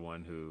was another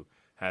one who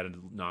had a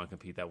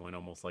non-compete that went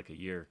almost like a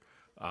year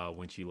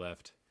when she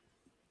left.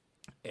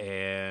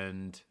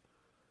 And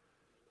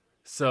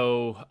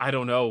so I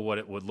don't know what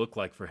it would look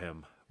like for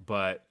him,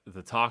 but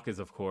the talk is,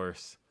 of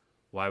course,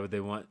 why would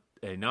they want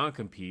a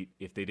non-compete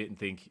if they didn't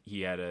think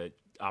he had a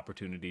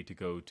opportunity to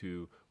go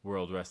to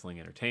World Wrestling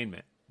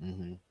Entertainment?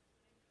 And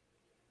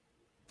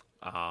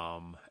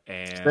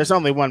There's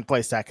only one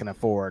place that can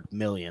afford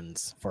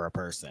millions for a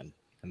person,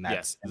 and that's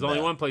yes, there's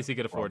only one place he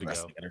could afford to go.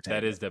 Wrestling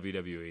That is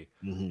Entertainment.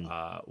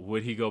 WWE.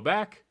 Would he go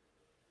back?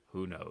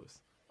 Who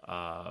knows?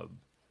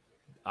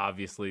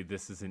 Obviously,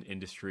 this is an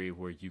industry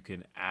where you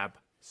can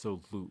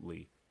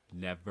absolutely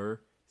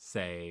never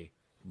say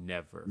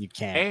never. You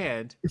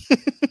can't.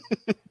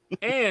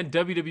 And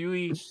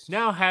WWE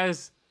now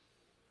has,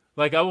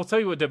 like, I will tell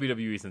you what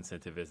WWE's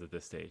incentive is at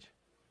this stage.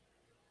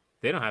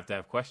 They don't have to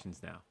have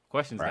questions now.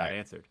 Questions got Right.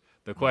 answered.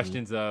 The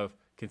questions of,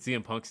 can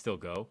CM Punk still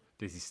go?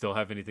 Does he still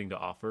have anything to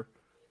offer?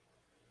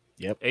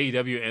 Yep.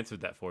 AEW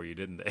answered that for you,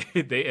 didn't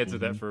they? They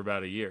answered that for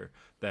about a year,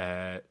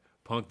 that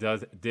Punk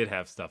did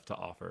have stuff to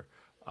offer.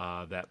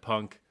 That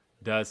Punk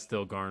does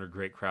still garner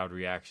great crowd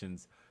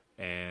reactions,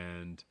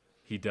 and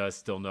he does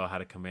still know how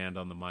to command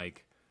on the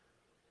mic.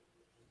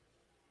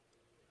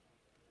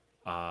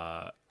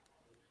 I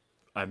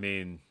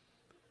mean,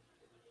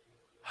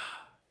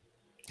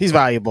 He's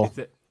valuable.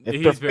 he's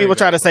If very people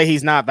try to valuable. say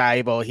he's not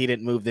valuable, he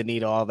didn't move the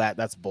needle, all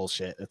that's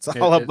bullshit. It's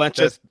all a bunch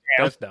of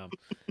that's dumb.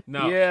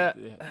 No, Yeah.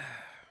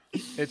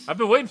 It's I've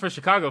been waiting for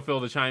Chicago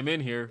Phil to chime in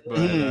here,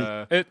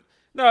 but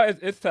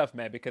it's tough,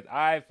 man, because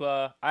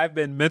I've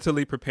been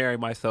mentally preparing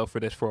myself for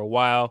this for a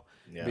while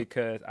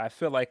because I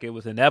feel like it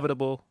was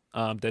inevitable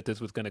that this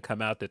was going to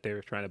come out, that they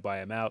were trying to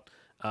buy him out.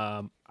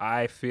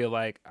 I feel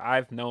like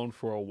I've known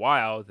for a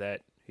while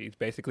that he's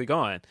basically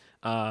gone.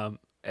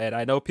 And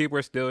I know people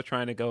are still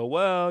trying to go,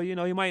 well, you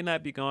know, he might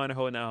not be gone or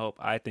holding out hope.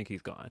 I think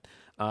he's gone.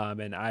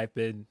 And I've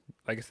been,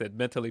 like I said,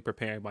 mentally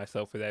preparing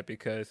myself for that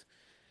because,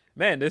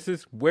 man, this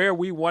is where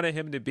we wanted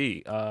him to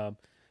be.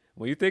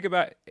 When you think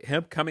about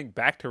him coming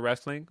back to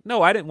wrestling,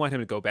 no, I didn't want him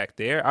to go back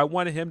there. I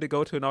wanted him to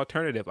go to an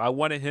alternative. I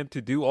wanted him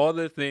to do all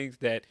the things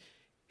that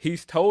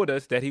he's told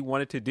us that he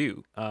wanted to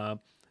do.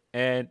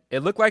 And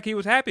it looked like he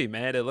was happy,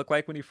 man. It looked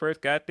like when he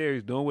first got there, he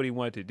was doing what he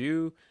wanted to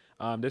do.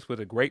 This was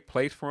a great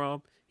place for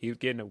him. He was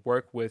getting to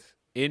work with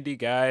indie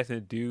guys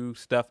and do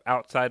stuff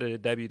outside of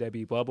the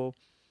WWE bubble.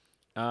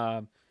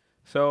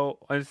 So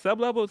on some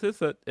levels,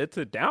 it's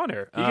a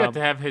downer. He got to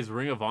have his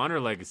Ring of Honor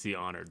legacy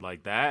honored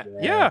like that.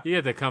 Yeah. He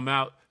had to come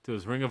out to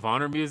his Ring of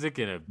Honor music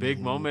in a big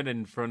Mm-hmm. moment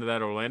in front of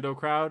that Orlando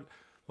crowd.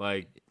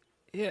 Like,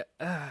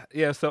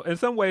 Yeah. So in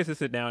some ways,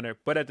 it's a downer,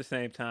 but at the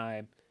same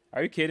time,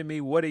 are you kidding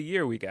me? What a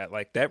year we got!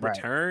 Like that Right.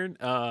 return,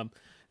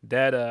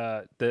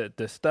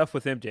 the stuff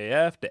with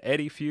MJF, the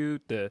Eddie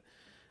feud, the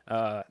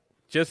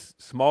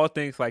just small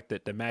things like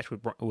the match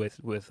with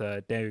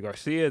Daniel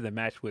Garcia, the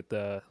match with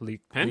Lee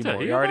Penta. He had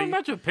Moriarty, a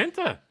match with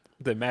Penta.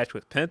 the match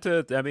with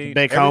Penta. I mean,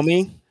 Big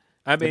homie.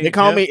 I The mean, big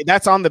homie.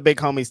 That's on the big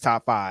homie's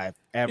top 5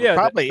 ever.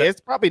 Yeah,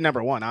 It's probably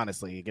number 1,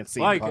 honestly, against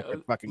CM Punk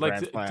at fucking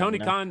Grand Slam. Tony you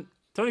know? Khan.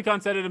 Tony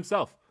Khan said it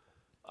himself.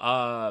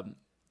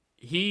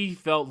 He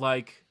felt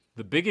like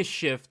the biggest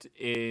shift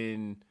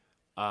in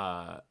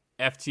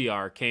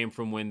FTR came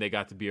from when they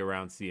got to be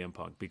around CM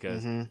Punk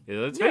because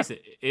let's face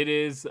it, it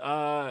is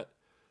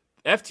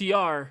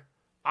FTR.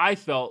 I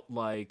felt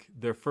like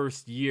their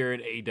first year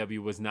in AEW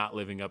was not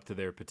living up to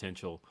their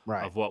potential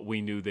Right. of what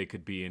we knew they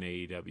could be in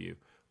AEW.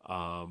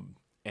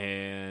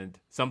 And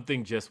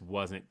something just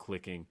wasn't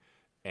clicking.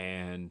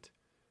 And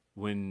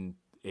when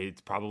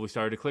it probably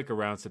started to click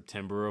around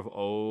September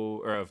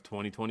of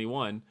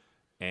 2021,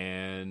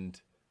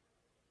 and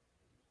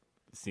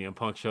CM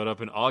Punk showed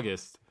up in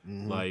August,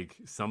 like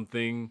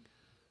something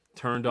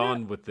turned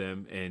on with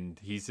them, and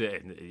he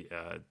said,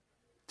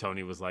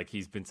 Tony was like,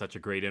 he's been such a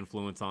great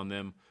influence on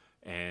them,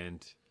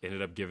 and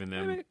ended up giving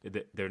them.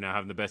 They're now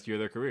having the best year of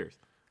their careers.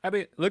 I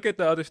mean, look at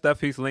the other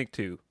stuff he's linked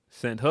to.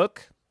 Send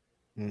Hook.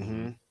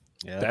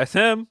 Yeah. That's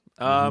him.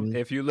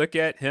 If you look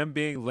at him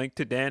being linked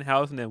to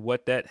Danhausen and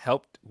what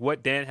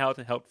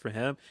Danhausen helped for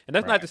him, and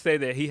that's not to say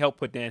that he helped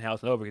put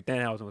Danhausen over, because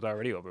Danhausen was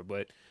already over,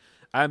 but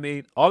I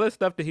mean, all the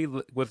stuff that he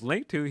was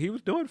linked to, he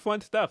was doing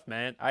fun stuff,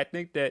 man. I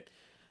think that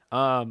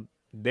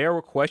there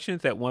were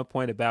questions at one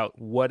point about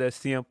what a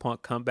CM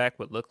Punk comeback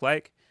would look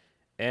like,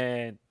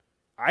 and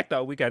I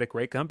thought we got a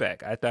great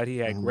comeback. I thought he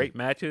had great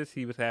matches.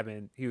 He was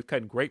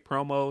cutting great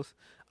promos.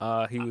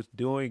 He was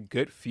doing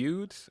good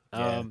feuds.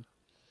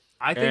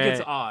 I think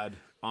it's odd,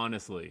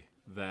 honestly,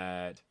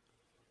 that,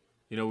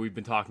 we've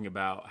been talking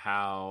about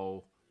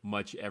how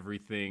much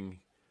everything.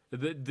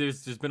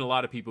 There's been a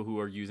lot of people who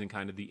are using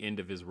kind of the end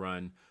of his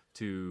run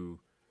to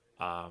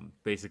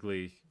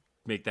basically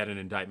make that an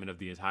indictment of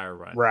the entire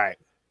run. Right.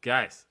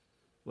 Guys,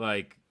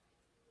 like,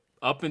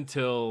 up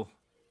until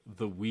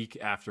the week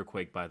after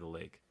Quake by the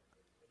Lake,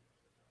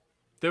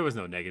 there was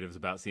no negatives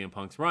about CM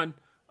Punk's run.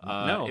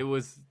 No. It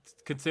was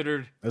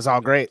considered. It was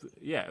all great.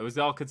 Yeah, it was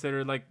all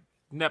considered like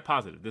net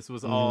positive. This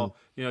was all,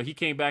 he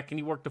came back and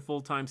he worked a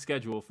full-time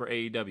schedule for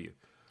AEW.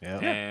 Yeah.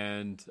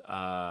 And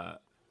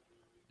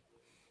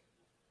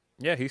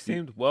yeah, he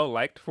seemed well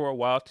liked for a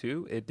while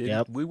too. It didn't.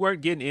 Yep. We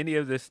weren't getting any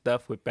of this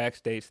stuff with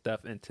backstage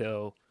stuff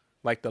until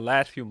like the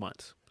last few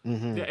months.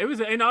 yeah, it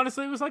was, and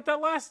honestly, it was like that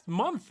last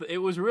month. It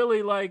was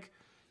really like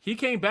he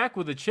came back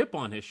with a chip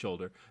on his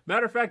shoulder.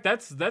 Matter of fact,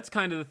 that's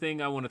kind of the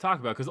thing I want to talk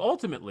about, because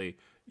ultimately,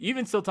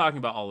 even still talking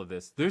about all of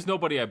this, there's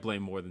nobody I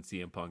blame more than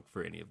CM Punk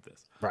for any of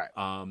this. Right.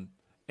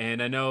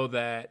 And I know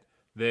that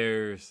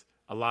there's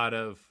a lot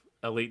of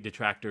elite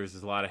detractors.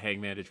 There's a lot of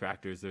Hangman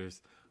detractors. There's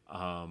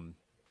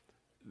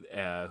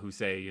who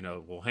say,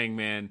 well,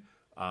 Hangman,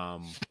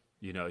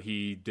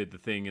 he did the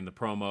thing in the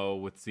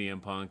promo with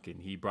CM Punk, and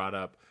he brought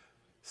up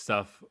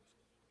stuff.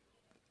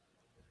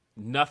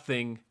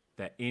 Nothing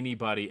that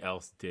anybody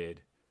else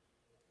did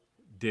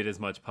as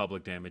much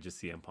public damage as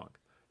CM Punk.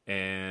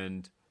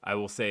 And I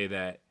will say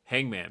that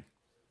Hangman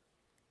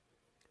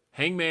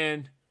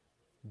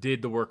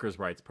did the workers'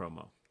 rights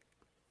promo.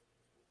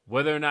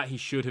 Whether or not he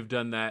should have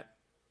done that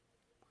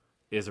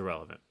is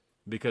irrelevant,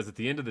 because at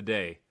the end of the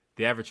day,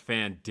 the average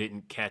fan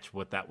didn't catch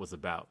what that was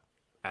about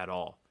at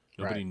all.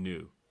 Nobody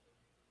knew.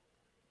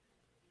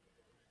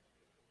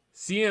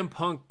 CM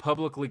Punk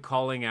publicly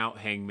calling out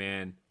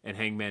Hangman and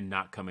Hangman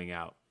not coming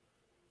out,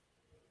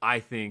 I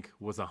think,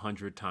 was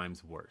 100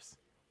 times worse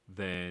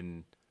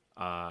than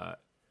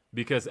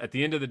because at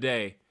the end of the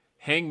day,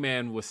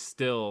 Hangman was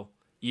still,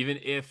 even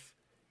if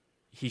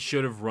he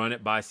should have run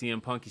it by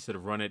CM Punk, he should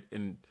have run it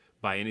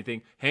by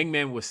anything.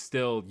 Hangman was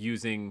still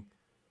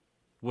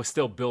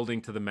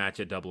building to the match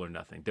at Double or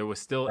Nothing. There was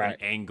still an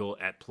angle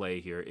at play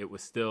here. It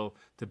was still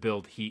to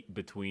build heat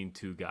between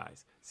two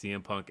guys,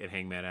 CM Punk and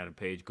Hangman Adam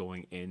Page,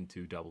 going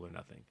into Double or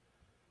Nothing.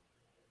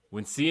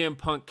 When CM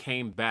Punk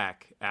came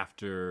back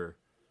after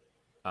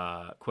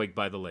Quake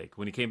by the Lake,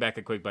 when he came back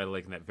at Quake by the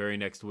Lake in that very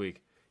next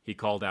week, he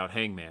called out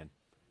Hangman.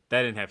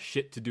 That didn't have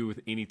shit to do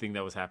with anything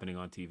that was happening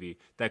on TV.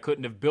 That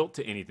couldn't have built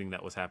to anything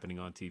that was happening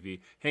on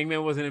TV.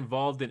 Hangman wasn't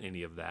involved in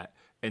any of that.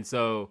 And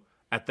so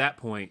at that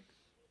point,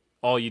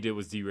 all you did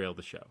was derail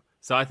the show.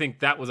 So I think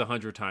that was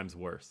 100 times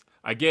worse.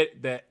 I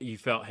get that you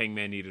felt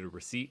Hangman needed a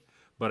receipt,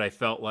 but I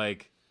felt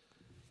like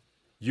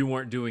you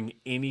weren't doing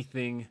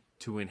anything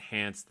to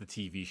enhance the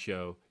TV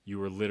show. You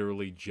were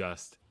literally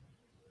just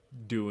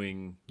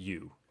doing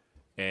you.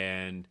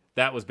 And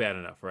that was bad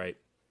enough, right?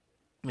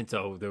 And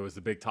so there was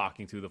a big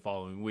talking to the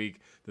following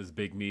week. There's a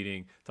big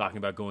meeting talking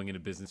about going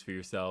into business for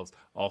yourselves,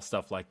 all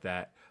stuff like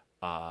that.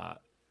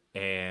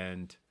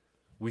 And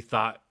we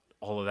thought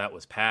all of that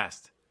was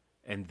past.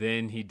 And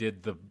then he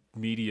did the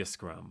media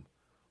scrum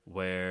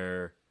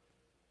where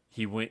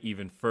he went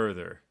even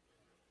further.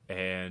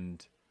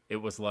 And it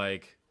was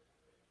like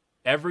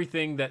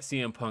everything that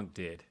CM Punk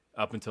did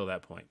up until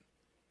that point,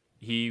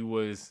 he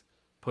was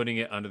putting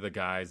it under the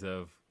guise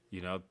of,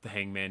 the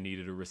Hangman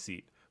needed a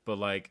receipt. But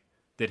like,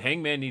 did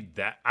Hangman need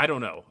that? I don't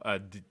know.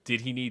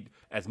 Did he need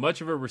as much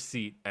of a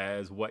receipt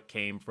as what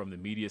came from the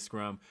media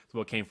scrum, as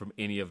what came from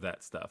any of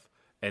that stuff?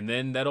 And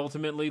then that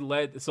ultimately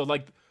led. So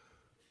like,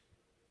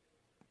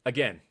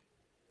 again,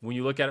 when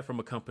you look at it from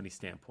a company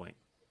standpoint,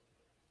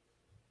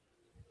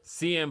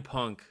 CM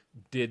Punk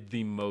did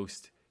the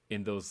most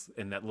in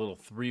that little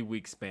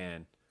 3-week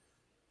span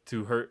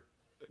to hurt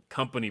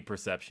company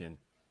perception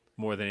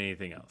more than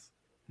anything else.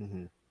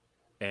 Mm-hmm.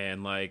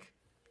 And like,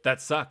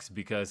 that sucks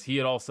because he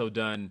had also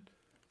done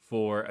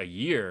for a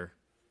year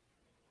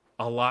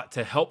a lot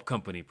to help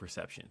company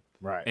perception.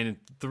 Right. And in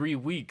 3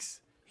 weeks,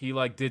 he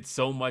like did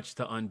so much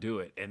to undo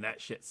it. And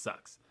that shit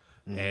sucks.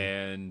 Mm-hmm.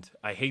 And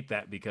I hate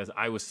that because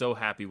I was so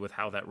happy with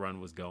how that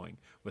run was going,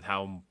 with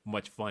how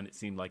much fun it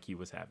seemed like he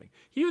was having.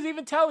 He was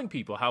even telling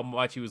people how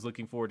much he was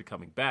looking forward to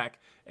coming back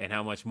and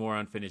how much more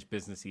unfinished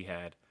business he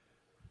had.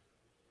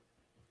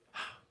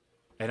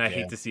 And I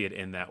hate to see it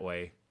end that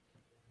way.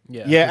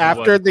 Yeah.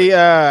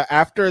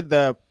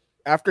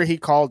 After he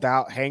called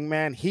out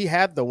Hangman, he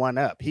had the one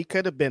up. He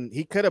could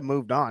have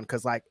moved on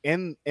because like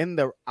in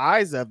the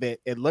eyes of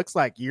it, it looks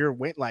like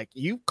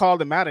you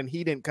called him out and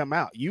he didn't come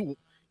out. You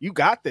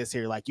got this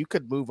here. Like you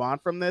could move on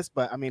from this,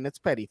 but I mean it's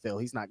petty Phil.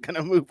 He's not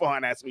gonna move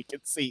on as we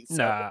can see. So.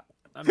 Nah.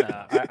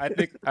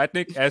 I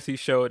think as he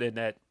showed in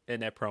that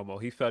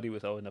promo, he felt he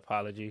was owed an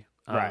apology.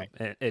 Right.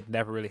 And it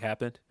never really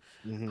happened.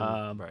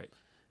 Mm-hmm. Right.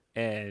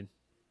 And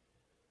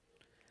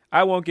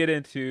I won't get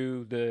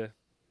into the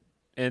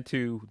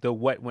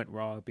what went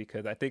wrong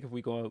because I think if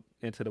we go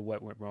into the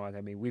what went wrong,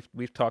 I mean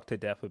we've talked to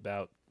death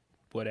about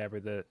whatever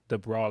the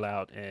brawl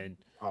out and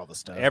all the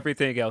stuff,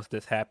 everything else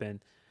that's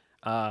happened.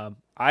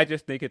 I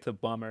just think it's a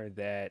bummer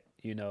that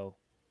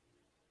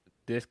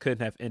this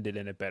couldn't have ended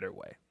in a better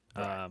way.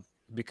 Right.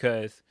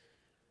 Because,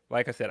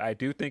 like I said, I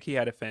do think he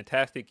had a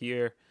fantastic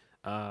year.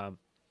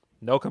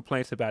 No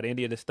complaints about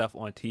any of the stuff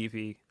on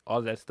TV. All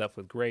of that stuff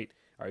was great.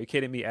 Are you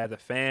kidding me? As a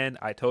fan,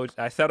 I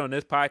said on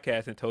this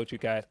podcast and told you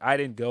guys I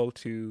didn't go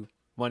to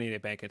Money in the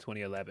Bank in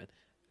 2011.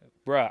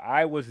 Bruh,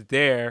 I was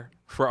there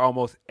for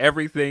almost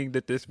everything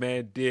that this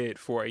man did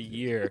for a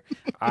year.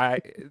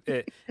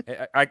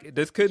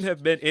 This couldn't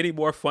have been any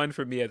more fun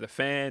for me as a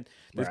fan.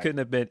 This couldn't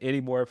have been any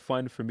more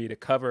fun for me to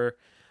cover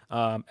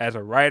as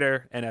a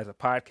writer and as a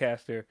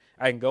podcaster.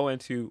 I can go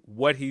into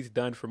what he's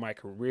done for my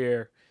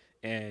career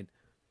and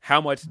how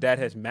much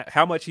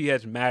how much he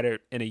has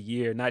mattered in a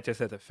year, not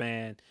just as a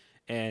fan.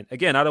 And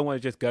again, I don't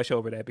want to just gush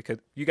over that because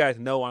you guys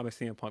know I'm a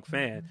CM Punk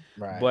fan,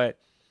 right? But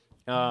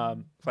I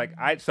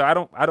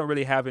don't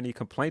really have any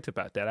complaints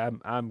about that.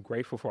 I'm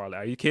grateful for all that.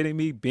 Are you kidding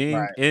me?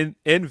 Being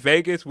in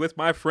Vegas with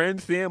my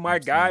friends, seeing my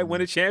guy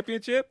win a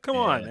championship. Come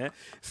on, man.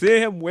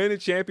 Seeing him win a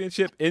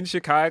championship in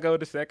Chicago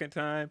the second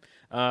time.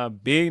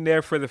 Being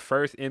there for the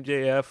first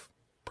MJF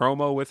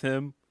promo with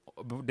him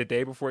the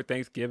day before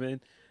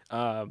Thanksgiving.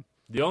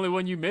 The only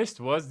one you missed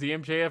was the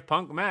MJF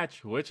Punk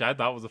match, which I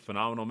thought was a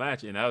phenomenal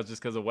match, and that was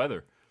just because of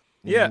weather.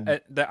 Yeah,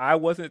 I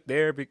wasn't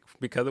there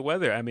because of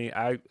weather. I mean,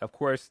 of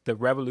course, the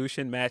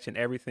Revolution match and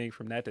everything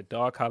from that, the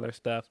dog collar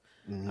stuff.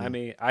 I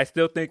mean, I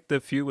still think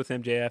the feud with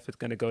MJF is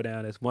going to go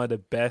down as one of the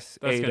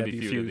best AEW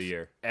feud of the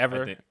year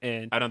ever.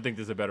 I don't think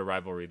there's a better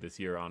rivalry this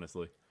year,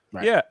 honestly.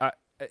 Right. Yeah,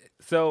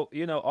 so,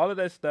 all of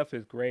that stuff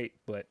is great,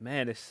 but,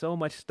 man, there's so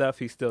much stuff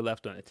he still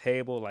left on the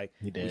table. Like,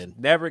 he did. We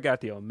never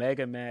got the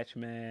Omega match,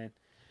 man.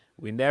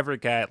 We never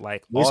got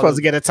we're supposed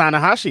to get a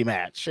Tanahashi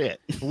match. Shit.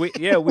 We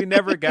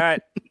never got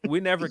the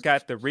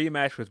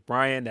rematch with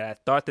Bryan that I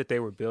thought that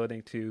they were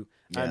building to.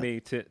 Yeah. I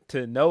mean,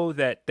 to know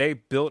that they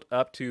built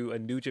up to a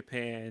New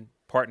Japan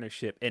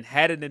partnership and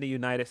had it in the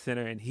United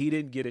Center, and he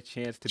didn't get a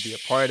chance to be a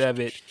part of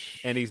it,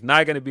 and he's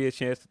not going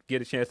to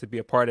get a chance to be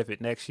a part of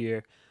it next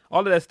year. All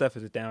of that stuff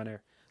is a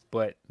downer.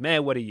 But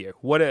man, what a year!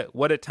 What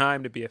a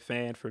time to be a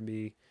fan for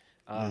me.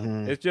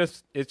 It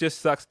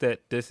just sucks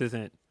that this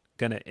isn't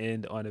gonna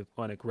end on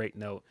a great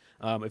note.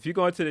 If you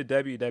go into the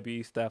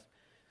WWE stuff,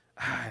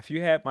 if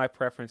you had my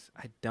preference,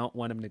 I don't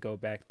want him to go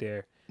back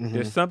there.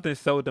 There's something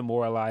so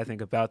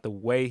demoralizing about the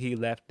way he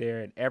left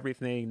there and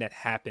everything that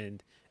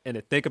happened, and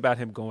to think about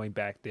him going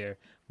back there.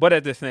 But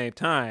at the same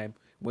time,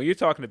 when you're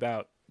talking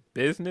about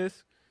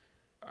business,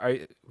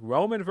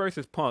 Roman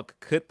versus Punk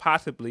could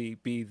possibly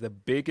be the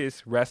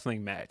biggest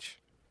wrestling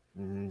match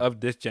of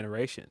this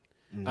generation.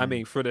 I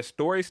mean, for the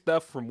story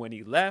stuff from when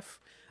he left,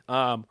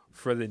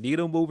 for the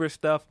needle mover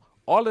stuff,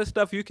 all the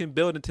stuff you can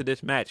build into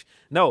this match.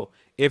 No,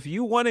 if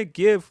you want to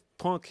give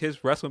Punk his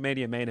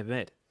WrestleMania main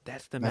event,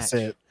 that's the match. That's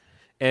it.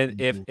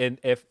 And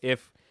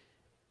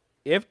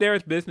if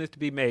there's business to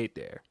be made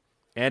there,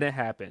 and it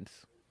happens,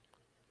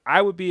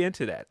 I would be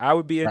into that. I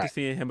would be into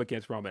seeing him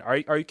against Roman.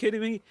 Are you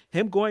kidding me?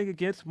 Him going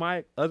against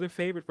my other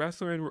favorite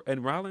wrestler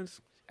in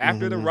Rollins?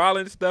 After the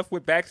Rollins stuff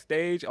with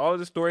backstage, all of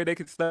the story they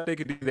could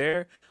do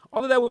there,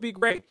 all of that would be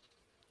great.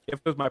 If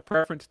it was my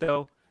preference,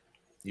 though,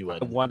 I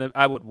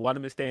would want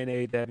him to stay in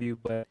AEW,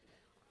 but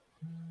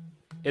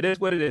it is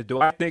what it is. Do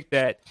I think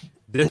that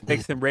this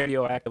makes him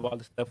radioactive, all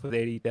the stuff with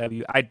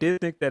AEW? I did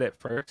think that at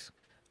first,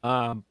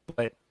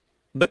 but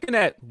looking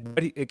at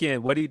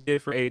what he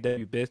did for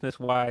AEW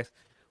business-wise,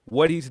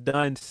 what he's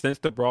done since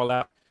the Brawl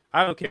Out,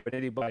 I don't care what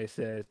anybody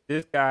says.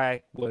 This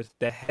guy was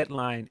the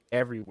headline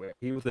everywhere.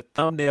 He was a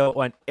thumbnail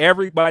on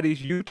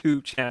everybody's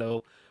YouTube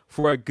channel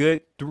for a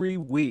good 3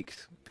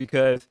 weeks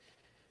because,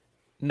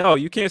 no,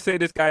 you can't say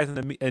this guy is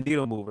a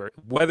needle mover.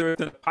 Whether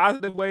it's in a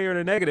positive way or in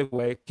a negative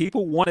way,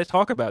 people want to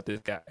talk about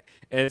this guy.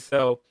 And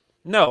so,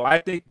 no, I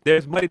think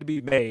there's money to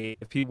be made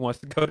if he wants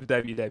to go to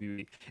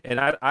WWE. And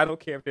I don't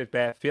care if there's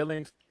bad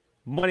feelings.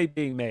 Money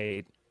being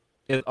made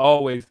is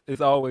always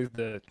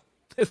going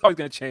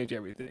to change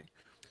everything.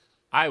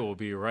 I will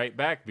be right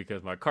back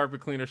because my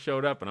carpet cleaner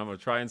showed up and I'm gonna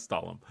try and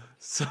install him.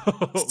 So,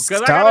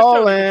 because I gotta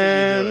show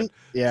him.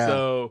 Yeah.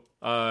 So,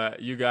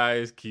 you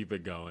guys keep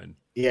it going.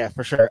 Yeah,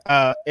 for sure.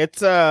 It's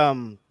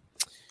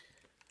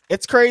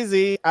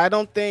crazy. I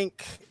don't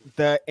think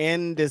the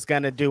end is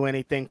gonna do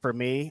anything for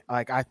me.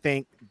 Like, I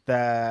think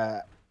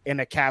in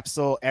a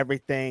capsule,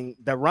 everything,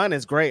 the run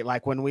is great.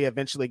 Like when we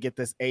eventually get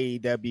this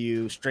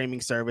AEW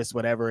streaming service,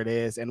 whatever it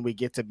is, and we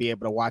get to be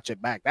able to watch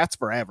it back, that's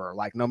forever.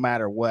 Like no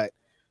matter what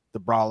the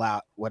Brawl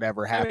Out,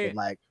 whatever happened,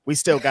 like we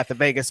still got the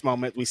Vegas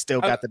moment. We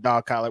still got the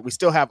dog collar. We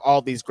still have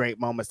all these great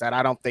moments that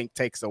I don't think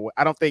takes away.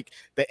 I don't think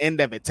the end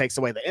of it takes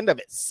away. The end of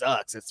it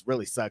sucks. It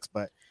really sucks,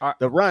 but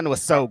the run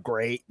was so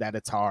great that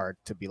it's hard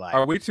to be like,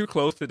 are we too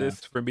close to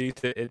this for me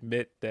to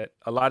admit that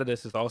a lot of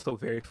this is also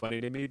very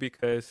funny to me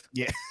because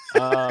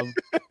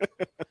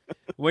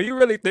when you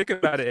really think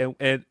about it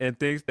and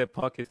things that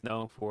Punk is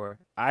known for,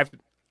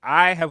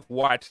 I have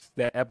watched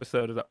that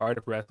episode of The Art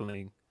of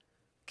Wrestling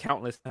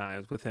countless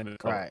times with him and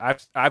Cole.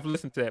 Right. I've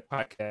listened to that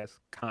podcast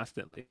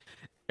constantly.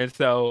 And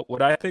so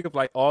when I think of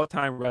like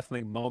all-time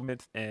wrestling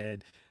moments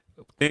and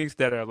things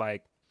that are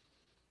like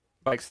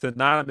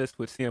synonymous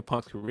with CM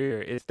Punk's career,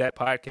 it's that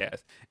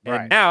podcast.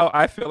 And now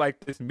I feel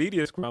like this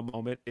media scrum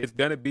moment is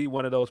going to be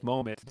one of those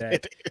moments that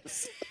it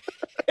is.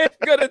 it's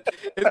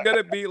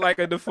gonna be like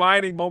a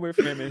defining moment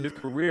for him in his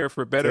career,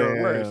 for better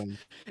or worse.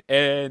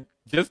 And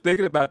just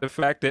thinking about the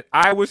fact that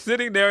I was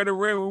sitting there in the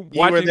room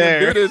watching him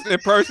do this in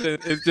person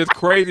is just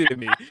crazy to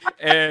me.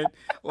 And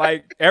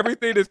like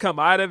everything that's come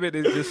out of it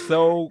is just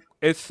so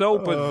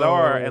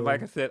bizarre. And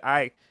like I said,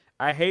 I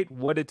hate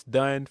what it's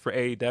done for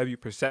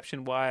AEW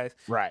perception wise.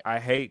 Right. I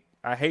hate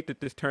that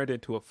this turned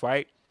into a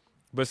fight.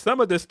 But some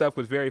of this stuff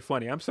was very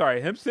funny. I'm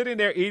sorry. Him sitting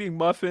there eating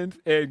muffins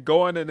and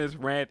going in his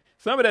rant,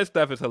 some of that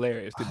stuff is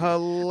hilarious.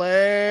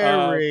 Hilarious.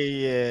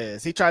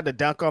 He tried to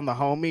dunk on the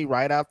homie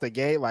right out the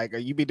gate. Like, are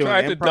you be doing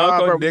tried improv? To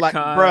dunk on Nick like,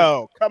 Khan.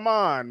 Bro, come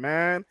on,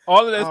 man.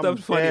 All of that stuff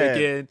is funny. Dead.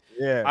 Again,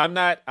 yeah.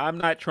 I'm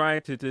not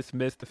trying to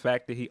dismiss the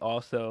fact that he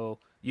also,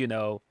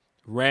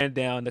 ran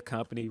down the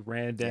company,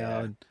 ran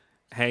down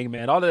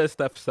Hangman. All of that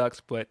stuff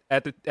sucks, but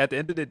at the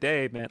end of the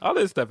day, man, all of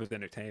this stuff is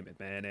entertainment,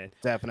 man. And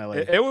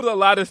definitely, it was a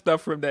lot of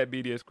stuff from that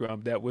media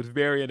scrum that was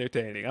very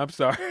entertaining. I'm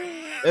sorry,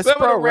 it's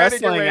pro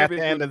wrestling at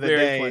the end of the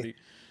day. Funny.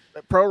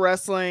 Pro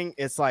wrestling,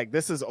 it's like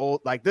this is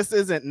old. Like this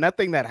isn't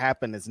nothing that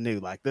happened is new.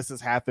 Like this has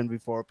happened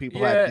before.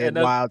 People have did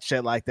wild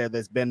shit like that.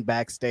 There's been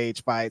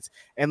backstage fights,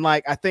 and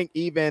like I think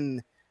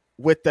even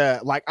with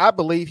I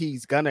believe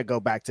he's gonna go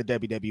back to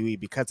WWE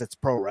because it's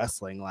pro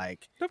wrestling.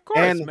 Like, of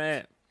course,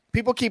 man.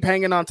 People keep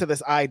hanging on to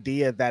this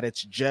idea that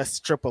it's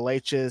just Triple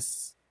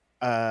H's,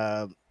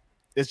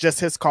 it's just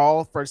his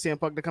call for CM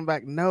Punk to come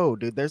back. No,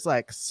 dude, there's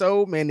like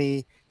so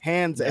many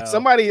hands. No. If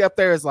somebody up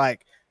there is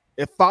like,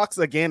 if Fox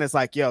again is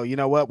like, yo, you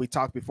know what? We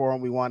talked before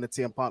and we wanted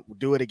CM Punk. We'll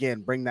do it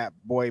again. Bring that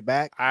boy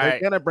back.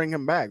 They're going to bring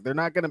him back. They're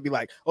not going to be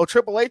like, oh,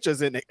 Triple H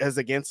is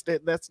against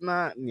it. That's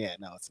not. Yeah,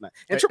 no, it's not.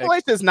 And Triple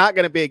H is not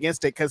going to be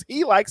against it because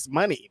he likes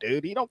money,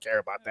 dude. He don't care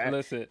about that.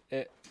 Listen,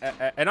 and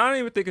I don't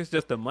even think it's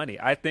just the money.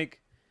 I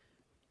think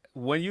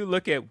when you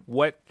look at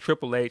what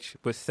Triple H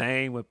was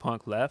saying when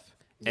Punk left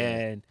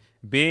and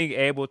being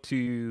able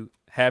to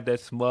have that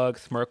smug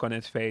smirk on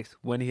his face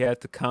when he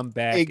had to come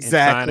back and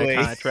sign a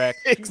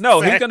contract.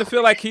 No, he's going to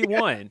feel like he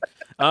won.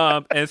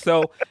 And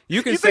so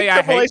you can say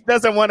Triple H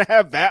doesn't want to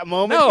have that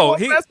moment. No,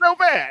 that's so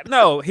bad.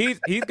 No, he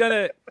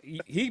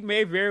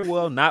may very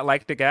well not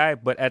like the guy,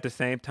 but at the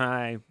same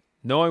time,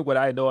 knowing what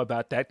I know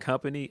about that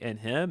company and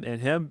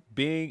him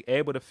being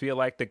able to feel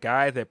like the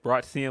guy that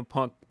brought CM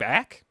Punk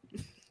back.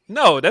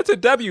 No, that's a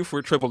W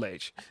for Triple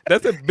H.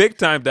 That's a big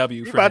time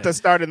W for him. About to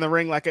start in the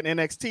ring like an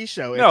NXT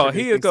show. No,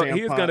 he is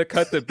going to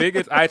cut the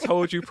biggest "I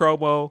told you"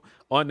 promo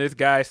on this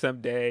guy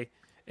someday.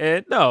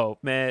 And no,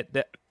 man,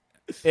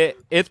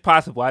 it's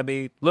possible. I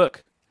mean,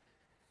 look,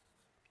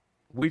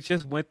 we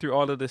just went through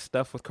all of this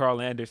stuff with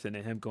Carl Anderson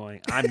and him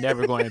going, I'm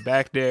never going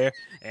back there,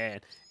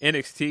 and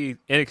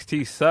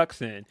NXT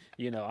sucks, and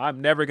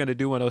I'm never going to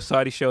do one of those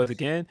Saudi shows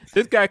again.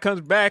 This guy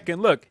comes back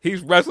and look,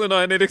 he's wrestling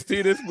on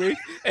NXT this week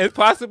and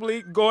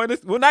possibly going to,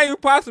 well, not even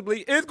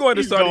possibly, is going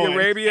to Saudi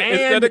Arabia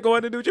instead of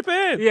going to New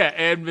Japan. Yeah,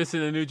 and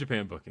missing a New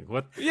Japan booking.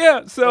 What?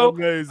 Yeah, so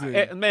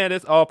amazing. Man,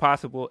 it's all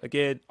possible.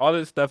 Again, all of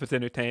this stuff is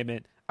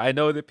entertainment. I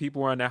know that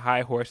people are on their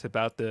high horse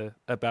about the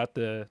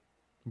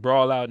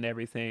brawl out and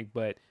everything,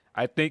 but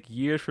I think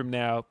years from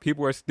now,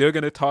 people are still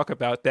going to talk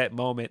about that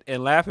moment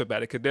and laugh about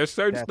it because there's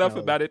certain stuff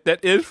about it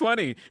that is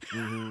funny.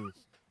 Mm-hmm.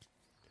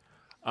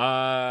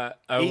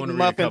 Eating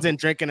muffins and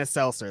drinking a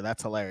seltzer.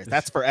 That's hilarious.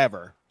 That's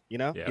forever.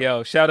 Yeah.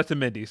 Yo, shout out to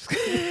Mindy's.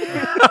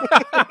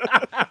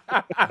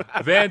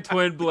 Van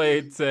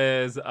Twinblade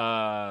says,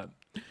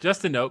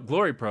 just a note,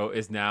 Glory Pro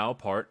is now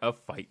part of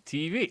Fight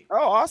TV. Oh,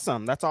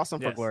 awesome. That's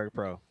awesome for Glory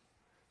Pro.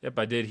 Yep,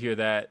 I did hear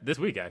that this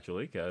week,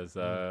 actually, because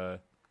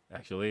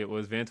actually it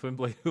was Van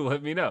Twinblade who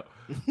let me know.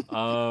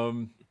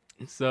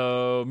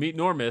 So Meet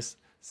Normus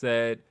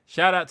said,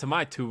 shout out to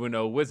my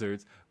 2-0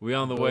 Wizards. We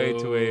on the way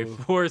to a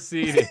 4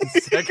 seed in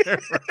second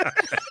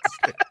round.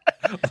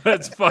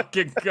 Let's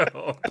fucking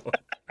go.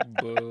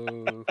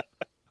 Boo.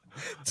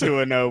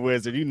 2-0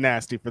 Wizard. You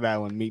nasty for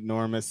that one, Meet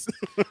Normus.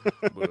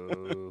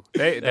 Boo.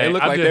 They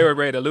looked like they were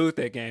ready to lose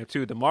that game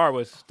too. DeMar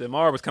was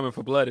coming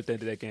for blood at the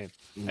end of that game.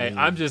 Hey,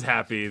 I'm just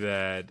happy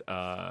that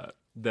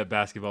that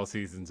basketball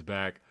season's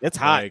back. It's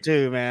hot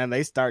too, man.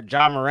 They start.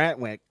 John Morant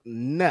went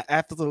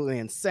absolutely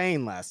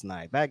insane last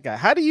night. That guy.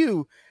 How do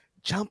you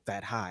jump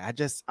that high?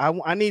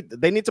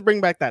 They need to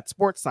bring back that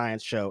sports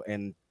science show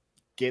and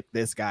get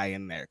this guy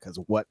in there because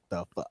what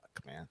the fuck,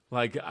 man?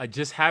 Like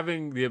just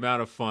having the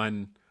amount of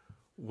fun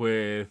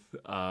with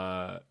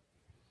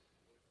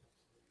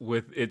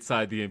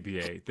Inside the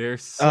NBA. They're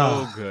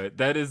so good.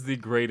 That is the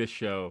greatest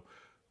show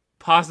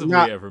possibly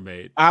ever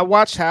made. I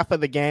watched half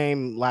of the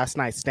game last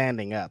night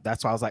standing up.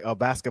 That's why I was like, oh,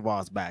 basketball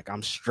is back.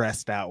 I'm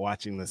stressed out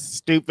watching this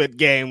stupid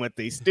game with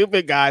these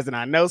stupid guys, and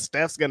I know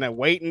Steph's going to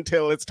wait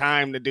until it's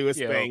time to do his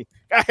thing.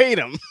 I hate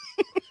him.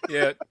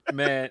 Yeah,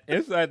 man,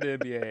 Inside the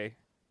NBA.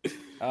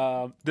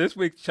 This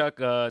week, Chuck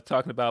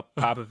talking about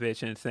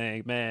Popovich and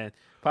saying, man,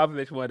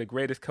 Popovich, one of the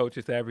greatest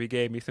coaches ever. He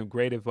gave me some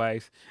great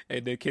advice.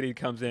 And then Kitty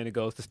comes in and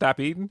goes, to stop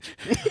eating?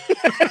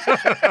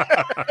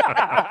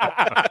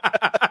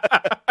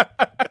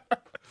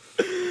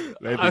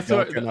 I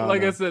swear,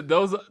 like I said,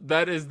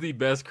 that is the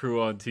best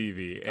crew on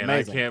TV. And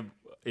amazing. I can't,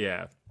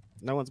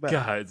 no one's better.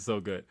 God, it's so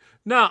good.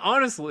 Nah,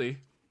 honestly,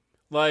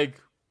 like,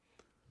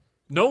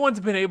 no one's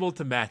been able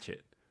to match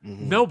it.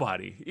 Mm-hmm.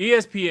 Nobody.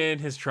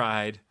 ESPN has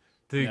tried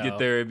to get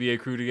their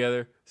NBA crew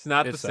together. It's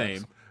not the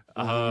same.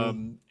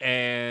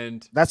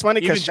 And that's funny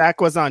because Shaq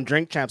was on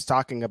Drink Champs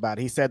talking about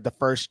it. He said the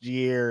first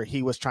year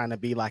he was trying to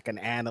be like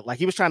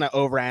he was trying to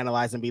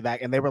overanalyze and be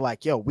that, and they were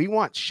like, yo, we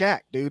want Shaq,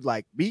 dude,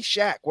 like be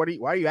Shaq. Why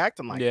are you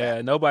acting like that?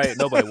 Yeah, nobody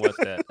wants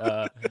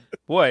that.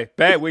 Boy,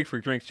 bad week for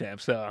Drink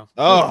Champs. Oh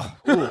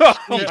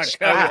my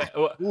God.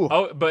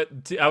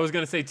 But I was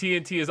gonna say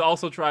TNT has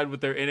also tried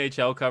with their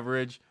NHL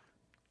coverage.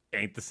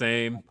 Ain't the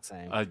same.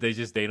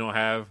 They don't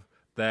have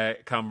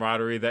that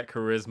camaraderie, that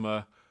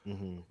charisma.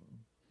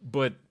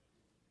 But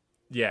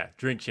yeah,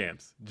 Drink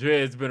Champs.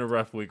 It's been a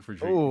rough week for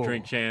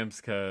Drink Champs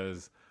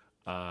because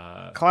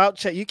clout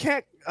chase. You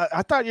can't.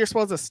 I thought you're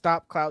supposed to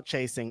stop clout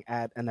chasing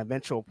at an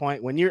eventual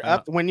point. When you're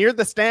up, when you're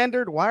the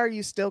standard, why are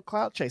you still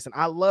clout chasing?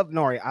 I love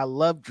Nori. I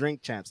love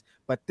Drink Champs,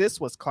 but this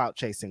was clout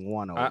chasing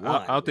 101.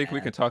 I don't think we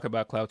can talk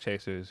about clout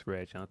chasers,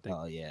 Reg. I don't think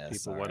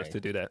people want us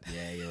to do that.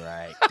 Yeah, you're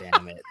right.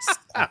 Damn it.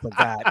 I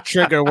forgot.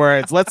 Trigger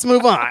words. Let's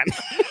move on.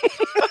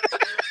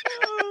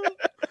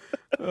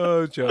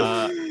 Oh, Joe.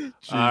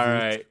 All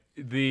right.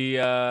 We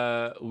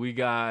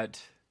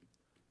got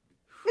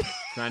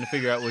trying to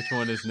figure out which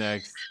one is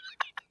next.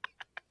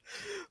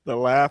 The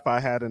laugh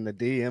I had in the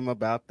DM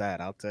about that,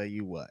 I'll tell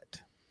you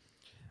what.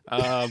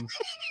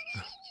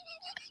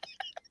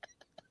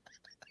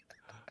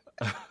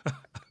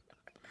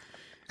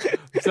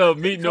 So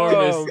Meet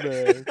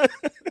Normus.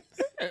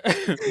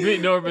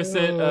 Meet Normus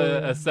sent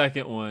a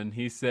second one.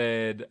 He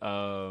said,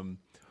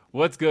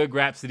 "What's good,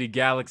 Grapsody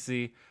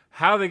Galaxy?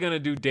 How are they going to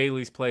do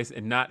Daly's Place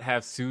and not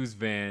have Sue's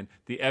van,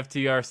 the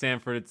FTR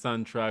Sanford &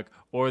 Son truck,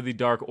 or the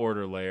Dark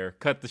Order layer?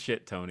 Cut the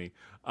shit, Tony."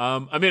 I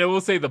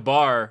will say the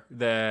bar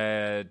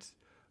that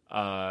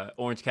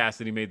Orange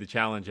Cassidy made the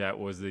challenge at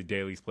was the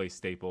Daly's Place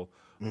staple.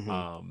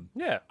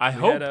 Yeah. I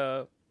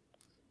hope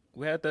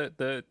we had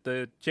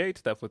the Jade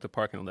stuff with the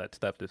parking lot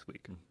stuff this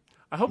week.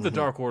 I hope the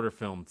Dark Order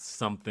filmed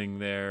something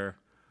there.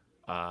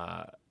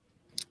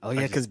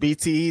 Because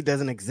BTE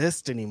doesn't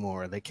exist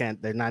anymore.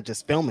 They're not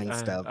just filming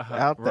stuff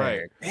out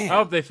there. Right. I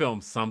hope they film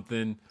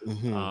something.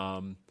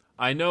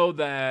 I know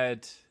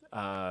that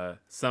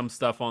some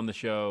stuff on the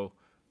show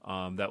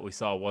that we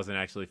saw wasn't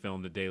actually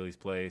filmed at Daly's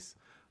Place.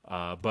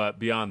 But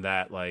beyond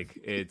that, like,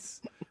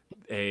 it's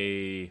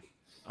a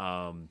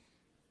I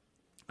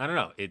don't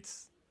know.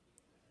 It's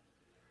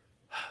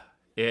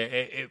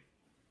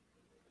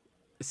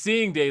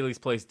seeing Daly's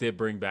Place did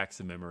bring back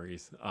some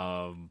memories.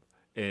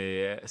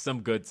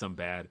 some good, some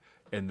bad.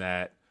 In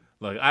that,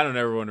 like, I don't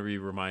ever want to be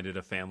reminded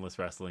of fanless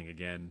wrestling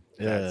again.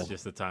 That's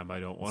just a time I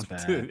don't want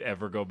to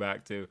ever go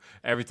back to.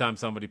 Every time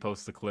somebody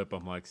posts a clip,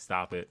 I'm like,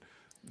 stop it.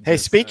 Hey,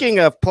 speaking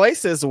of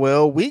places,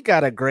 Will, we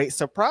got a great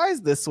surprise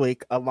this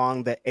week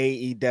along the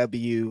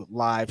AEW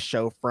live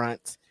show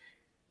front.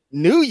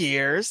 New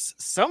Year's,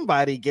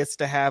 somebody gets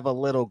to have a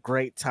little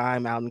great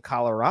time out in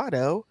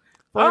Colorado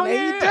for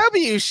an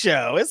AEW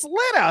show. It's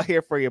lit out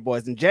here for you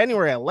boys. And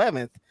January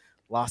 11th,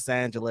 Los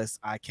Angeles,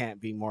 I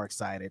can't be more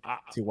excited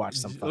to watch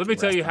some. Let me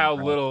tell you how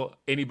little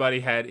anybody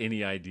had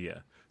any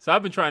idea. So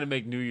I've been trying to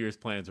make New Year's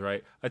plans,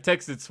 right? I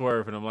texted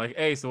Swerve and I'm like,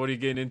 hey, so what are you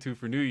getting into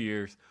for New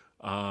Year's?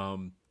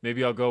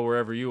 Maybe I'll go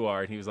wherever you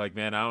are. And he was like,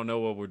 man, I don't know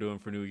what we're doing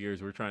for New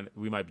Year's.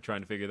 We might be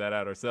trying to figure that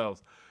out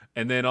ourselves.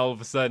 And then all of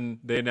a sudden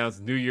they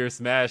announced New Year's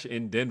Smash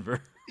in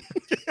Denver.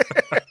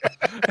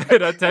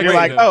 And I texted You're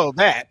like, him, oh,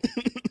 that.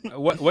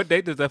 What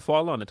date does that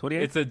fall on? The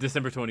 28th? It's a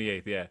December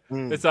 28th, yeah.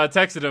 And so I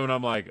texted him and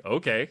I'm like,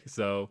 okay,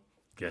 so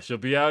guess you'll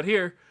be out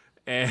here.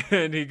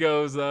 And he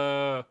goes,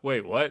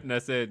 wait, what? And I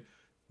said,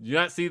 you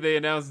not see they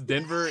announced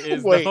Denver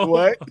is Wait, the home?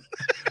 what?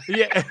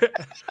 Yeah.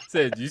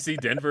 Said, you see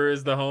Denver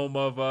is the home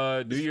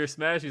of New Year's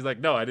Smash? He's like,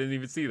 no, I didn't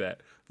even see that.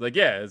 I was like,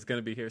 yeah, it's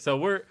gonna be here.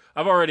 So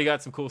I've already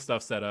got some cool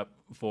stuff set up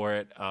for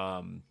it.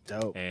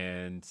 Dope.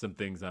 And some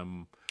things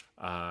some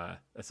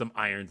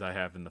irons I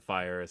have in the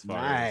fire as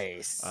far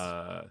Nice.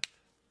 as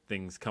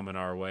things coming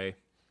our way.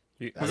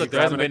 Are Look, there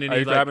hasn't been any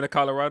you driving to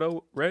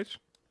Colorado, Reg?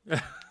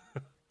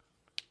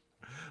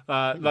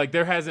 like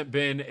there hasn't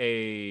been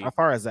a How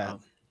far is that?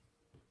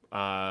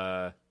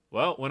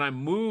 Well, when I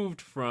moved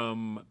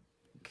from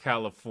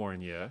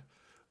California,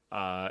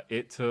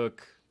 it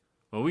took.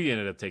 Well, we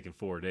ended up taking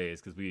 4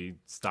 days because we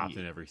stopped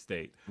in every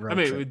state. Road I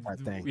mean, trip type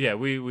thing. yeah,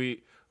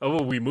 we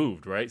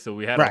moved, right? So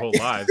we had our whole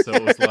lives. So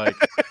it was like,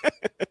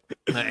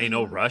 ain't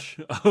no rush.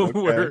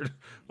 We're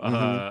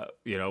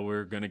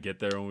gonna get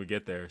there when we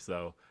get there.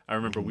 So I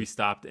remember we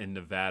stopped in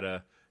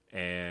Nevada,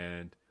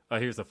 and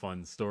here's a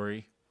fun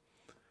story.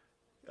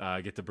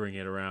 I get to bring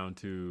it around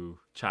to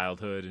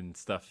childhood and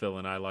stuff Phil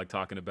and I like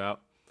talking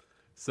about.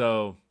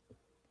 So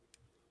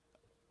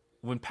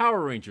when Power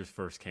Rangers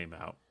first came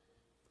out,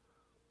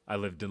 I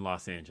lived in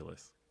Los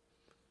Angeles.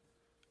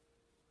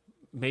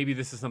 Maybe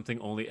this is something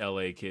only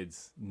LA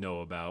kids know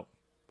about,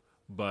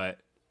 but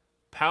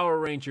Power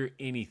Ranger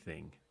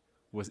anything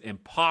was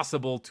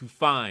impossible to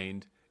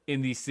find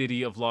in the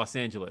city of Los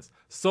Angeles.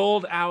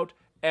 Sold out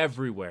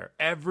everywhere.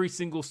 Every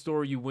single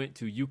store you went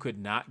to, you could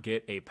not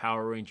get a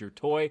Power Ranger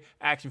toy,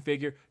 action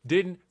figure.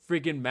 Didn't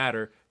friggin'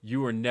 matter. You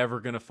were never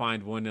going to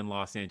find one in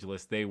Los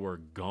Angeles. They were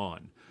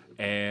gone.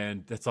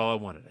 And that's all I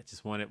wanted. I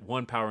just wanted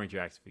one Power Ranger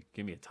action figure.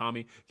 Give me a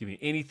Tommy. Give me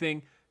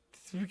anything.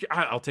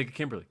 I'll take a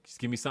Kimberly. Just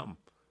give me something.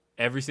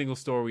 Every single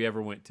store we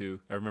ever went to,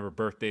 I remember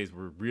birthdays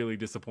were really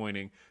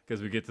disappointing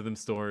because we get to them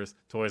stores,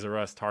 Toys R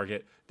Us,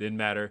 Target, didn't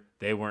matter.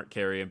 They weren't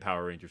carrying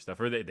Power Ranger stuff.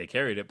 Or they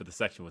carried it, but the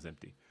section was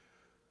empty.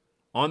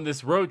 On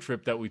this road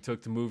trip that we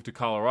took to move to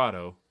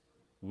Colorado,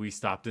 we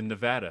stopped in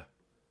Nevada.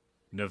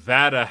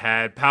 Nevada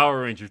had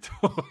Power Ranger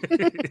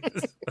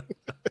toys.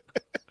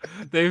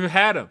 They've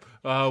had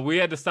them. We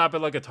had to stop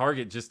at like a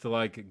Target just to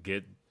like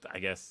get, I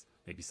guess,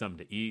 maybe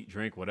something to eat,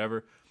 drink,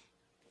 whatever.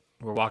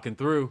 We're walking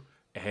through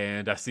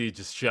and I see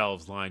just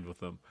shelves lined with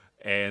them.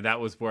 And that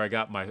was where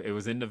it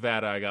was in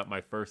Nevada. I got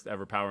my first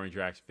ever Power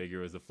Ranger action figure.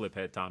 It was a flip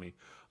head Tommy.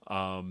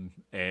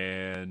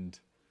 And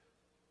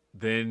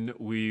then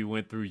we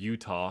went through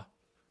Utah.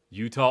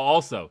 Utah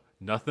also,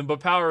 nothing but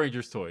Power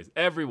Rangers toys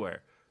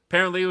everywhere.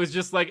 Apparently it was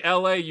just like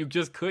LA. You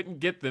just couldn't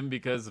get them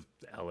because of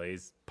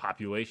LA's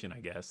population, I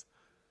guess.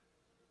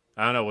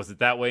 I don't know. Was it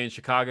that way in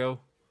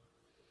Chicago?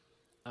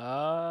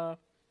 No,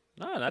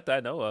 not that I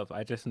know of.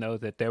 I just know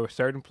that there were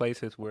certain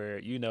places where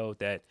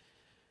that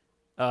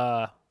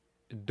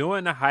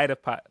during the height of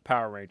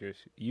Power Rangers,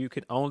 you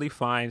could only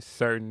find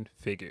certain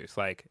figures.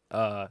 Like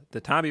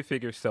the Tommy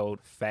figures sold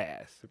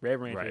fast, Red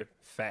Ranger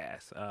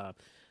fast.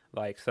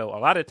 So a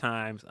lot of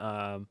times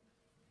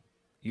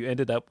you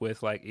ended up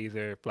with like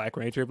either Black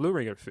Ranger or Blue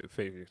Ranger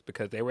figures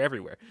because they were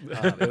everywhere.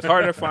 It was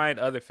harder to find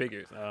other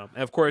figures.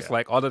 And of course,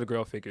 like all of the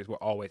girl figures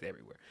were always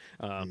everywhere.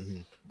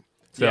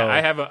 So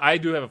yeah, I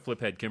do have a flip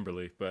head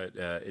Kimberly, but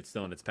it's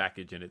still in its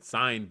package and it's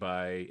signed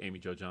by Amy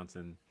Jo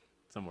Johnson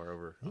somewhere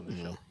over on the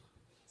shelf.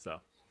 So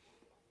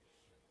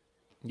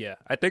yeah,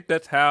 I think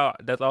that's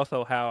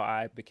also how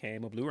I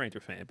became a Blue Ranger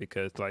fan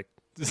because like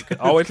you could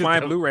always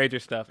find Blue Ranger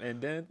stuff, and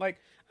then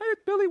like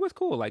Billy was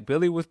cool. Like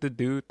Billy was the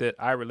dude that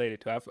I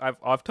related to.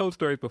 I've told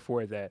stories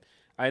before that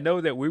I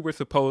know that we were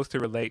supposed to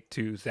relate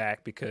to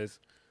Zach because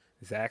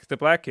Zach's the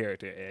black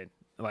character, and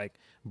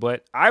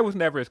but I was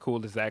never as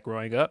cool as Zach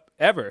growing up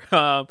ever.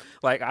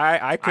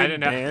 I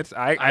couldn't dance.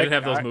 I didn't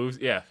have those moves.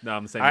 Yeah, no,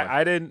 I'm the same way.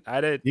 I didn't.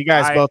 You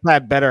guys both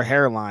had better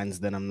hairlines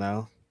than him,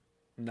 though.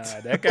 Nah,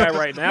 that guy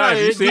right now.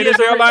 You see his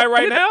hairline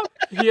right now?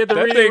 He had the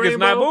that thing is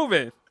not rainbow.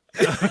 moving.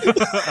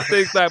 That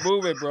thing's not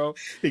moving, bro.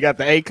 You got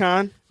the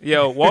Akon?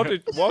 Yo,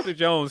 Walter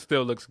Jones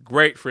still looks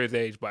great for his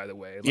age, by the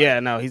way. Yeah,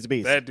 no, he's a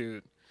beast. That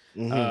dude.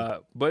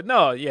 But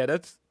no, yeah,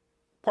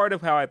 part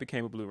of how I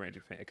became a Blue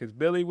Ranger fan, because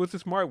Billy was the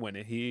smart one,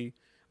 and he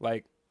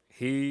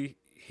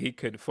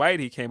couldn't fight.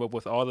 He came up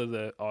with all of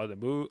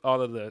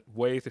the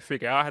ways to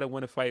figure out how to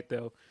win a fight,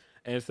 though,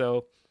 and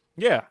so.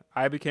 Yeah,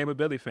 I became a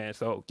Billy fan.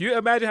 So, do you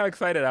imagine how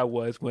excited I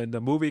was when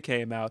the movie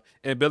came out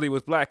and Billy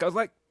was black? I was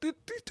like, these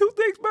two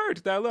things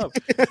merged. I love.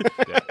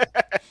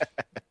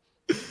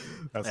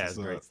 That's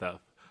great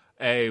stuff.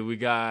 Hey, we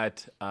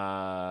got,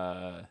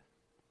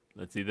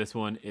 let's see, this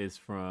one is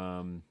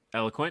from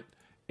Eloquent.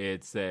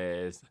 It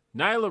says,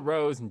 Nyla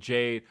Rose and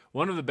Jade,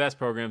 one of the best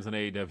programs on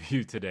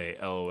AEW today,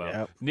 LOL.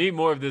 Yep. Need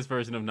more of this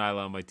version of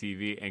Nyla on my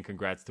TV, and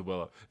congrats to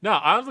Willow. No,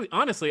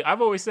 honestly,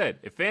 I've always said,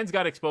 if fans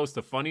got exposed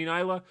to funny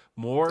Nyla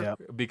more,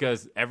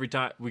 because every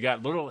time we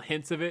got little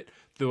hints of it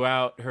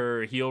throughout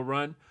her heel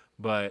run,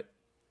 but,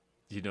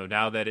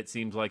 now that it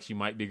seems like she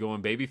might be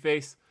going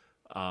babyface,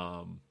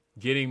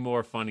 getting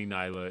more funny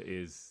Nyla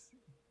is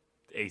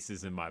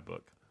aces in my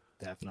book.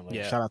 Definitely.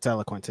 Yeah. Shout out to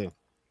Eloquent, too.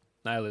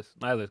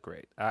 Nyla's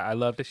great. I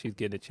love that she's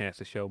getting a chance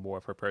to show more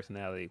of her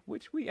personality,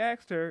 which we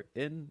asked her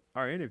in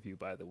our interview,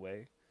 by the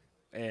way.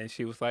 And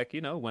she was like,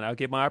 when I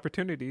get my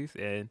opportunities,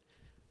 and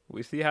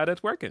we see how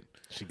that's working.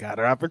 She got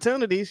her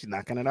opportunity. She's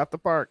knocking it out the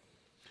park.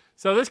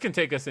 So this can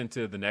take us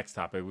into the next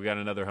topic. We got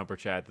another Humper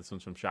chat. This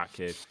one's from Shot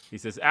Kid. He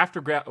says,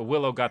 after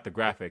Willow got the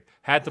graphic,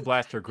 had to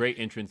blast her great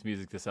entrance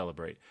music to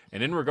celebrate.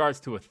 And in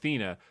regards to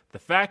Athena, the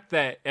fact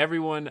that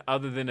everyone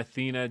other than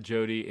Athena,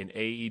 Jody, and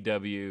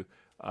AEW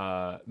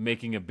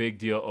making a big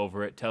deal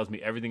over it tells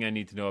me everything I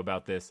need to know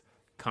about this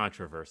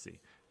controversy.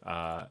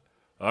 All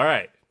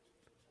right.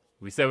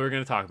 We said we were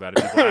going to talk about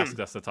it. People asked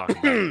us to talk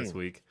about it this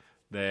week.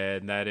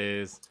 Then that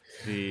is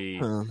the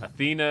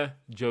Athena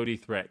Jody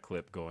threat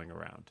clip going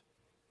around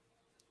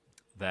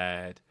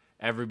that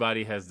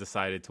everybody has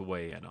decided to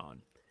weigh in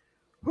on.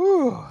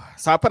 Whew.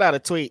 So I put out a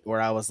tweet where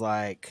I was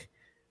like,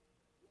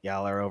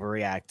 y'all are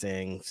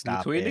overreacting.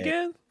 Stop you tweeting it.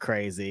 Again?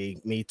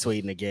 Crazy. Me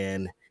tweeting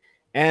again.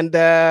 And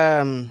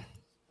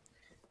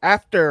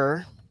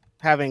after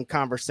having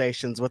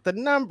conversations with a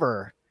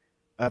number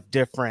of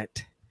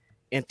different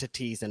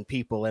entities and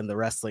people in the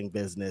wrestling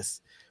business,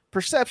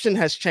 perception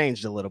has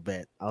changed a little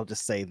bit. I'll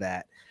just say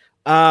that.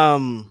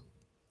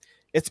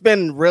 It's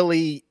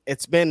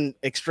been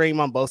extreme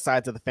on both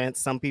sides of the fence.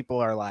 Some people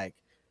are like,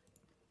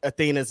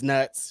 Athena's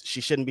nuts.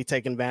 She shouldn't be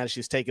taking advantage.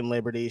 She's taking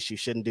liberties. She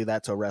shouldn't do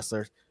that to a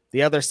wrestler.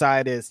 The other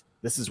side is,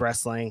 this is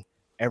wrestling.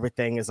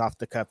 Everything is off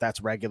the cuff.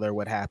 That's regular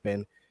what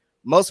happened.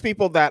 Most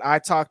people that I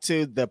talked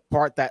to, the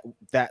part that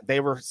they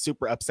were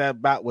super upset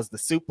about was the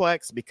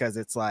suplex, because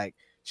it's like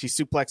she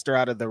suplexed her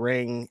out of the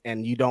ring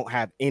and you don't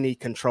have any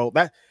control.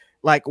 That,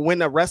 like,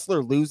 when a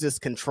wrestler loses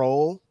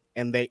control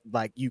and they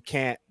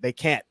can't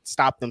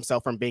stop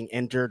themselves from being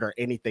injured or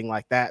anything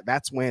like that,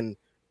 that's when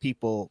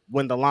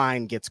the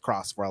line gets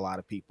crossed for a lot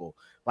of people.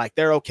 Like,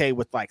 they're okay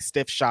with like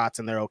stiff shots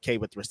and they're okay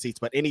with receipts,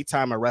 but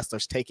anytime a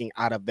wrestler's taking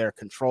out of their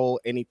control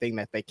anything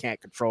that they can't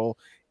control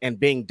and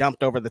being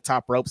dumped over the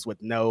top ropes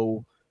with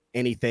no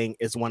anything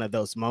is one of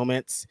those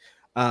moments.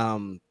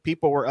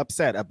 People were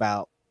upset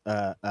about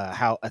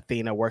how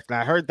Athena worked. And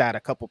I heard that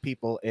a couple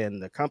people in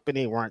the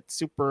company weren't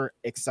super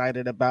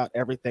excited about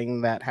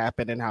everything that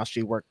happened and how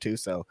she worked too.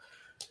 So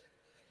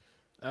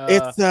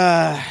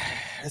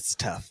it's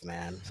tough,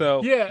 man.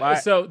 So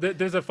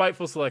there's a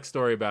Fightful Select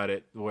story about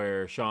it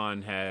where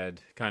Sean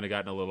had kind of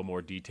gotten a little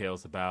more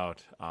details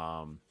about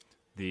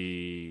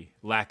the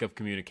lack of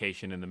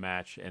communication in the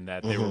match, and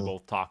that they were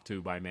both talked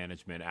to by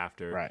management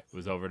after it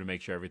was over to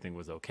make sure everything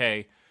was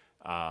okay,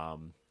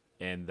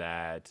 and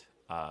that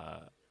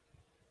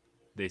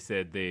they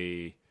said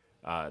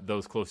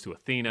those close to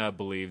Athena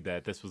believed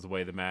that this was the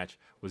way the match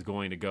was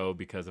going to go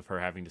because of her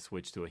having to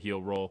switch to a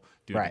heel role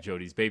due to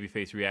Jody's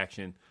babyface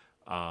reaction,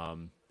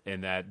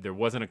 and that there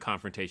wasn't a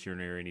confrontation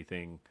or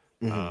anything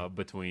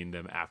between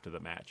them after the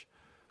match.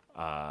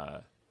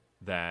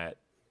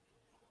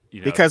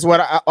 Because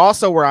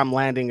where I'm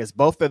landing is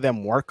both of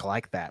them work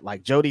like that.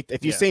 Like Jody,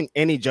 if you've seen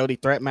any Jody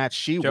threat match,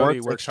 she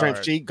works extreme.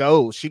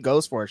 Hard. She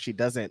goes for it. She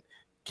doesn't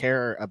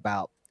care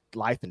about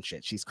life and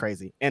shit. She's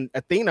crazy. And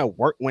Athena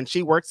when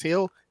she works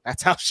heel,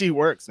 that's how she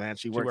works, man.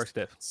 She works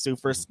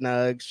super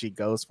snug. She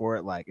goes for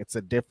it. Like, it's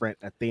a different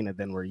Athena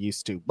than we're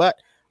used to. But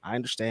I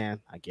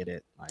understand. I get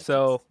it. Like,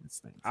 so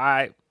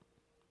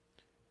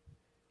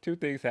two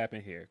things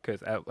happen here,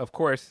 because of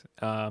course,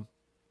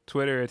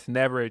 Twitter, it's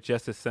never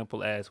just as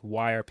simple as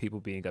why are people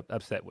being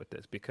upset with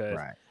this, because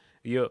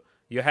you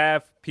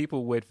have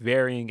people with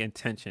varying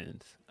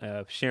intentions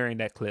of sharing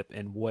that clip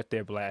and what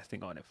they're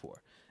blasting on it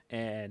for.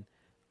 And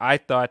I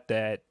thought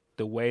that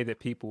the way that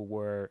people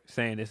were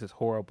saying this is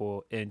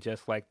horrible, and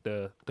just like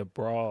the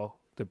brawl,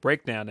 the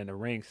breakdown in the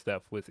ring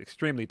stuff was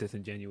extremely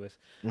disingenuous.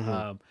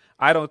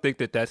 I don't think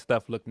that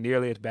stuff looked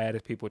nearly as bad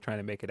as people were trying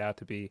to make it out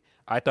to be.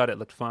 I thought it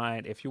looked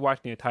fine. If you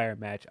watch the entire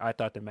match, I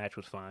thought the match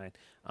was fine.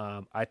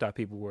 I thought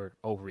people were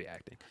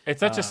overreacting. It's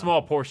such a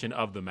small portion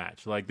of the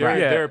match. Like,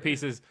 there are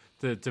pieces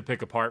to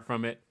pick apart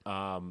from it.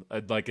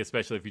 Like,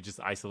 especially if you just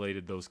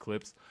isolated those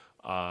clips.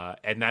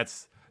 And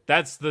that's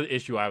the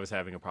issue I was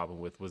having a problem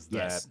with, was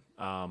that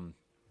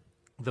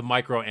the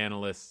micro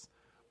analysts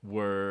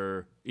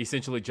were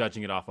essentially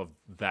judging it off of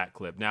that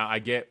clip. Now, I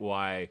get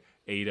why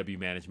AEW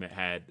management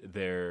had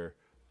their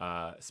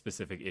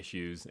specific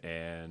issues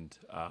and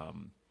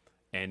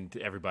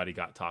everybody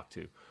got talked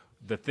to.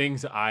 The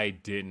things I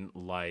didn't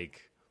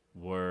like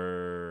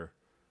were,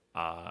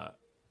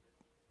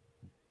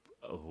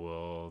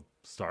 we'll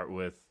start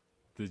with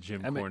the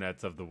Jim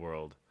Cornettes of the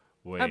world.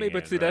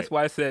 But see, that's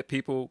why I said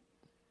people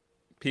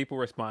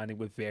responding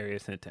with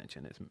various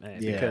intentions,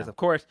 man. Yeah. Because of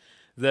course,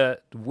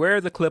 where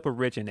the clip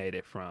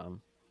originated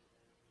from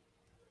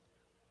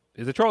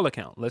is a troll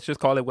account. Let's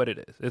just call it what it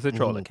is. It's a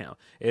troll account.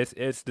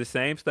 It's the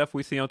same stuff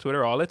we see on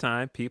Twitter all the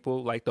time.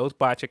 People like those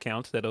botch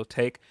accounts that'll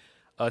take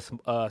a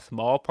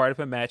small part of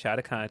a match out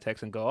of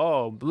context and go,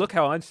 "Oh, look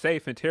how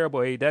unsafe and terrible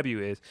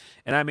AEW is."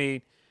 And I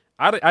mean,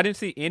 I didn't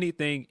see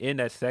anything in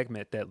that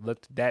segment that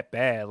looked that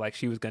bad, like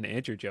she was going to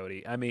injure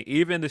Jody. I mean,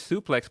 even the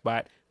suplex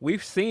spot,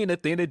 we've seen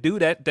Athena do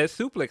that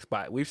suplex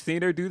spot. We've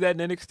seen her do that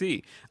in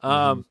NXT.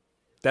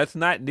 That's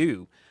not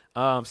new.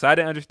 So I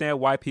didn't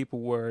understand why people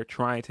were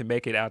trying to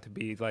make it out to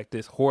be like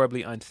this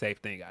horribly unsafe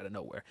thing out of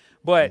nowhere.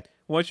 But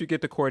once you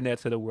get the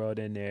Cornettes of the world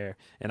in there,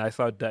 and I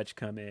saw Dutch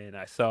come in,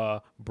 I saw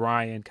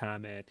Brian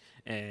comment,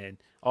 and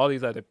all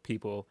these other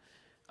people,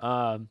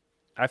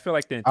 I feel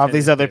like the intent all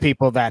these other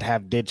people that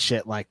have did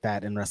shit like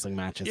that in wrestling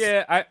matches.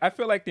 Yeah, I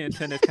feel like the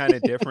intent is kind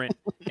of different,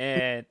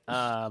 and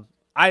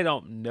I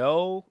don't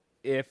know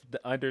if the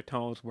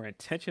undertones were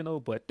intentional,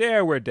 but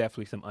there were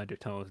definitely some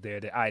undertones there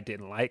that I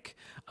didn't like.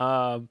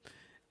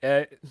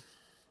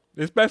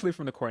 Especially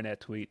from the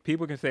Cornette tweet.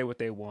 People can say what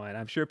they want.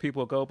 I'm sure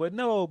people go, but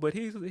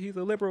he's a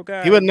liberal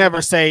guy. He would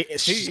never say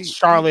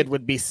Charlotte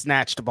would be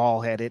snatched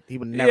ball-headed. He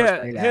would never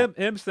say that.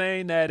 Him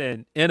saying that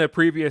in a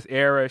previous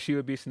era she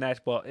would be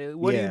snatched ball.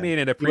 What do you mean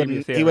in a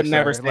previous era? He would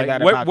never say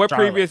that about what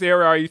Charlotte. Previous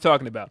era are you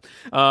talking about?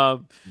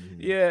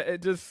 Yeah,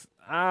 it just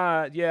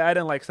I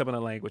didn't like some of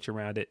the language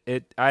around it.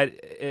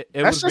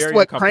 That's just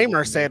what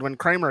Kramer said when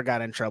Kramer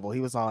got in trouble.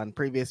 He was on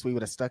previous. We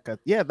would have stuck a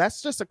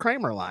that's just a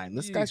Kramer line.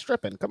 This guy's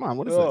tripping. Come on,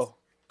 what is this?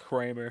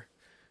 Kramer.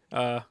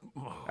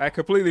 I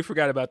completely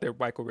forgot about their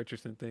Michael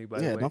Richardson thing. By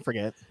the way, don't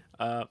forget.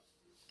 I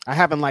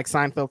haven't liked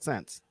Seinfeld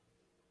since.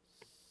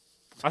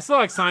 I still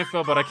like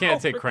Seinfeld, but I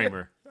can't take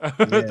Kramer.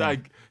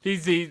 Like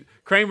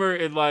Kramer.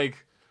 It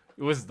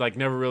was like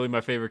never really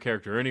my favorite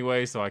character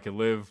anyway, so I could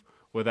live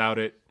without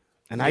it.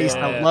 And I used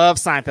to love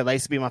Seinfeld. That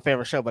used to be my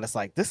favorite show, but it's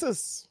like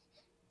that's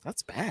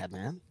bad,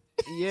 man.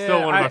 Yeah,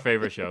 still one of my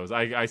favorite shows.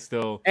 I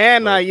still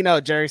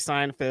Jerry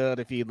Seinfeld.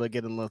 If you look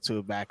at a little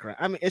to background,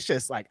 I mean, it's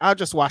just like I'll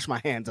just wash my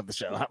hands of the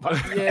show.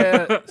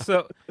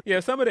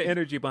 Some of the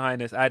energy behind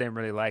this I didn't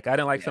really like. I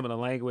didn't like some of the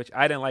language.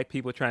 I didn't like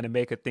people trying to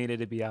make Athena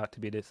to be out to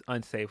be this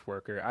unsafe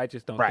worker. I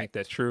just don't think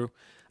that's true.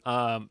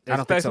 I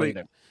don't think so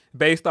either.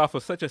 Based off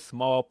of such a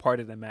small part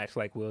of the match,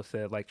 like Will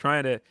said, like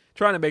trying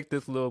to make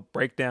this little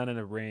breakdown in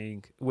the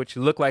ring, which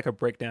looked like a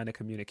breakdown in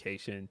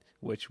communication,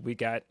 which we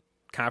got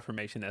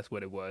confirmation that's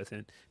what it was,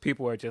 and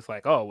people are just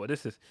like, oh well,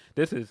 this is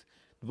the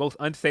most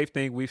unsafe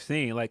thing we've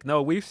seen. Like,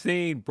 no, we've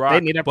seen Brock. They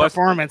need a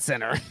performance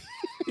center.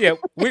 Yeah,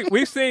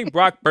 we've seen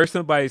Brock burst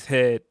somebody's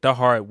head the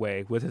hard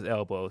way with his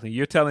elbows, and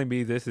you're telling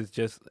me this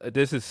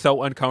is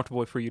so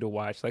uncomfortable for you to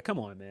watch? Like, come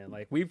on, man.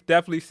 Like, we've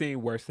definitely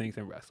seen worse things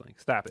in wrestling.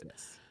 Stop it.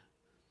 Yes.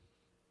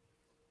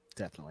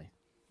 Definitely.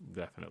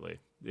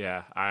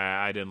 Yeah,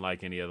 I didn't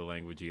like any of the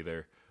language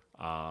either.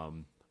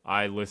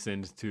 I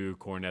listened to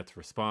Cornette's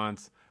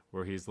response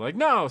where he's like,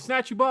 "No,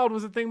 snatch you bald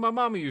was a thing my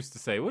mama used to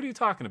say. What are you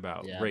talking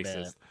about? Yeah,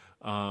 racist."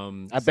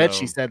 I bet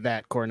she said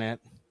that, Cornette.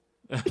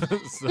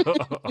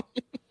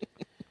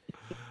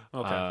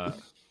 Okay.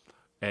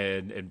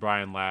 And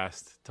Brian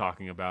Last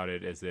talking about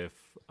it as if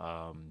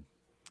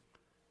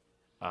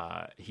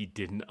he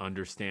didn't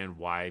understand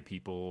why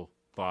people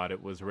thought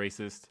it was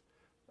racist.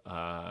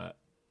 I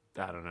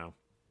don't know.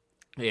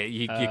 Yeah,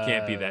 you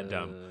can't be that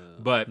dumb.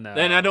 But no.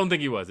 And I don't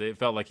think he was. It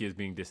felt like he was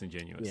being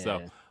disingenuous. Yeah.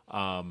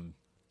 So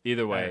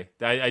either way,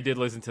 I did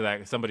listen to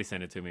that. Somebody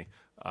sent it to me.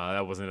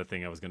 That wasn't a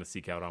thing I was going to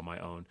seek out on my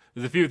own.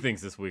 There's a few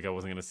things this week I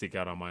wasn't going to seek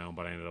out on my own,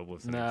 but I ended up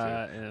listening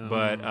to.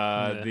 But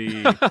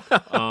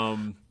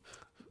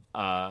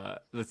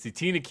let's see.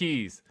 Tina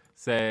Keys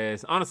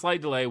says, on a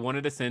slight delay,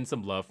 wanted to send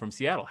some love from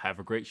Seattle. Have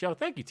a great show.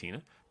 Thank you,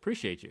 Tina.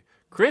 Appreciate you.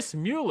 Chris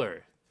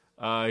Mueller.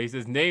 He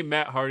says, name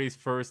Matt Hardy's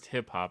first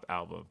hip-hop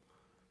album.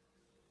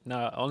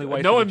 No, only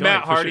way. Knowing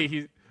Matt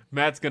Hardy,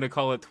 Matt's gonna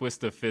call it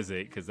Twist of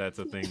Physic because that's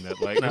a thing that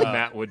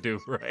Matt would do,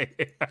 right?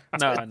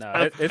 No,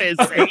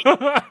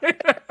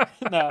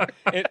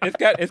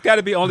 it's got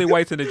to be only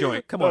whites in the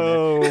joint. Come on,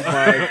 oh man.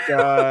 My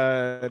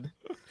god,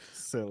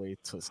 silly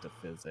Twist of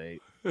Physic.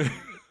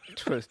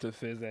 Twist of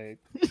Physic.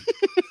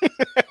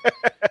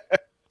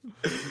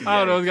 I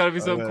don't know. It's got to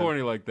be something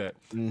corny like that.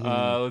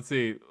 Mm-hmm. Let's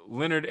see.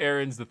 Leonard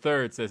Aarons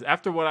III says,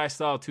 after what I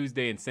saw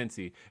Tuesday in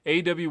Cincy,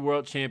 AEW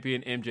World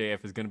Champion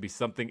MJF is going to be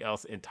something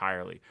else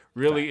entirely.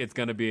 Really, it's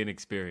going to be an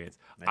experience.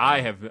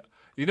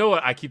 You know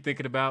what I keep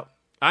thinking about?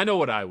 I know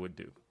what I would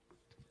do.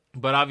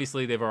 But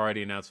obviously, they've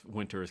already announced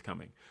Winter is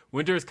coming.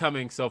 Winter is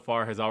coming so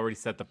far has already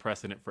set the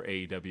precedent for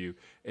AEW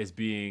as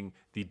being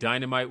the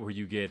Dynamite where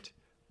you get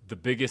the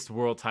biggest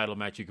world title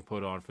match you can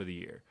put on for the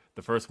year.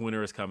 The first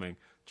winner is coming,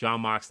 Jon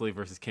Moxley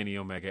versus Kenny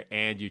Omega,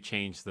 and you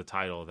change the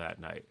title that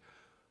night.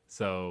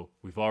 So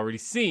we've already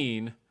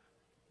seen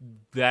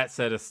that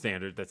set a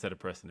standard, that set a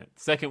precedent.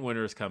 Second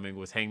winner is coming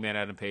was Hangman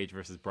Adam Page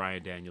versus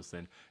Bryan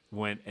Danielson.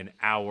 Went an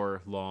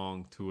hour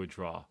long to a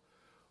draw.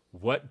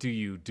 What do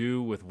you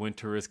do with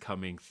Winter is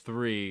Coming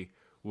 3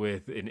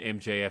 with an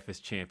MJF as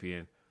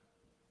champion?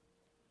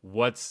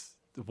 What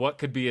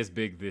could be as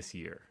big this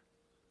year?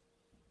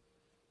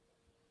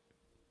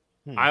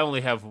 I only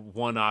have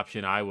one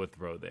option I would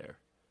throw there.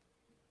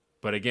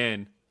 But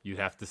again, you'd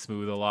have to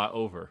smooth a lot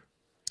over.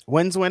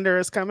 When's Winter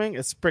is Coming?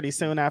 It's pretty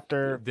soon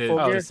after Full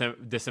Gear?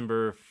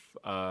 December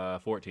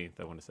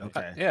 14th, I want to say.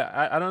 Okay.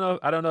 Yeah, I don't know.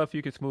 I don't know if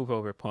you could smooth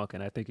over Punk,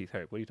 and I think he's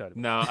hurt. What are you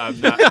talking about? No,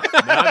 I'm not.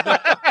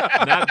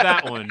 Not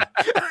that one.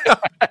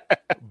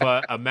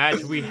 But a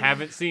match we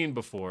haven't seen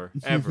before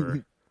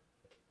ever,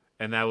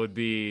 and that would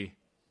be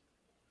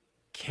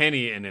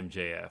Kenny and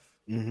MJF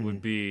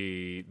would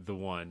be the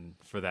one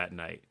for that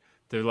night.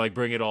 To like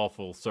bring it all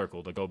full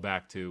circle, to go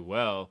back to,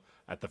 well,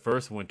 at the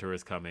first Winter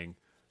is Coming,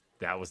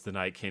 that was the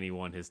night Kenny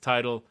won his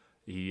title.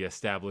 He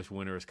established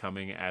Winter is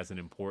Coming as an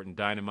important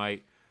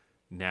Dynamite.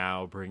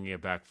 Now bringing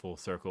it back full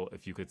circle.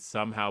 If you could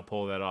somehow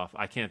pull that off,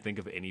 I can't think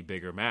of any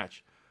bigger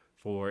match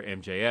for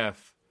MJF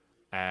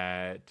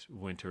at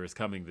Winter is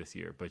Coming this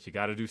year. But you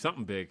got to do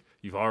something big.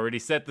 You've already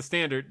set the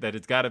standard that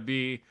it's got to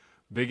be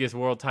biggest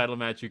world title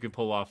match you can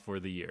pull off for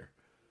the year.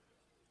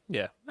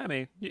 Yeah, I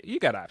mean, you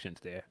got options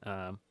there.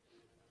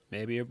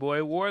 Maybe your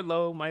boy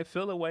Wardlow might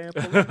fill away and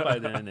pull up by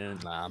then.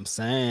 And, I'm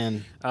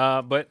saying.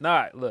 but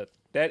look,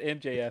 that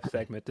MJF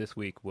segment this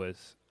week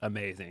was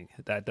amazing.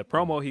 That the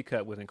promo he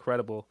cut was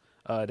incredible.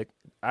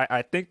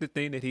 I think the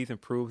thing that he's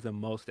improved the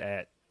most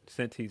at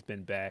since he's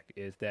been back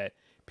is that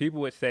people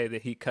would say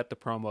that he cut the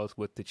promos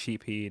with the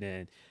cheap heat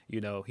and,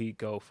 he'd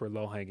go for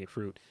low-hanging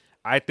fruit.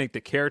 I think the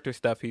character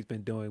stuff he's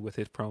been doing with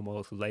his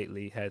promos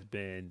lately has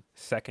been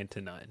second to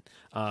none.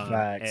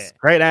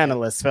 Great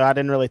analyst, Phil. I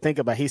didn't really think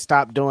about it. He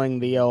stopped doing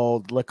the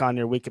old look on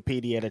your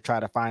Wikipedia to try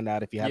to find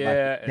out if you have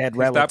a dead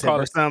relative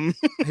or something.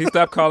 He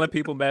stopped calling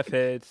people meth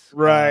heads.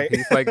 Right.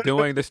 He's like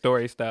doing the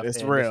story stuff.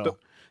 It's real.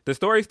 The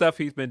story stuff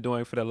he's been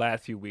doing for the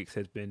last few weeks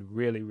has been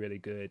really, really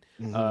good.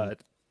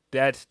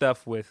 That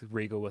stuff with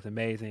Regal was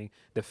amazing.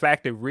 The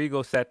fact that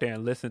Regal sat there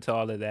and listened to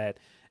all of that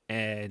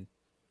and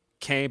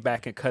came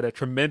back and cut a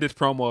tremendous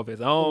promo of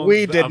his own.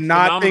 We did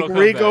not think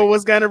Regal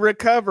was going to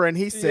recover, and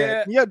he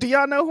said, "Yo, do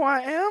y'all know who I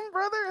am,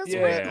 brother? It's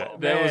Regal."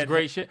 That was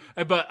great shit.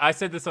 But I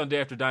said this on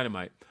Day After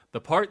Dynamite. The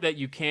part that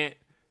you can't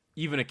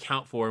even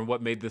account for and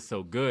what made this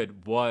so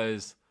good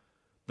was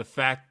the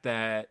fact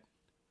that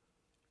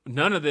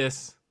none of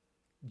this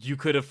you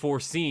could have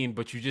foreseen,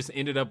 but you just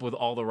ended up with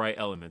all the right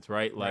elements,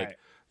 right? Like,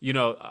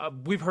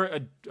 we've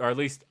heard, or at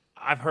least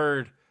I've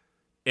heard,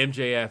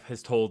 MJF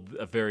has told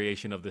a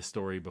variation of this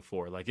story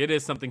before. Like, it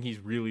is something he's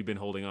really been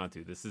holding on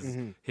to. This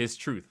is his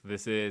truth.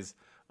 This is,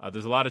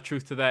 there's a lot of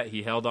truth to that.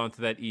 He held on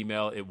to that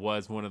email. It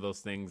was one of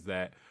those things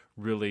that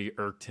really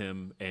irked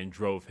him and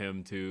drove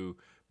him to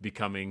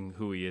becoming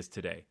who he is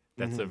today.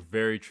 That's a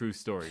very true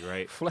story,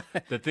 right?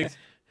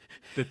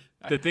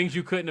 The things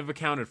you couldn't have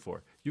accounted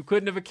for. You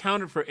couldn't have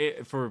accounted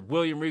for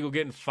William Regal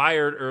getting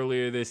fired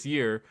earlier this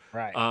year,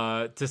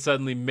 right? To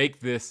suddenly make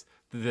this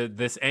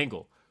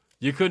angle.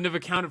 You couldn't have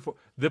accounted for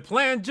the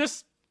plan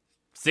just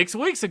 6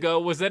 weeks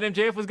ago was that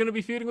MJF was going to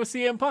be feuding with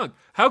CM Punk.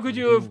 How could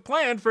you have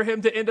planned for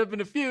him to end up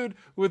in a feud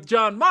with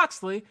Jon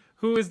Moxley,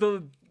 who is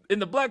in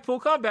the Blackpool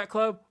Combat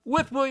Club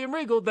with William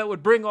Regal, that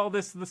would bring all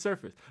this to the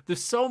surface?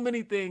 There's so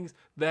many things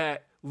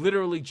that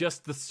literally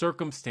just the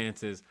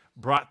circumstances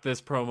brought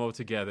this promo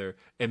together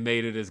and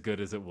made it as good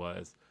as it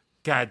was.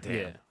 God damn.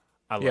 Yeah.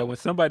 I love it. When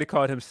somebody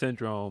called him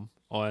Syndrome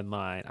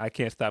online, I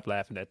can't stop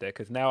laughing at that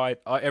because now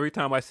every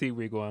time I see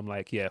Regal, I'm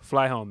like, yeah,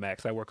 fly home,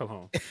 Max. I work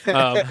alone.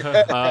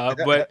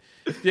 But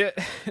yeah,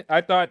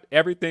 I thought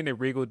everything that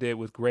Regal did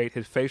was great.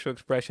 His facial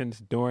expressions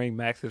during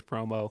Max's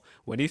promo,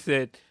 when he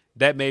said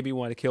that made me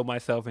want to kill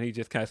myself, and he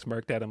just kind of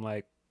smirked at him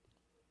like,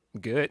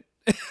 good.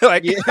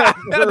 Like, that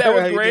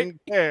was great.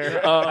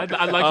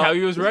 I like how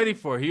he was ready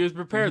for it. He was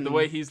prepared. The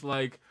way he's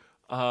like,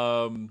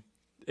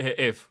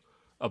 if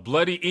a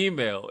bloody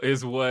email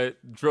is what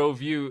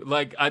drove you.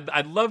 Like,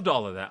 I loved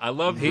all of that. I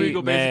loved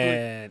Regal basically.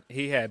 Man,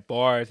 he had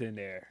bars in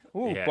there.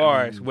 Ooh, yeah.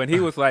 Bars. When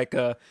he was like,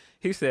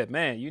 he said,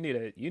 man, you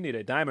need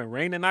a diamond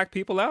ring to knock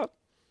people out?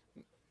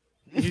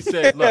 He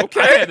said, look,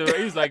 okay.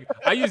 He's like,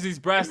 I use these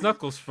brass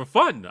knuckles for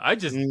fun. I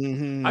just,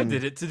 I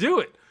did it to do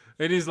it.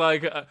 And he's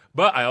like,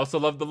 but I also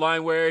love the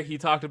line where he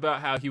talked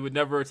about how he would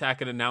never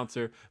attack an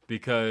announcer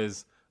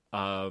because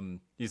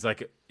he's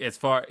like, as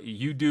far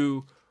you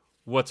do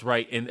what's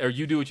right or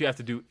you do what you have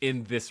to do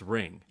in this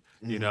ring.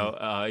 You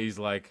know, he's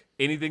like,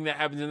 anything that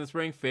happens in this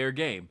ring, fair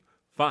game,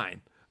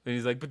 fine. And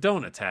he's like, but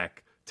don't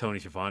attack Tony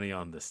Schiavone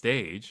on the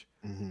stage.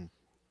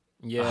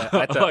 Yeah,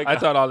 I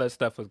thought all that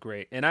stuff was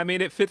great. And I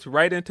mean, it fits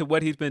right into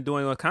what he's been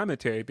doing on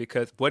commentary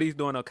because what he's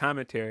doing on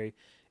commentary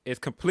is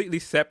completely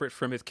separate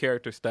from his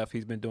character stuff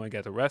he's been doing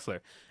as a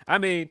wrestler. I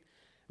mean,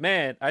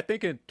 Man, I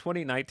think in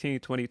 2019,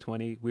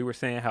 2020, we were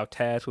saying how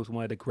Taz was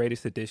one of the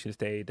greatest additions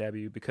to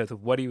AEW because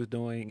of what he was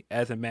doing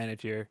as a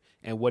manager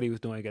and what he was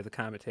doing as a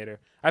commentator.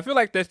 I feel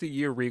like that's the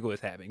year Regal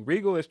is having.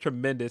 Regal is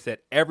tremendous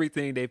at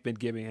everything they've been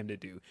giving him to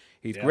do.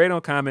 He's great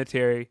on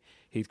commentary.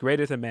 He's great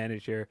as a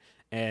manager.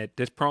 And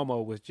this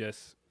promo was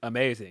just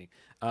amazing.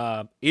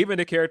 Even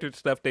the character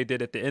stuff they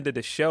did at the end of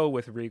the show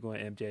with Regal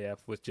and MJF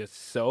was just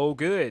so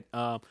good.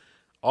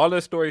 All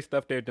the story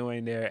stuff they're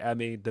doing there. I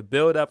mean, the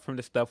build up from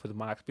the stuff with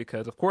Mox,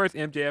 because of course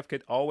MJF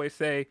could always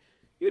say,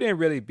 "You didn't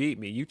really beat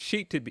me. You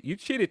cheated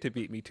to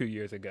beat me 2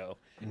 years ago."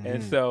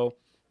 And so,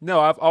 no,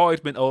 I've always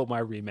been owed my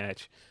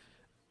rematch.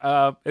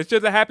 It's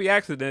just a happy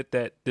accident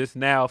that this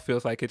now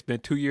feels like it's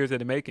been 2 years in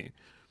the making.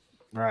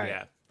 Right.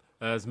 Yeah.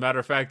 As a matter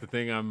of fact, the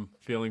thing I'm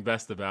feeling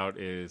best about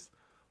is,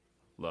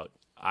 look,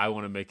 I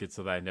want to make it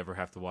so that I never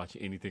have to watch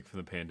anything from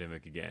the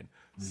pandemic again.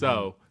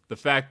 So the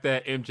fact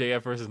that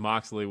MJF versus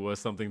Moxley was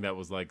something that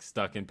was like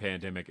stuck in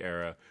pandemic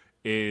era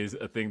is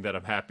a thing that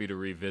I'm happy to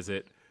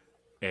revisit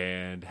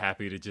and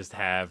happy to just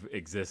have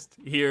exist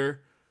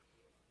here.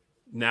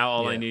 Now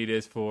all I need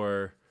is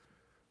for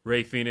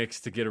Rey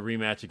Fenix to get a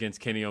rematch against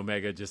Kenny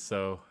Omega, just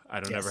so I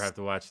don't ever have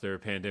to watch their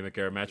pandemic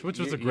era match, which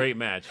was a great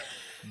match.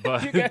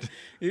 But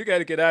you got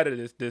to get out of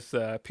this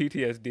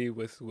PTSD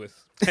with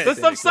this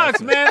stuff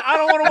sucks, man. I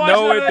don't want to watch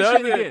no, it that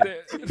shit again.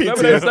 doesn't. Some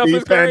of that stuff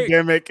is great.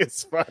 Pandemic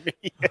is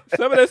funny.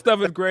 Some of that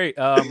stuff is great.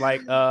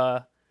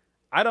 I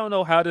don't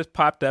know how this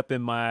popped up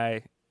in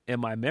my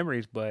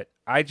memories, but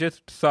I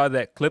just saw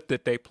that clip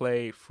that they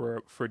played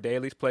for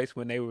Daly's Place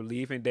when they were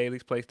leaving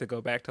Daly's Place to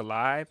go back to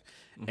live,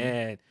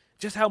 and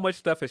just how much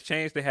stuff has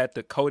changed. They had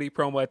the Cody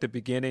promo at the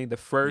beginning, the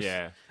first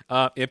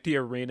empty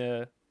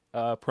arena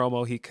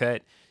promo he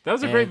cut. That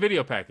was a great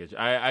video package.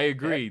 I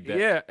agree.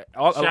 A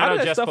lot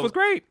of that stuff was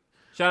great.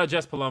 Shout out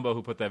Jess Palumbo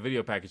who put that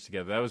video package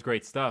together. That was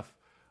great stuff.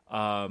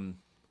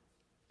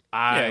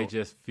 I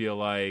just feel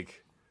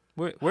like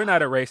we're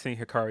not erasing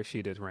Hikaru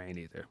Shida's reign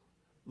either.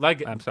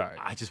 Like, I'm sorry.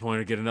 I just wanted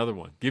to get another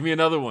one. Give me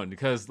another one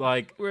because,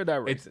 like, we're not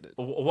erasing it.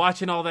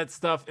 Watching all that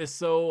stuff is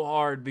so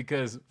hard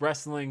because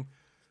wrestling.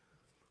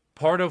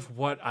 Part of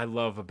what I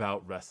love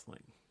about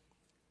wrestling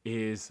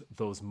is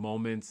those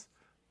moments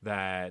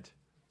that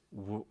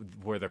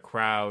where the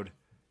crowd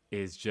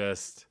is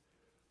just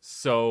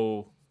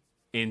so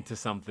into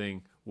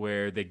something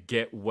where they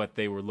get what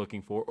they were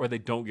looking for or they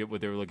don't get what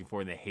they were looking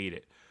for and they hate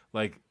it.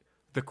 Like,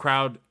 the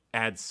crowd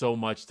adds so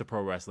much to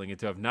pro wrestling, and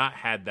to have not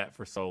had that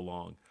for so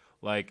long.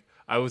 Like,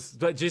 I was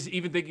just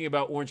even thinking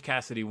about Orange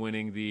Cassidy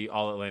winning the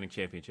All Atlantic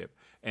Championship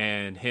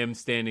and him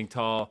standing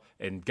tall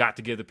and got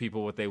to give the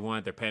people what they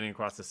want. They're panning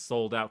across the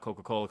sold-out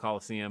Coca-Cola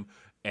Coliseum,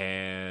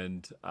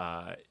 and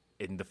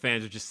the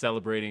fans are just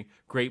celebrating.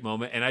 Great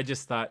moment. And I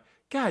just thought,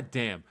 God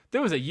damn,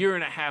 there was a year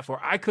and a half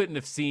where I couldn't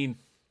have seen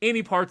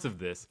any parts of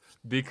this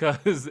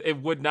because it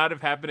would not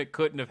have happened. It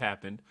couldn't have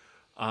happened.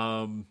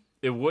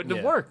 It wouldn't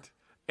have worked.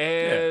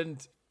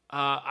 And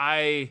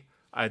I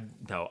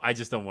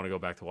just don't want to go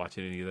back to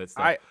watching any of that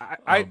stuff.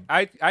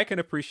 I can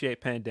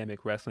appreciate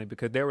pandemic wrestling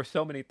because there were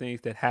so many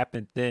things that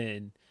happened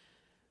then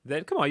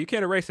that, come on, you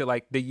can't erase it.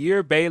 Like the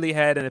year Bayley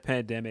had in the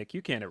pandemic,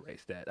 you can't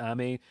erase that. I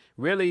mean,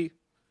 really,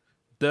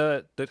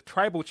 the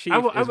tribal chief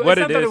is what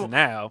it is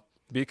now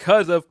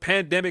because of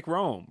pandemic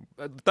Rome.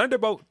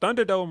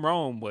 Thunderdome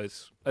Rome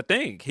was a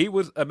thing. He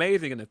was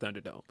amazing in the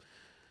Thunderdome.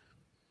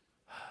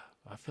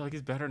 I feel like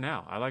he's better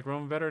now. I like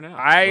Roman better now.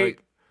 I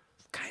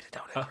kind of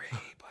don't agree.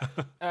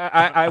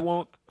 I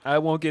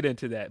won't get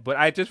into that, but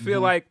I just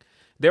feel like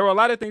there were a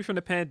lot of things from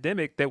the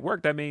pandemic that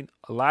worked. I mean,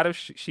 a lot of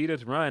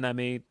Shida's run. I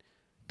mean,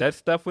 that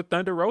stuff with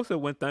Thunder Rosa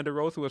when Thunder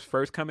Rosa was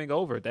first coming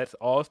over. That's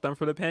all stuff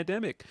from the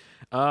pandemic.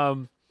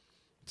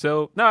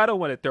 So no, I don't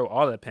want to throw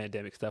all the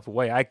pandemic stuff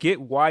away. I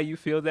get why you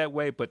feel that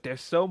way, but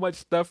there's so much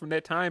stuff from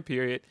that time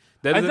period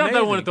that is amazing.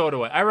 I want to throw it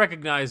away. I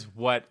recognize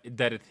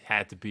that it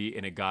had to be,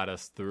 and it got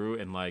us through.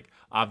 And like,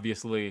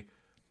 obviously,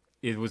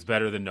 it was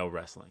better than no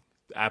wrestling.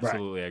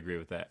 Absolutely, I agree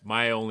with that.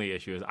 My only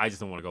issue is I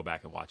just don't want to go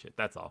back and watch it.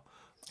 That's all.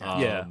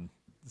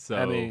 So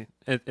I mean,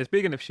 and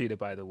speaking of Shida,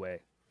 by the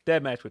way,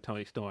 that match with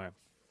Toni Storm,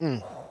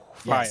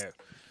 fire,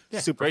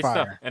 super great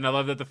fire. stuff. And I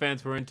love that the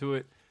fans were into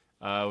it.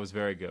 It was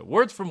very good.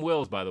 Words from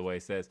Wills, by the way,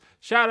 says,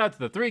 shout out to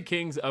the three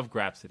kings of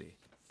Grapsity.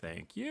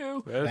 Thank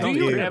you. Do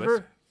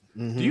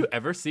you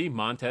ever see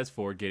Montez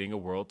Ford getting a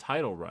world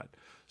title run?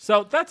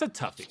 So that's a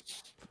toughie.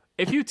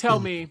 If you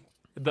tell me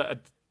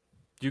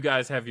you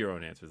guys have your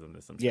own answers on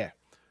this.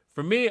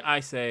 For me,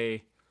 I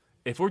say,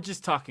 if we're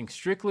just talking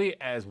strictly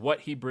as what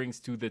he brings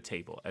to the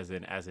table, as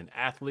an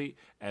athlete,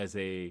 with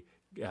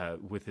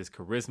his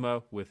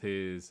charisma, with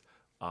his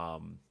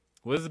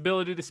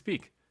ability to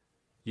speak,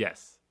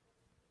 yes.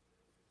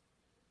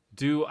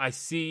 Do I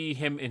see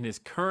him in his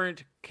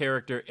current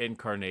character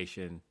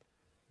incarnation?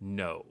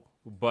 No.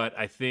 But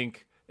I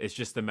think it's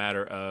just a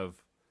matter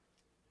of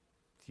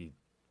he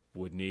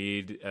would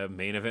need a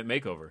main event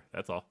makeover.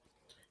 That's all.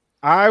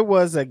 I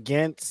was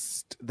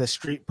against the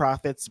Street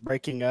Profits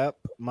breaking up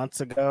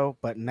months ago,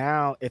 but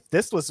now if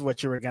this was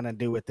what you were going to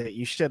do with it,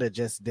 you should have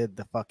just did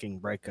the fucking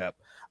breakup.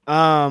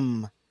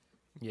 I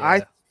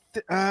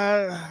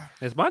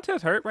Is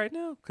Montez hurt right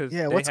now?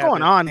 Yeah, what's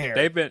going on here?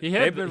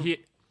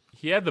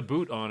 He had the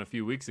boot on a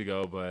few weeks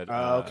ago, but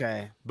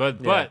okay.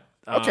 But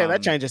okay,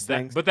 that changes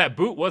things. But that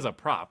boot was a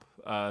prop,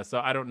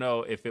 so I don't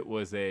know if it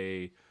was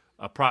a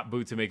prop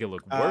boot to make it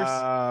look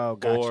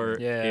worse, or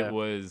it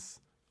was.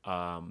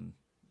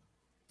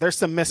 There's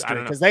some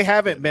mystery because they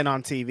haven't been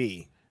on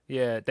TV.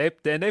 Yeah,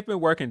 they've been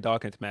working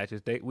Dawkins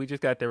matches. We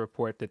just got the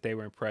report that they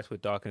were impressed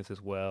with Dawkins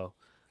as well,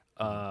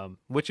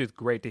 which is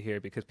great to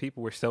hear because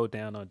people were so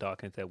down on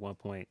Dawkins at one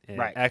point and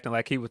acting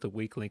like he was the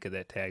weak link of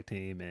that tag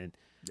team, and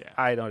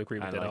I don't agree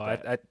with that at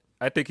all.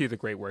 I think he's a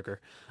great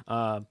worker.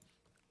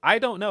 I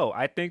don't know.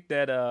 I think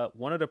that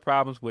one of the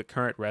problems with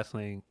current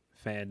wrestling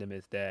fandom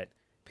is that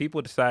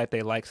people decide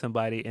they like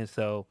somebody, and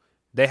so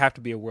they have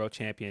to be a world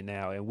champion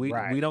now, and we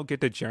don't get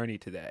the journey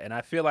to that. And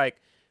I feel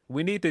like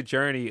we need the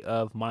journey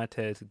of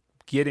Montez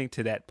getting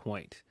to that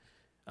point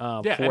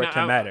for it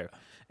to matter.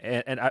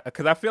 And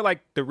because I feel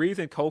like the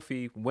reason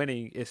Kofi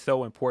winning is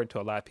so important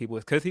to a lot of people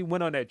is because he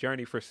went on that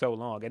journey for so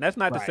long. And that's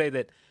not to say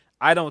that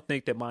I don't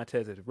think that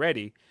Montez is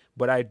ready,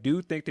 but I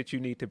do think that you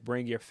need to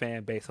bring your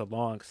fan base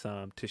along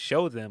some to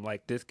show them,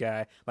 like, this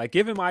guy, like,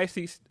 give him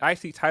IC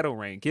title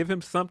reign, give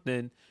him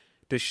something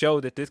to show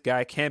that this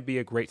guy can be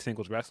a great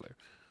singles wrestler.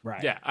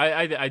 Right. Yeah,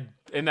 I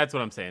and that's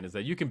what I'm saying is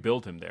that you can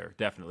build him there,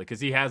 definitely, because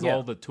he has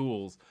all the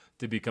tools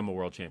to become a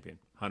world champion,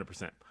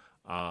 100%.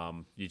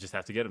 You just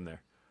have to get him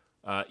there.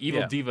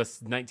 Evil Diva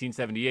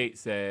 1978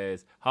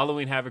 says,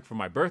 Halloween Havoc for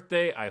my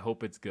birthday. I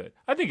hope it's good.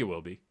 I think it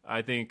will be.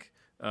 I think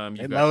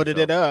they loaded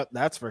it up.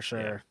 That's for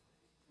sure.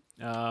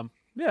 Speaking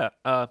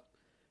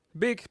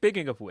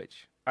of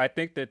which, I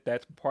think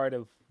that's part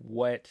of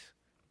what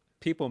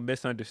people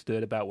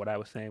misunderstood about what I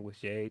was saying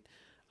with Jade,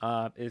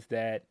 is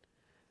that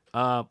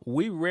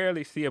we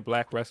rarely see a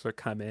black wrestler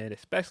come in,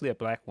 especially a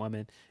black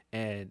woman,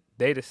 and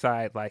they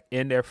decide, like,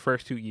 in their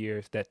first 2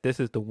 years that this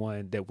is the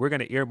one that we're going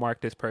to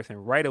earmark this person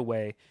right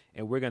away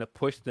and we're going to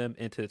push them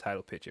into the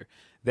title picture.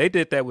 They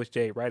did that with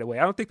Jade right away.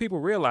 I don't think people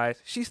realize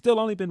she's still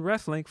only been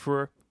wrestling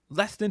for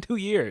less than 2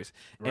 years.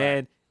 Right.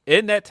 And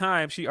in that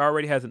time, she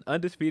already has an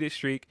undisputed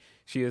streak.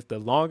 She is the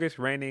longest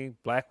reigning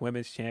black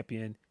women's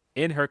champion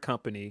in her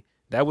company.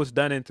 That was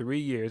done in 3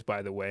 years,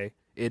 by the way.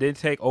 It didn't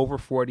take over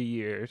 40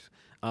 years.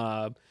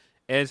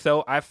 And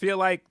so I feel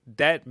like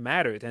that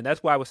matters. And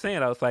that's why I was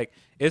saying, I was like,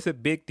 it's a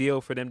big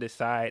deal for them to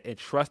decide and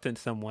trust in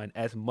someone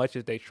as much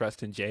as they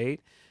trust in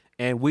Jade.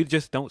 And we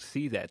just don't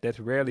see that.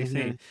 That's rarely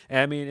seen. And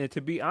I mean, and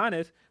to be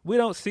honest, we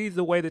don't see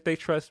the way that they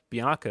trust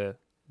Bianca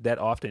that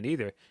often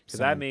either.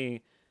 Because, I mean,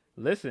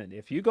 listen,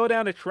 if you go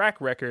down the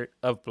track record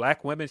of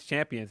black women's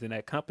champions in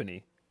that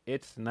company,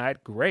 it's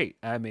not great.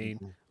 I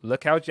mean,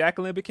 look how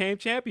Jacqueline became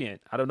champion.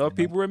 I don't know if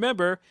people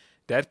remember.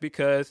 That's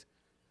because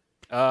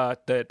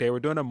they were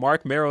doing a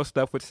Mark Merrow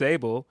stuff with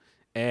Sable,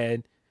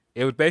 and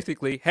it was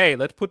basically, hey,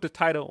 let's put the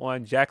title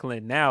on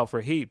Jacqueline now for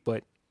Heat,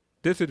 but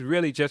this is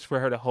really just for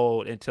her to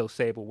hold until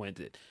Sable wins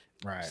it.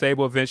 Right.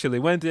 Sable eventually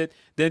wins it.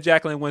 Then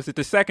Jacqueline wins it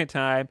the second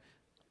time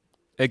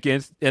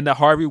in the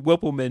Harvey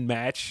Whippleman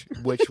match,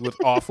 which was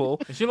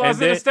awful. And she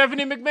lost it to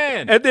Stephanie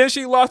McMahon. And then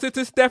she lost it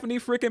to Stephanie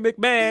freaking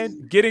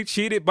McMahon, getting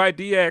cheated by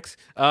DX.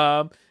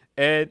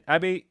 And I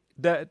mean,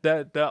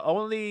 the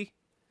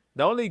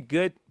only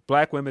good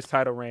black women's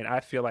title reign,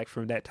 I feel like,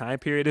 from that time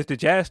period is the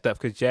Jazz stuff,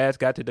 because Jazz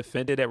got to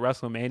defend it at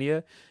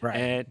WrestleMania.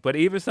 Right. But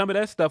even some of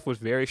that stuff was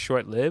very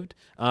short-lived.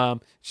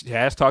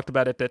 Jazz talked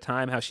about at that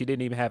time how she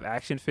didn't even have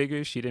action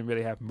figures. She didn't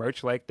really have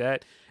merch like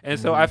that. And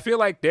so I feel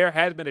like there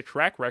has been a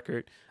track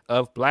record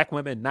of black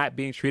women not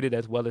being treated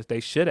as well as they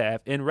should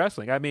have in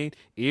wrestling. I mean,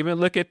 even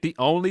look at the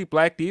only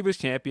Black Divas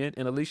champion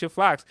in Alicia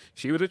Fox.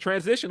 She was a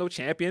transitional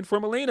champion for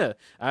Melina.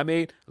 I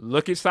mean,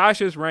 look at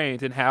Sasha's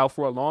reigns and how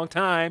for a long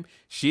time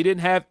she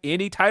didn't have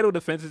any title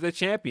defense as a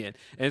champion.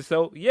 And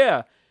so,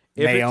 yeah,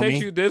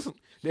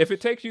 if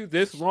it takes you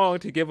this long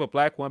to give a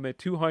black woman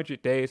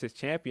 200 days as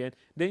champion,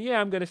 then yeah,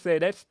 I'm going to say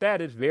that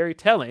stat is very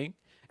telling.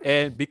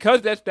 And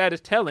because that stat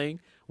is telling,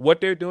 what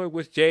they're doing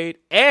with Jade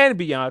and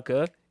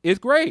Bianca is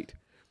great.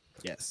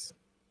 Yes.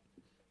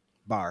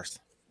 Bars.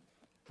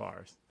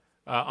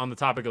 On the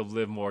topic of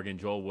Liv Morgan,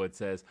 Joel Wood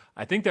says,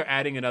 I think they're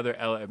adding another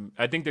element.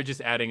 I think they're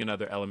just adding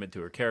another element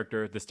to her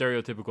character. The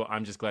stereotypical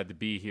 "I'm just glad to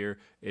be here"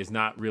 is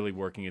not really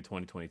working in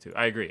 2022.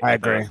 I agree. I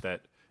agree.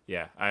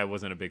 I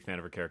wasn't a big fan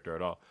of her character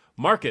at all.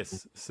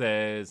 Marcus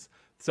says,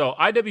 so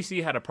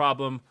IWC had a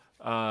problem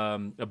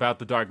about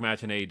the dark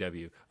match in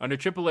AEW. Under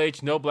Triple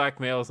H, no black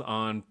males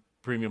on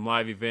premium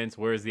live events.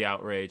 Where's the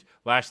outrage?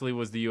 Lashley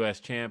was the U.S.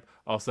 champ.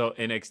 Also,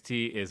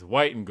 NXT is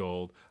white and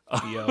gold.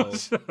 Yo.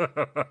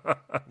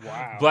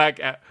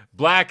 Wow.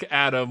 Black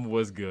Adam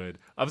was good.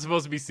 I'm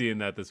supposed to be seeing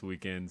that this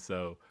weekend,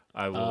 so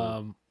I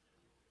will.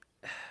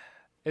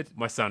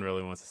 My son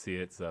really wants to see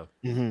it, so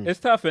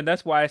it's tough, and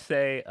that's why I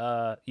say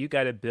you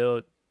got to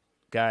build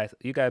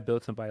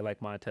somebody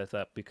like Montez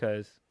up,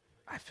 because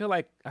I feel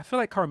like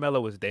Carmelo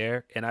was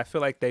there, and I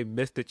feel like they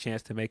missed the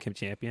chance to make him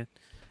champion.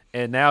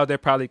 And now they're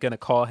probably going to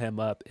call him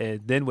up, and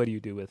then what do you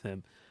do with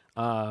him?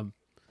 I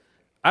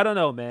don't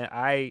know, man.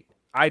 I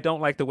I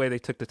don't like the way they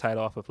took the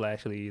title off of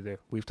Lashley either.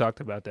 We've talked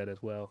about that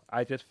as well.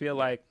 I just feel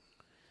like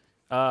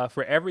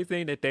for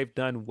everything that they've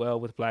done well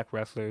with black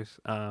wrestlers,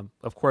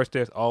 of course,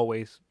 there's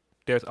always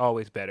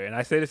better. And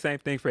I say the same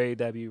thing for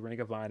AEW, Ring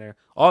of Honor,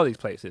 all these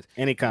places.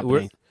 Any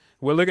company.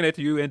 We're looking at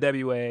you,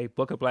 NWA,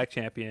 book a black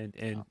champion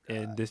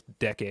in this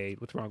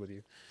decade. What's wrong with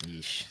you?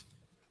 Yeesh.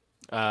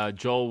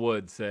 Joel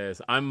Wood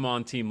says, I'm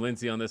on Team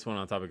Lindsay on this one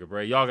on topic of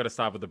Bray. Y'all got to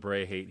stop with the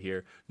Bray hate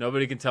here.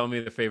 Nobody can tell me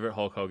their favorite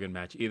Hulk Hogan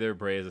match either.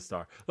 Bray is a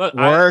star. Look,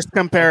 Worst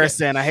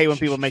comparison. I hate when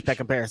people make that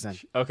comparison.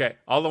 Okay,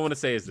 all I want to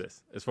say is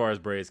this, as far as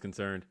Bray is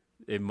concerned,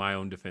 in my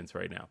own defense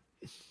right now.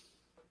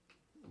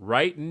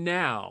 Right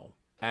now,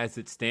 as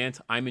it stands,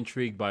 I'm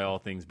intrigued by all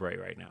things Bray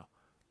right now.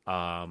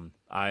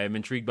 I am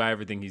intrigued by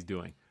everything he's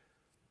doing.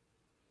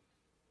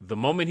 The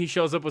moment he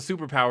shows up with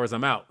superpowers,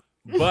 I'm out.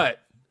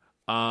 But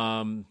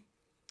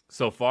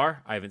so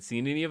far, I haven't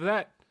seen any of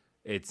that.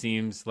 It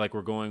seems like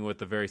we're going with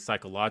a very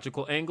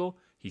psychological angle.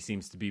 He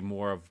seems to be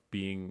more of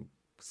being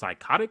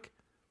psychotic.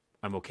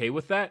 I'm okay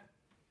with that.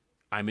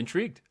 I'm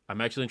intrigued.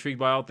 I'm actually intrigued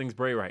by all things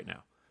Bray right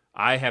now.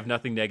 I have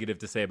nothing negative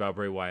to say about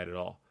Bray Wyatt at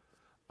all.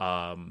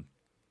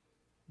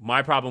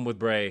 My problem with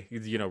Bray,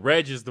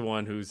 Reg is the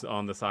one who's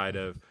on the side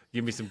of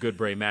give me some good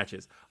Bray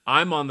matches.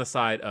 I'm on the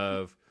side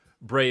of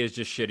Bray is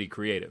just shitty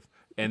creative,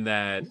 and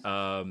that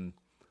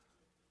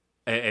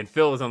and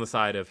Phil is on the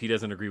side of he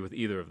doesn't agree with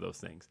either of those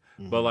things.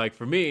 Mm-hmm. But like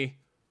for me,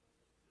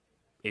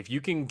 if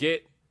you can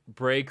get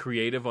Bray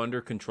creative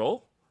under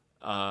control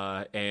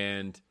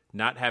and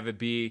not have it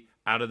be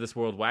out of this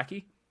world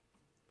wacky,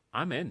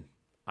 I'm in.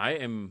 I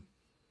am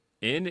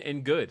in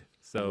and good.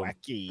 So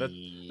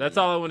that's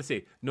all I want to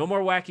see. No more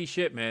wacky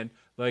shit, man.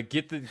 Like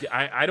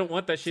I don't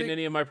want that shit in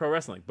any of my pro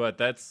wrestling. But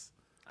that's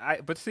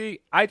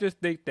I just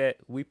think that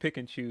we pick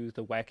and choose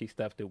the wacky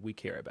stuff that we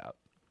care about.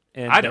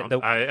 And I don't.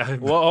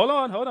 Well,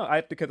 hold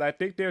on. Because I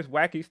think there's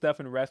wacky stuff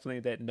in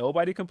wrestling that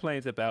nobody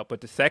complains about.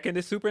 But the second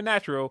is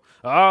supernatural.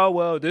 Oh,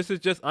 well, this is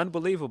just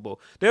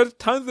unbelievable. There's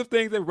tons of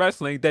things in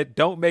wrestling that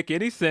don't make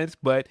any sense,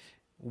 but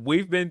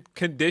we've been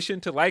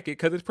conditioned to like it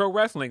because it's pro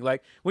wrestling.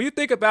 Like, when you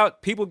think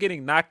about people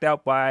getting knocked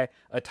out by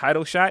a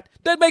title shot,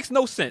 that makes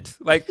no sense.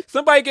 Like,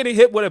 somebody getting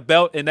hit with a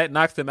belt and that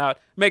knocks them out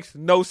makes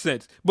no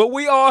sense. But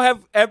we all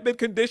have been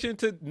conditioned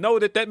to know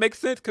that makes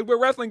sense because we're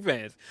wrestling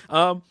fans.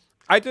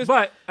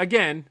 But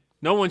again,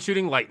 no one's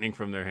shooting lightning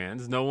from their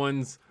hands. No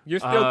one's. You're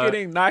still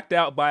getting knocked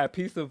out by a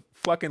piece of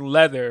fucking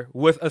leather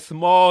with a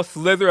small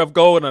slither of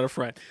gold on the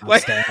front.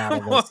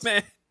 Come on,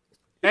 man.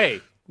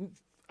 Hey,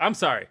 I'm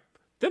sorry.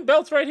 Them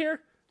belts right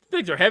here,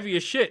 things are heavy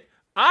as shit.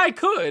 I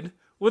could,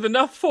 with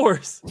enough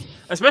force,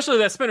 especially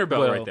that spinner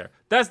belt right there.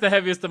 That's the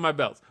heaviest of my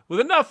belts. With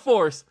enough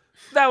force,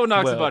 that would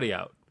knock somebody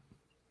out.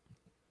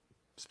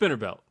 Spinner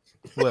belt.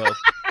 Well,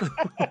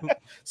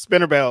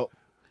 spinner belt.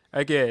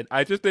 Again,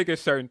 I just think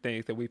there's certain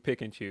things that we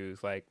pick and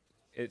choose. Like,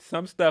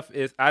 some stuff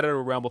is out of the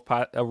realm of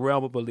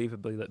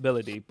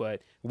believability,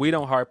 but we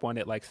don't harp on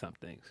it like some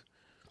things.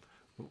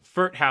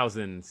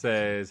 Furthausen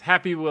says,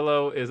 Happy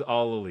Willow is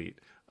all elite.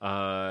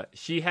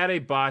 She had a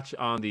botch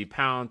on the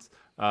pounce,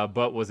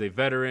 but was a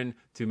veteran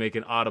to make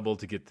an audible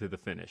to get to the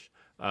finish.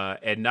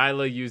 And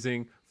Nyla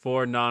using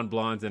 4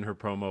 non-blondes in her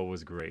promo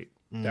was great.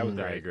 That was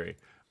great. I agree.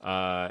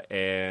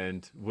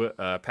 And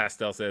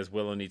Pastel says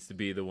Willow needs to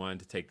be the one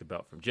to take the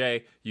belt from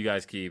Jay. You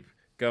guys keep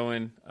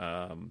going.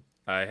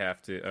 I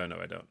have to. Oh, no,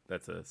 I don't.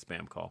 That's a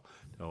spam call.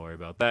 Don't worry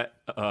about that.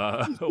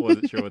 I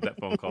wasn't sure what that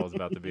phone call was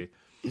about to be.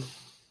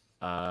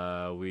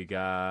 We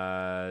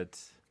got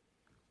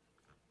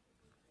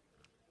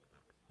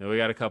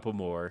a couple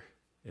more,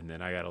 and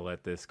then I got to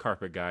let this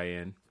carpet guy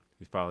in.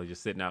 He's probably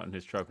just sitting out in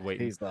his truck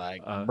waiting. He's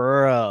like,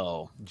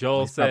 bro.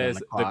 Joel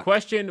says, the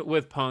question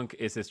with Punk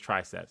is his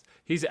triceps.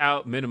 He's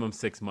out minimum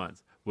 6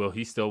 months. Will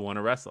he still want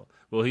to wrestle?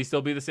 Will he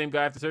still be the same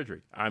guy after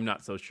surgery? I'm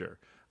not so sure.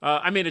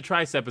 I mean, a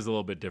tricep is a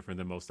little bit different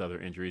than most other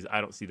injuries.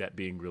 I don't see that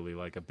being really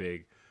like a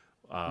big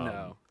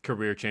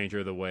career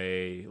changer the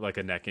way like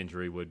a neck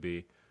injury would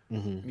be.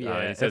 Mm-hmm.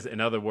 It says, in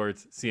other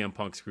words, CM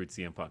Punk screwed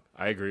CM Punk.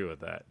 I agree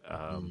with that.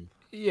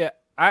 Yeah.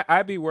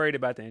 I'd be worried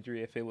about the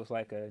injury if it was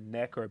like a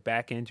neck or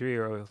back injury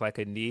or it was like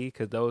a knee,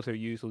 because those are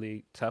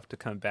usually tough to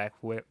come back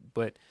with.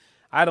 But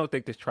I don't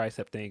think this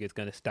tricep thing is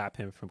going to stop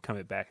him from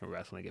coming back and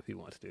wrestling if he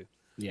wants to.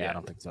 Yeah, I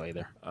don't think so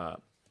either.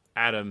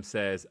 Adam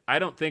says, I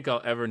don't think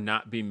I'll ever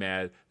not be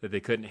mad that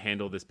they couldn't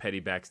handle this petty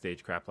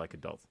backstage crap like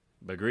adults.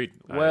 Agreed.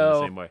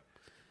 Well, the same way.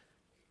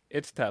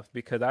 It's tough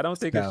because I don't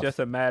think it's just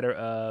a matter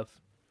of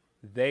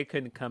they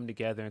couldn't come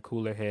together and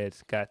cooler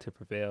heads got to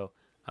prevail.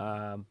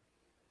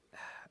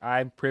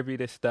 I'm privy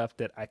to stuff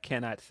that I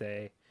cannot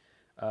say.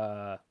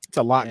 It's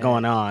a lot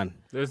going on.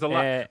 There's a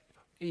lot.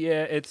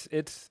 Yeah,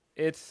 it's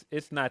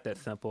not that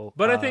simple.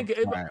 But I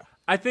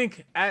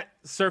think at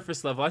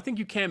surface level, I think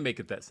you can make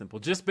it that simple,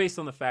 just based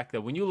on the fact that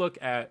when you look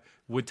at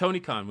with Tony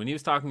Khan, when he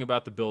was talking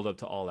about the build up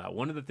to All Out,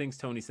 one of the things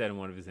Tony said in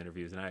one of his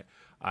interviews, and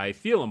I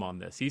feel him on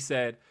this, he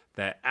said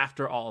that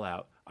after All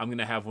Out, I'm going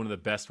to have one of the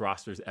best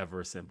rosters ever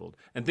assembled.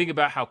 And think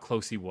about how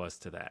close he was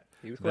to that.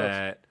 He was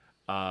close.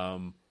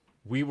 That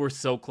we were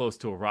so close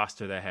to a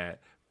roster that had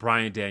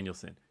Bryan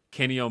Danielson,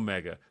 Kenny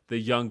Omega, the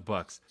Young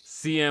Bucks,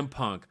 CM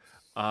Punk,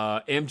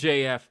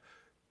 MJF,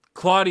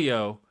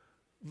 Claudio,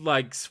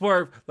 like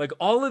Swerve, like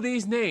all of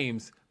these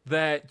names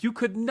that you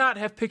could not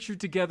have pictured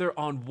together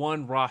on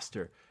one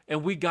roster.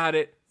 And we got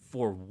it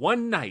for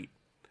one night.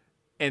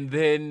 And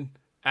then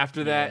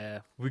after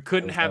that, we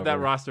couldn't have that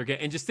roster again.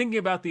 And just thinking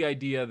about the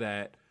idea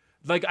that,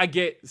 like, I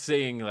get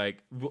saying,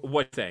 like,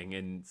 what thing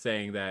and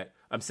saying that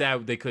I'm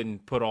sad they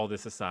couldn't put all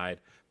this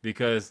aside,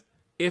 because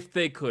if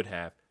they could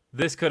have,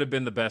 this could have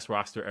been the best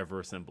roster ever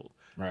assembled.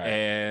 Right.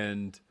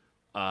 And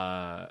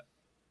we're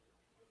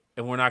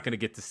not going to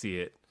get to see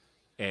it.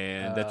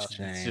 And that's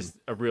it's just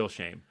a real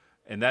shame.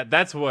 And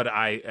that's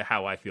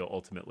how I feel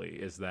ultimately,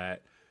 is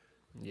that,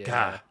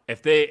 God,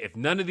 if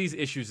none of these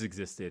issues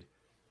existed,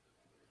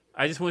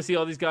 I just want to see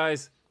all these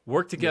guys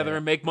work together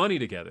and make money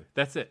together.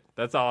 That's it.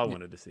 That's all I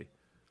wanted to see.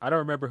 I don't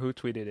remember who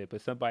tweeted it,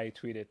 but somebody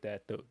tweeted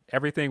that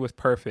everything was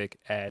perfect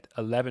at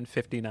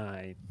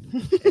 11:59.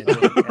 And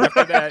then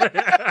after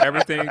that,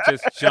 everything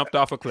just jumped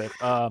off a cliff.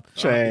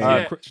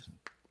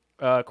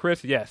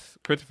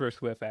 Christopher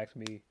Swift asked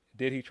me,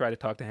 did he try to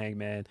talk to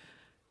Hangman?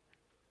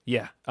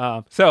 Yeah.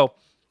 So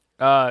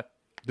the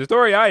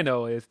story I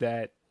know is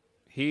that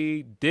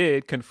he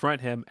did confront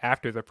him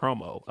after the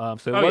promo.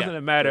 So it wasn't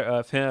a matter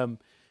of him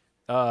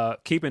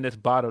keeping this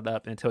bottled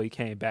up until he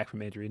came back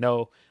from injury.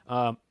 No,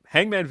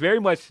 Hangman very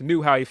much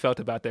knew how he felt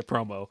about that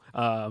promo.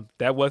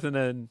 That wasn't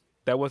an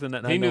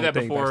he knew that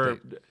thing before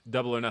backstage.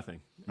 Double or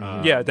Nothing.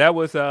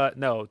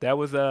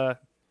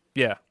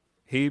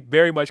 He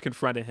very much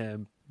confronted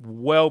him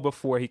well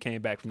before he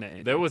came back from that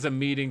injury. There was a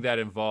meeting that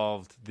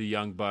involved the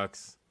Young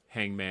Bucks,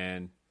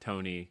 Hangman,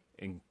 Tony,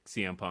 and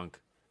CM Punk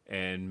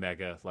and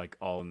Mega, like,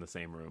 all in the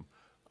same room.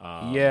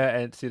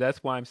 And see,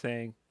 that's why I'm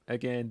saying,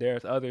 again,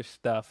 there's other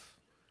stuff.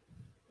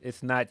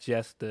 It's not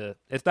just the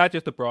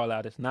brawl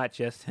out. It's not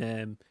just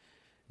him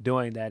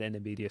doing that in the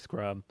media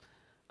scrum.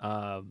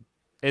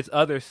 It's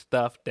other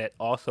stuff that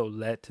also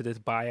led to this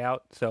buyout.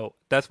 So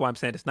that's why I'm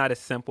saying it's not as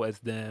simple as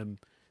them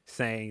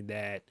saying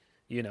that,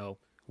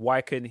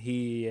 why couldn't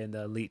he and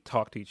the Elite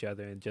talk to each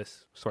other and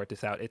just sort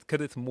this out? It's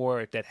because it's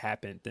more that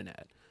happened than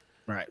that.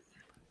 Right.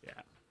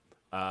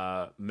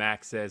 Yeah.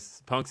 Max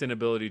says Punk's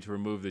inability to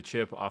remove the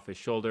chip off his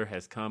shoulder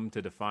has come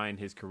to define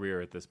his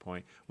career at this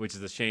point, which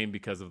is a shame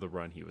because of the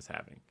run he was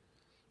having.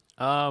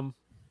 Man,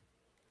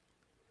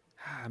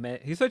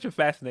 he's such a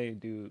fascinating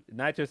dude,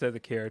 not just as a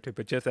character,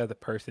 but just as a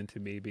person to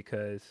me,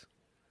 because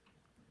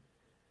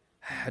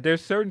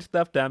there's certain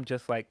stuff that I'm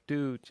just like,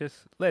 dude, just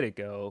let it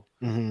go.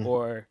 Mm-hmm.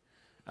 Or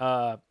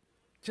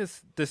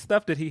just the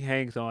stuff that he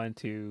hangs on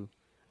to,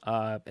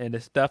 and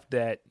the stuff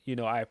that,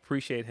 I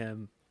appreciate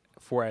him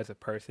for as a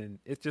person.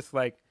 It's just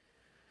like,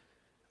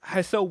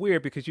 it's so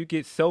weird because you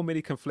get so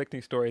many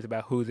conflicting stories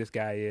about who this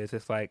guy is.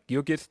 It's like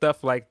you'll get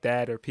stuff like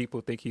that, or people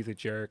think he's a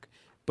jerk,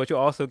 but you'll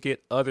also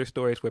get other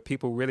stories where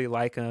people really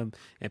like him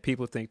and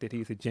people think that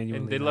he's a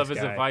genuinely and they nice love his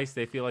guy. advice.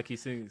 They feel like he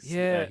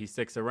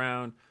sticks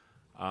around.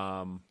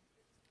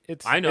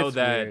 It's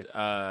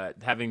that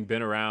having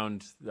been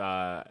around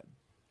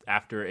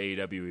after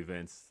AEW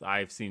events,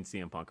 I've seen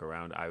CM Punk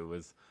around. I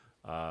was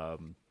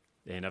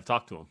and I've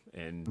talked to him,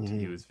 and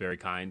he was very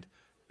kind,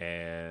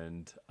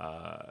 and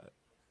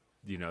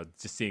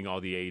just seeing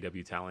all the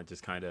AEW talent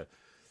just kind of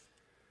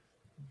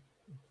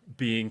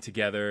being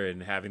together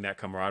and having that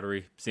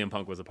camaraderie. CM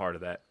Punk was a part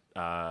of that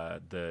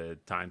the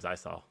times I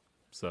saw.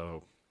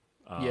 So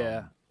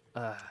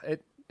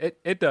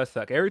it does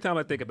suck. Every time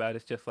I think about it,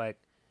 it's just like,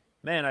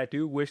 man, I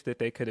do wish that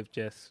they could have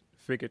just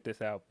figured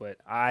this out, but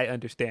I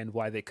understand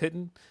why they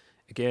couldn't.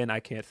 Again, I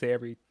can't say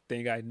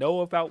everything I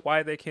know about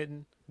why they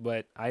couldn't,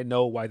 but I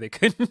know why they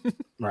couldn't.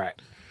 Right.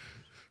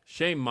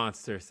 Shame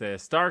Monster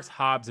says, Starks,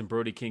 Hobbs, and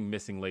Brody King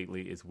missing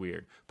lately is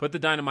weird. Put the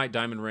Dynamite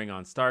Diamond Ring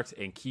on Starks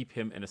and keep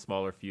him in a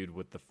smaller feud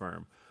with the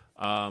Firm.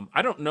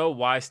 I don't know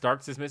why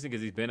Starks is missing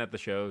because he's been at the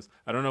shows.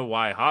 I don't know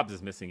why Hobbs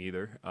is missing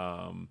either.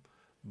 And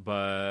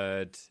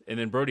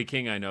then Brody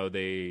King, I know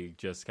they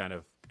just kind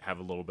of have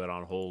a little bit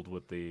on hold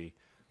with the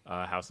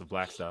House of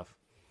Black stuff.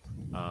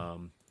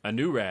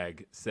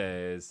 Anurag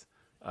says,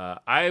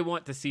 I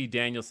want to see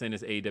Danielson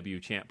as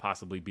AEW champ,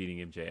 possibly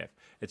beating MJF.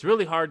 It's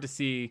really hard to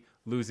see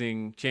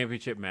losing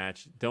championship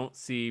match. Don't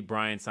see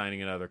Bryan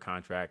signing another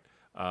contract.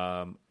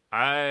 I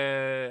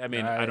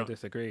don't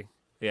disagree.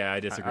 Yeah,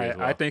 I disagree as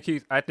well. I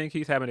think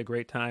he's having a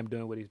great time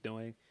doing what he's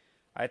doing.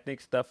 I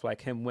think stuff like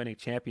him winning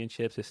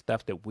championships is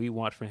stuff that we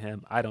want from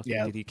him. I don't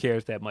think that he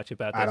cares that much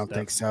about that. I don't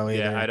think so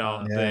either. Yeah, I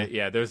don't.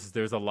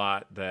 There's a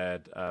lot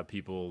that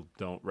people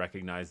don't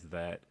recognize,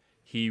 that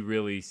he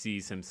really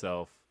sees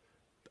himself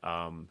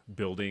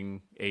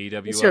building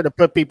AEW. He's here to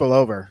put people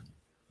over.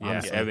 Yeah,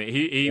 honestly. I mean,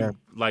 he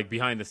like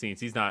behind the scenes,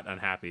 he's not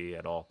unhappy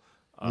at all.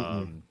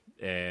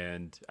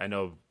 And I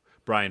know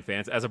Bryan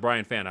fans. As a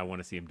Bryan fan, I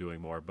want to see him doing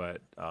more.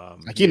 But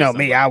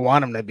me, I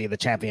want him to be the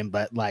champion.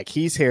 But like,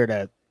 he's here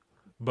to.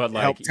 But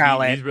like, help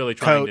talent, he's really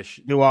trying coach,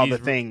 do all the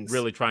things.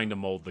 Really trying to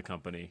mold the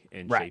company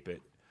and shape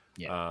it.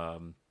 Yeah.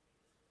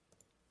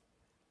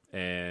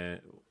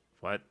 And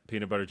what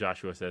Peanut Butter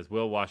Joshua says,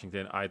 Will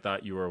Washington, I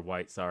thought you were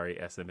white. Sorry,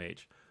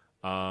 SMH.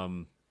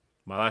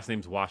 My last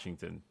name's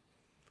Washington.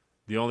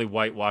 The only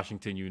white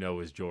Washington you know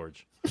is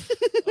George.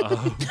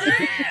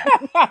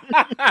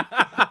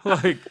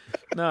 Like,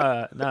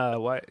 nah,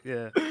 why?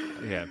 Yeah.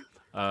 yeah.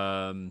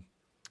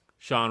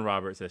 Sean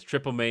Roberts says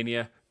Triple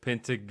Mania.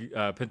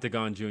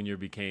 Pentagon Jr.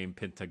 became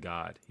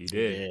Pentagod. He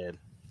did.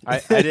 I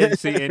didn't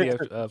see any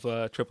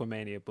of Triple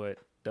Mania, but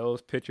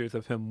those pictures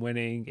of him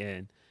winning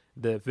and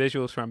the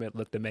visuals from it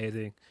looked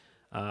amazing.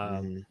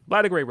 A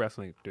lot of great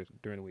wrestling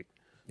during the week.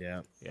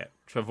 Yeah. Yeah.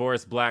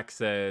 Travoris Black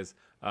says,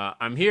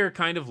 I'm here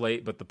kind of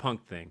late, but the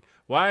Punk thing.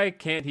 Why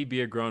can't he be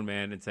a grown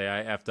man and say,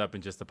 I effed up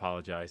and just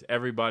apologize?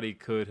 Everybody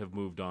could have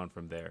moved on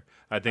from there.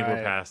 I think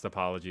we're past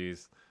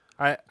apologies.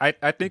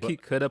 I think he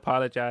could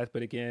apologize,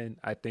 but again,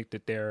 I think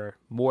that there are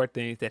more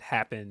things that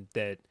happen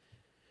that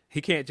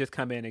he can't just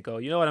come in and go,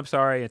 you know what, I'm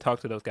sorry, and talk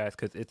to those guys,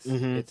 because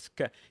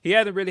he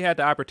hasn't really had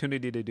the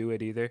opportunity to do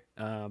it either,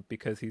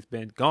 because he's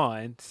been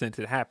gone since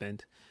it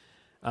happened.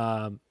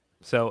 I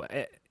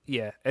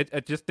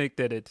just think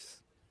that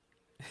it's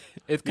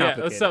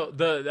complicated. Yeah,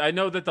 so I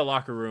know that the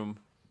locker room,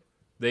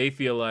 they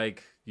feel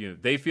like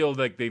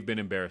they've been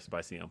embarrassed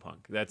by CM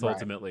Punk. That's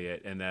ultimately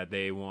it, and that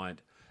they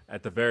want,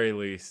 at the very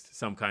least,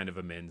 some kind of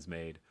amends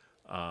made.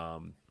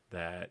 And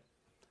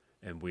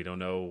we don't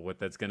know what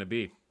that's going to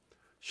be.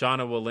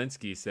 Shauna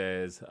Walensky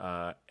says,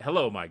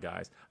 hello, my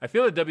guys. I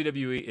feel that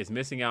WWE is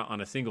missing out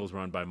on a singles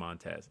run by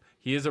Montez.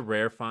 He is a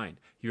rare find.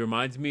 He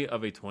reminds me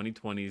of a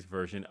 2020s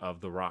version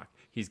of The Rock.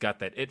 He's got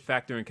that it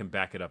factor and can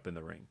back it up in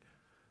the ring.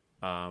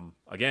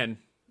 Again,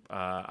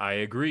 I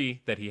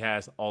agree that he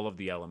has all of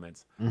the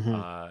elements.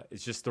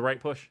 It's just the right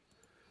push.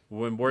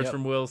 When Words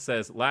from Will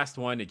says, last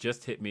one, it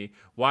just hit me.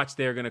 Watch,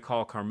 they're going to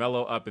call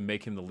Carmelo up and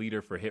make him the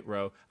leader for Hit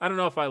Row. I don't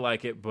know if I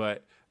like it,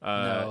 but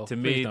to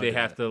me, they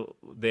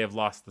have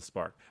lost the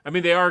spark. I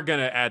mean, they are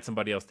going to add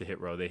somebody else to Hit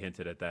Row. They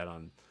hinted at that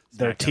on SmackDown.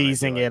 They're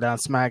teasing it on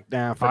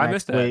SmackDown for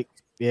next week.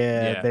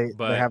 Yeah,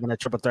 they're having a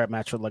triple threat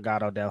match with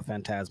Legado del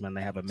Fantasma, and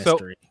they have a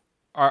mystery. So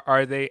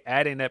are they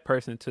adding that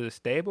person to the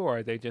stable, or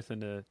are they just in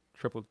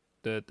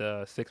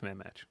the six-man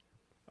match?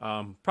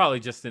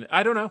 Probably just in.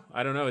 I don't know.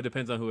 It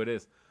depends on who it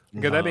is.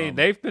 Because I mean,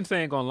 they've been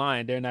saying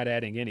online they're not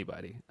adding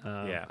anybody.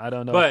 I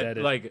don't know. But if that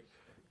is... like,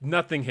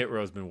 nothing Hit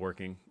Row's been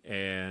working,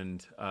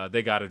 and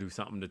they got to do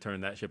something to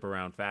turn that ship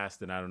around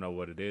fast. And I don't know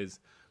what it is,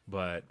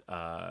 but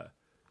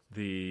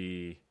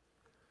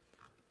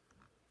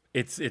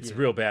it's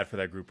real bad for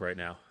that group right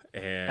now.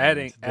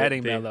 And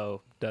adding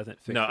Melo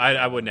doesn't fix. No,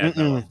 I wouldn't add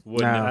Melo.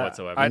 Wouldn't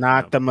whatsoever.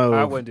 Not the move.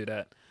 I wouldn't do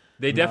that.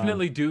 They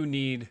definitely do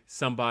need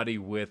somebody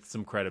with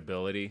some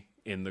credibility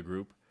in the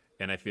group.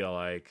 And I feel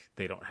like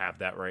they don't have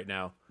that right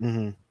now.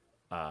 And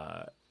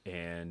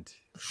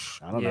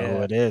I don't know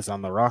who it is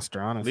on the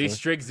roster, honestly. Lee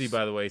Strigsy,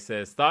 by the way,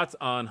 says, thoughts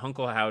on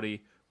Hunkle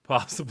Howdy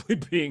possibly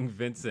being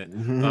Vincent.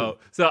 Oh,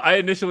 so I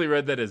initially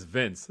read that as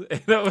Vince.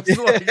 And I was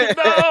like,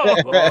 no!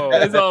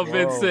 It's all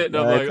Vincent. And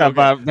I'm like,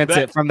 about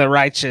Vincent from the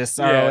Righteous.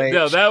 Yeah,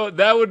 no,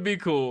 that would be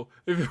cool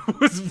if it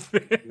was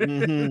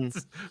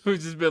Vince,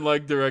 who's just been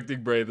like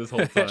directing Bray this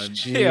whole time.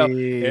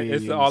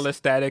 It's all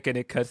ecstatic, and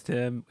it cuts to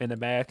him in the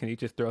mask, and he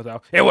just throws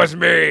out, "It was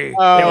me!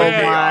 Oh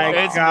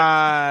my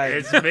God!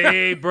 It's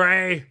me,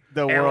 Bray!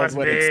 The world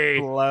would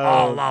explode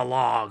all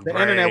along. The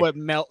internet would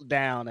melt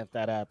down if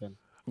that happened."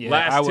 Yeah,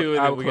 last two,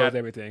 I would close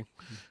everything.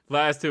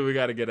 Last two, we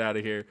got to get out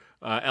of here.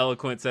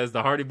 Eloquent says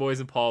the Hardy Boys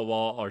and Paul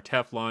Wall are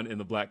Teflon in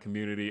the black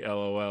community.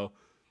 LOL.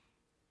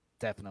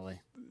 Definitely.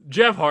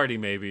 Jeff Hardy,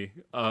 maybe.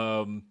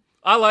 I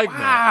like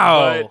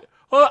Matt.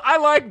 I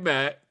like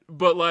Matt,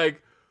 but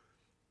like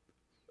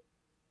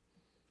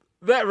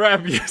that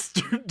rap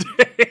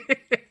yesterday,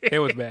 it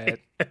was bad.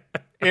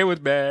 It was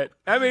bad.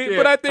 I mean,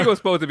 but I think it was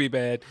supposed to be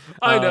bad.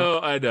 I know.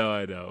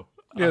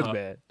 It was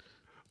bad.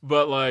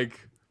 But like.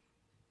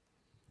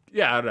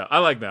 Yeah, I don't know. I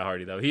like Matt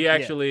Hardy, though. He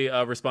actually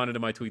responded to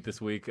my tweet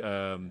this week he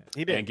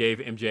did. and gave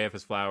MJF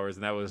his flowers,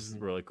 and that was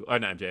really cool.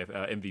 Not MJF,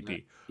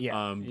 MVP. Gave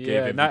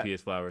MVP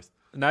his flowers.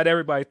 Not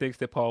everybody thinks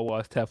that Paul Wall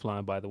is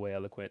Teflon, by the way,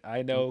 Eloquent.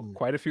 I know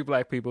quite a few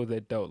black people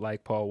that don't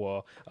like Paul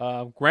Wall.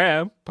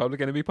 Graham,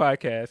 Public Enemy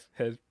Podcast,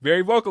 has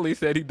very vocally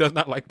said he does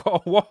not like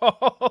Paul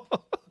Wall.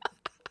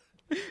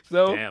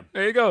 So,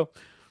 there you go.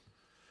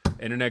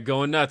 Internet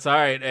going nuts. All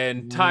right.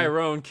 And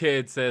Tyrone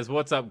Kid says,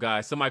 what's up,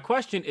 guys? So my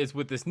question is,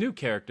 with this new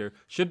character,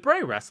 should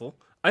Bray wrestle?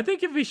 I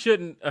think if he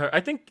shouldn't,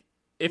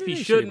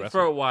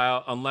 for a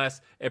while, unless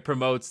it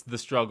promotes the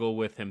struggle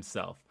with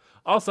himself.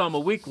 Also, I'm a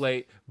week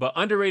late, but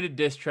underrated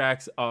diss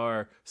tracks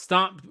are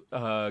Stomp,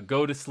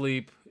 Go to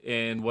Sleep,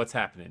 and What's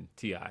Happening,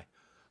 T.I.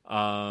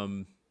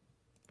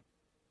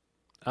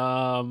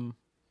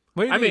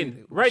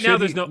 Right now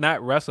there's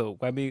not wrestle.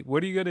 I mean,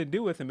 what are you gonna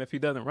do with him if he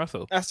doesn't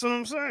wrestle? That's what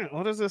I'm saying.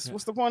 What is this?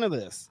 What's the point of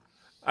this?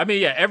 I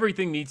mean,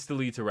 everything needs to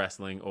lead to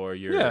wrestling, or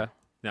you're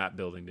not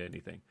building to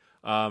anything.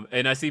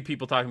 And I see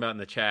people talking about in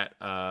the chat,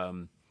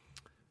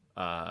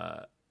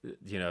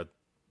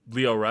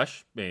 Leo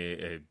Rush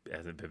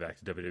hasn't been back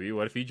to WWE.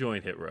 What if he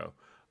joined Hit Row?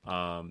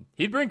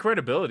 He'd bring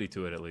credibility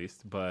to it at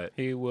least, but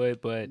He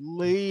would, but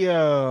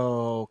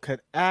Leo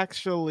could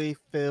actually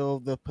fill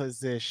the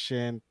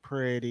position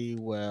pretty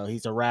well.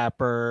 He's a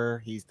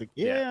rapper. He's the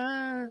He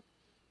has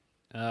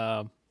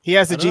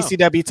a I don't know.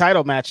 GCW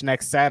title match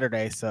next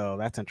Saturday, so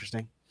that's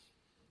interesting.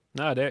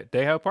 no,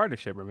 they have a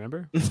partnership.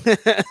 Remember?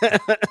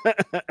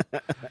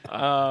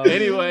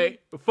 anyway,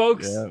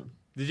 folks,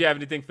 did you have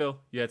anything, Phil?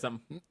 You had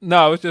something? No,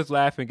 I was just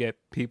laughing at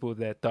people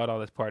that thought all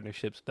this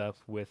partnership stuff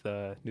with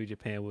New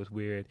Japan was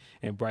weird,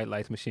 and Bright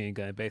Lights Machine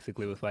Gun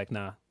basically was like,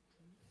 nah.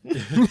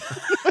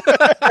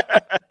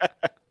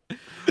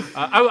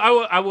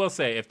 I will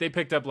say, if they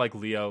picked up like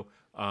Leo,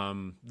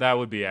 that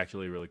would be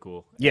actually really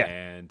cool. Yeah.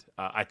 And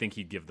I think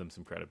he'd give them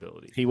some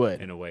credibility. He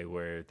would. in a way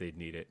where they'd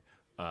need it.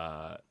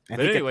 And But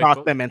he anyway, could talk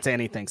fo- them into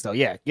anything. So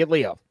yeah, get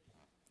Leo.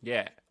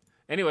 Yeah.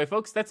 Anyway,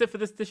 folks, that's it for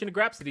this edition of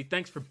Grapsody.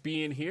 Thanks for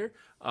being here.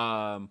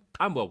 I'm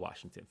Will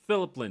Washington.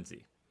 Philip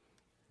Lindsay.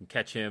 You can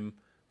catch him,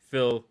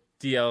 Phil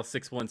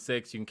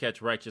DL616. You can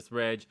catch Righteous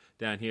Reg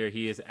down here.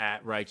 He is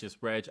at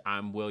Righteous Reg.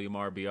 I'm William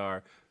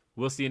RBR.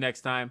 We'll see you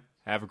next time.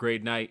 Have a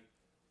great night.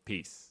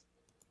 Peace.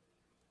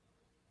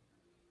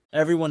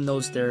 Everyone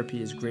knows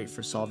therapy is great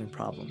for solving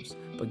problems,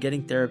 but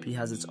getting therapy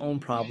has its own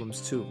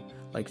problems too,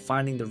 like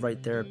finding the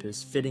right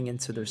therapist, fitting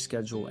into their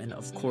schedule, and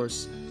of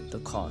course, the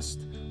cost.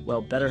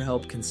 Well,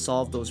 BetterHelp can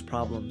solve those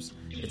problems.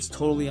 It's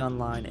totally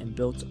online and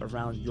built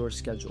around your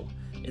schedule.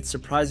 It's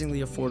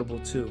surprisingly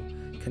affordable too.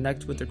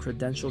 Connect with a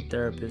credentialed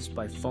therapist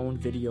by phone,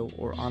 video,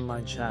 or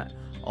online chat,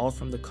 all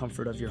from the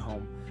comfort of your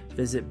home.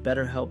 Visit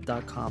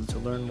BetterHelp.com to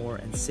learn more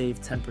and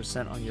save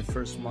 10% on your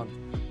first month.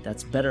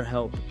 That's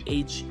BetterHelp,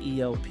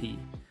 H-E-L-P.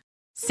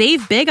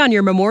 Save big on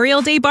your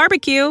Memorial Day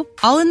barbecue,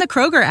 all in the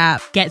Kroger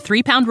app. Get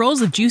 3-pound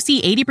rolls of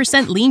juicy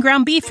 80% lean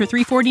ground beef for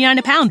 $3.49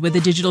 a pound with a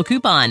digital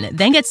coupon.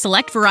 Then get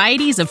select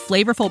varieties of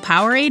flavorful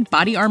Powerade,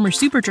 Body Armor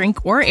Super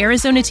Drink, or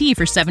Arizona tea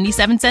for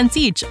 77 cents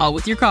each, all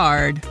with your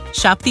card.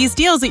 Shop these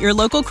deals at your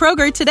local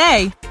Kroger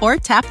today, or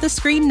tap the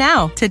screen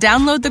now to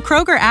download the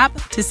Kroger app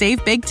to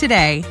save big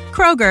today.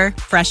 Kroger,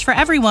 fresh for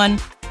everyone.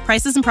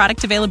 Prices and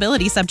product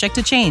availability subject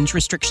to change.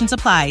 Restrictions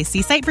apply.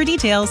 See site for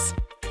details.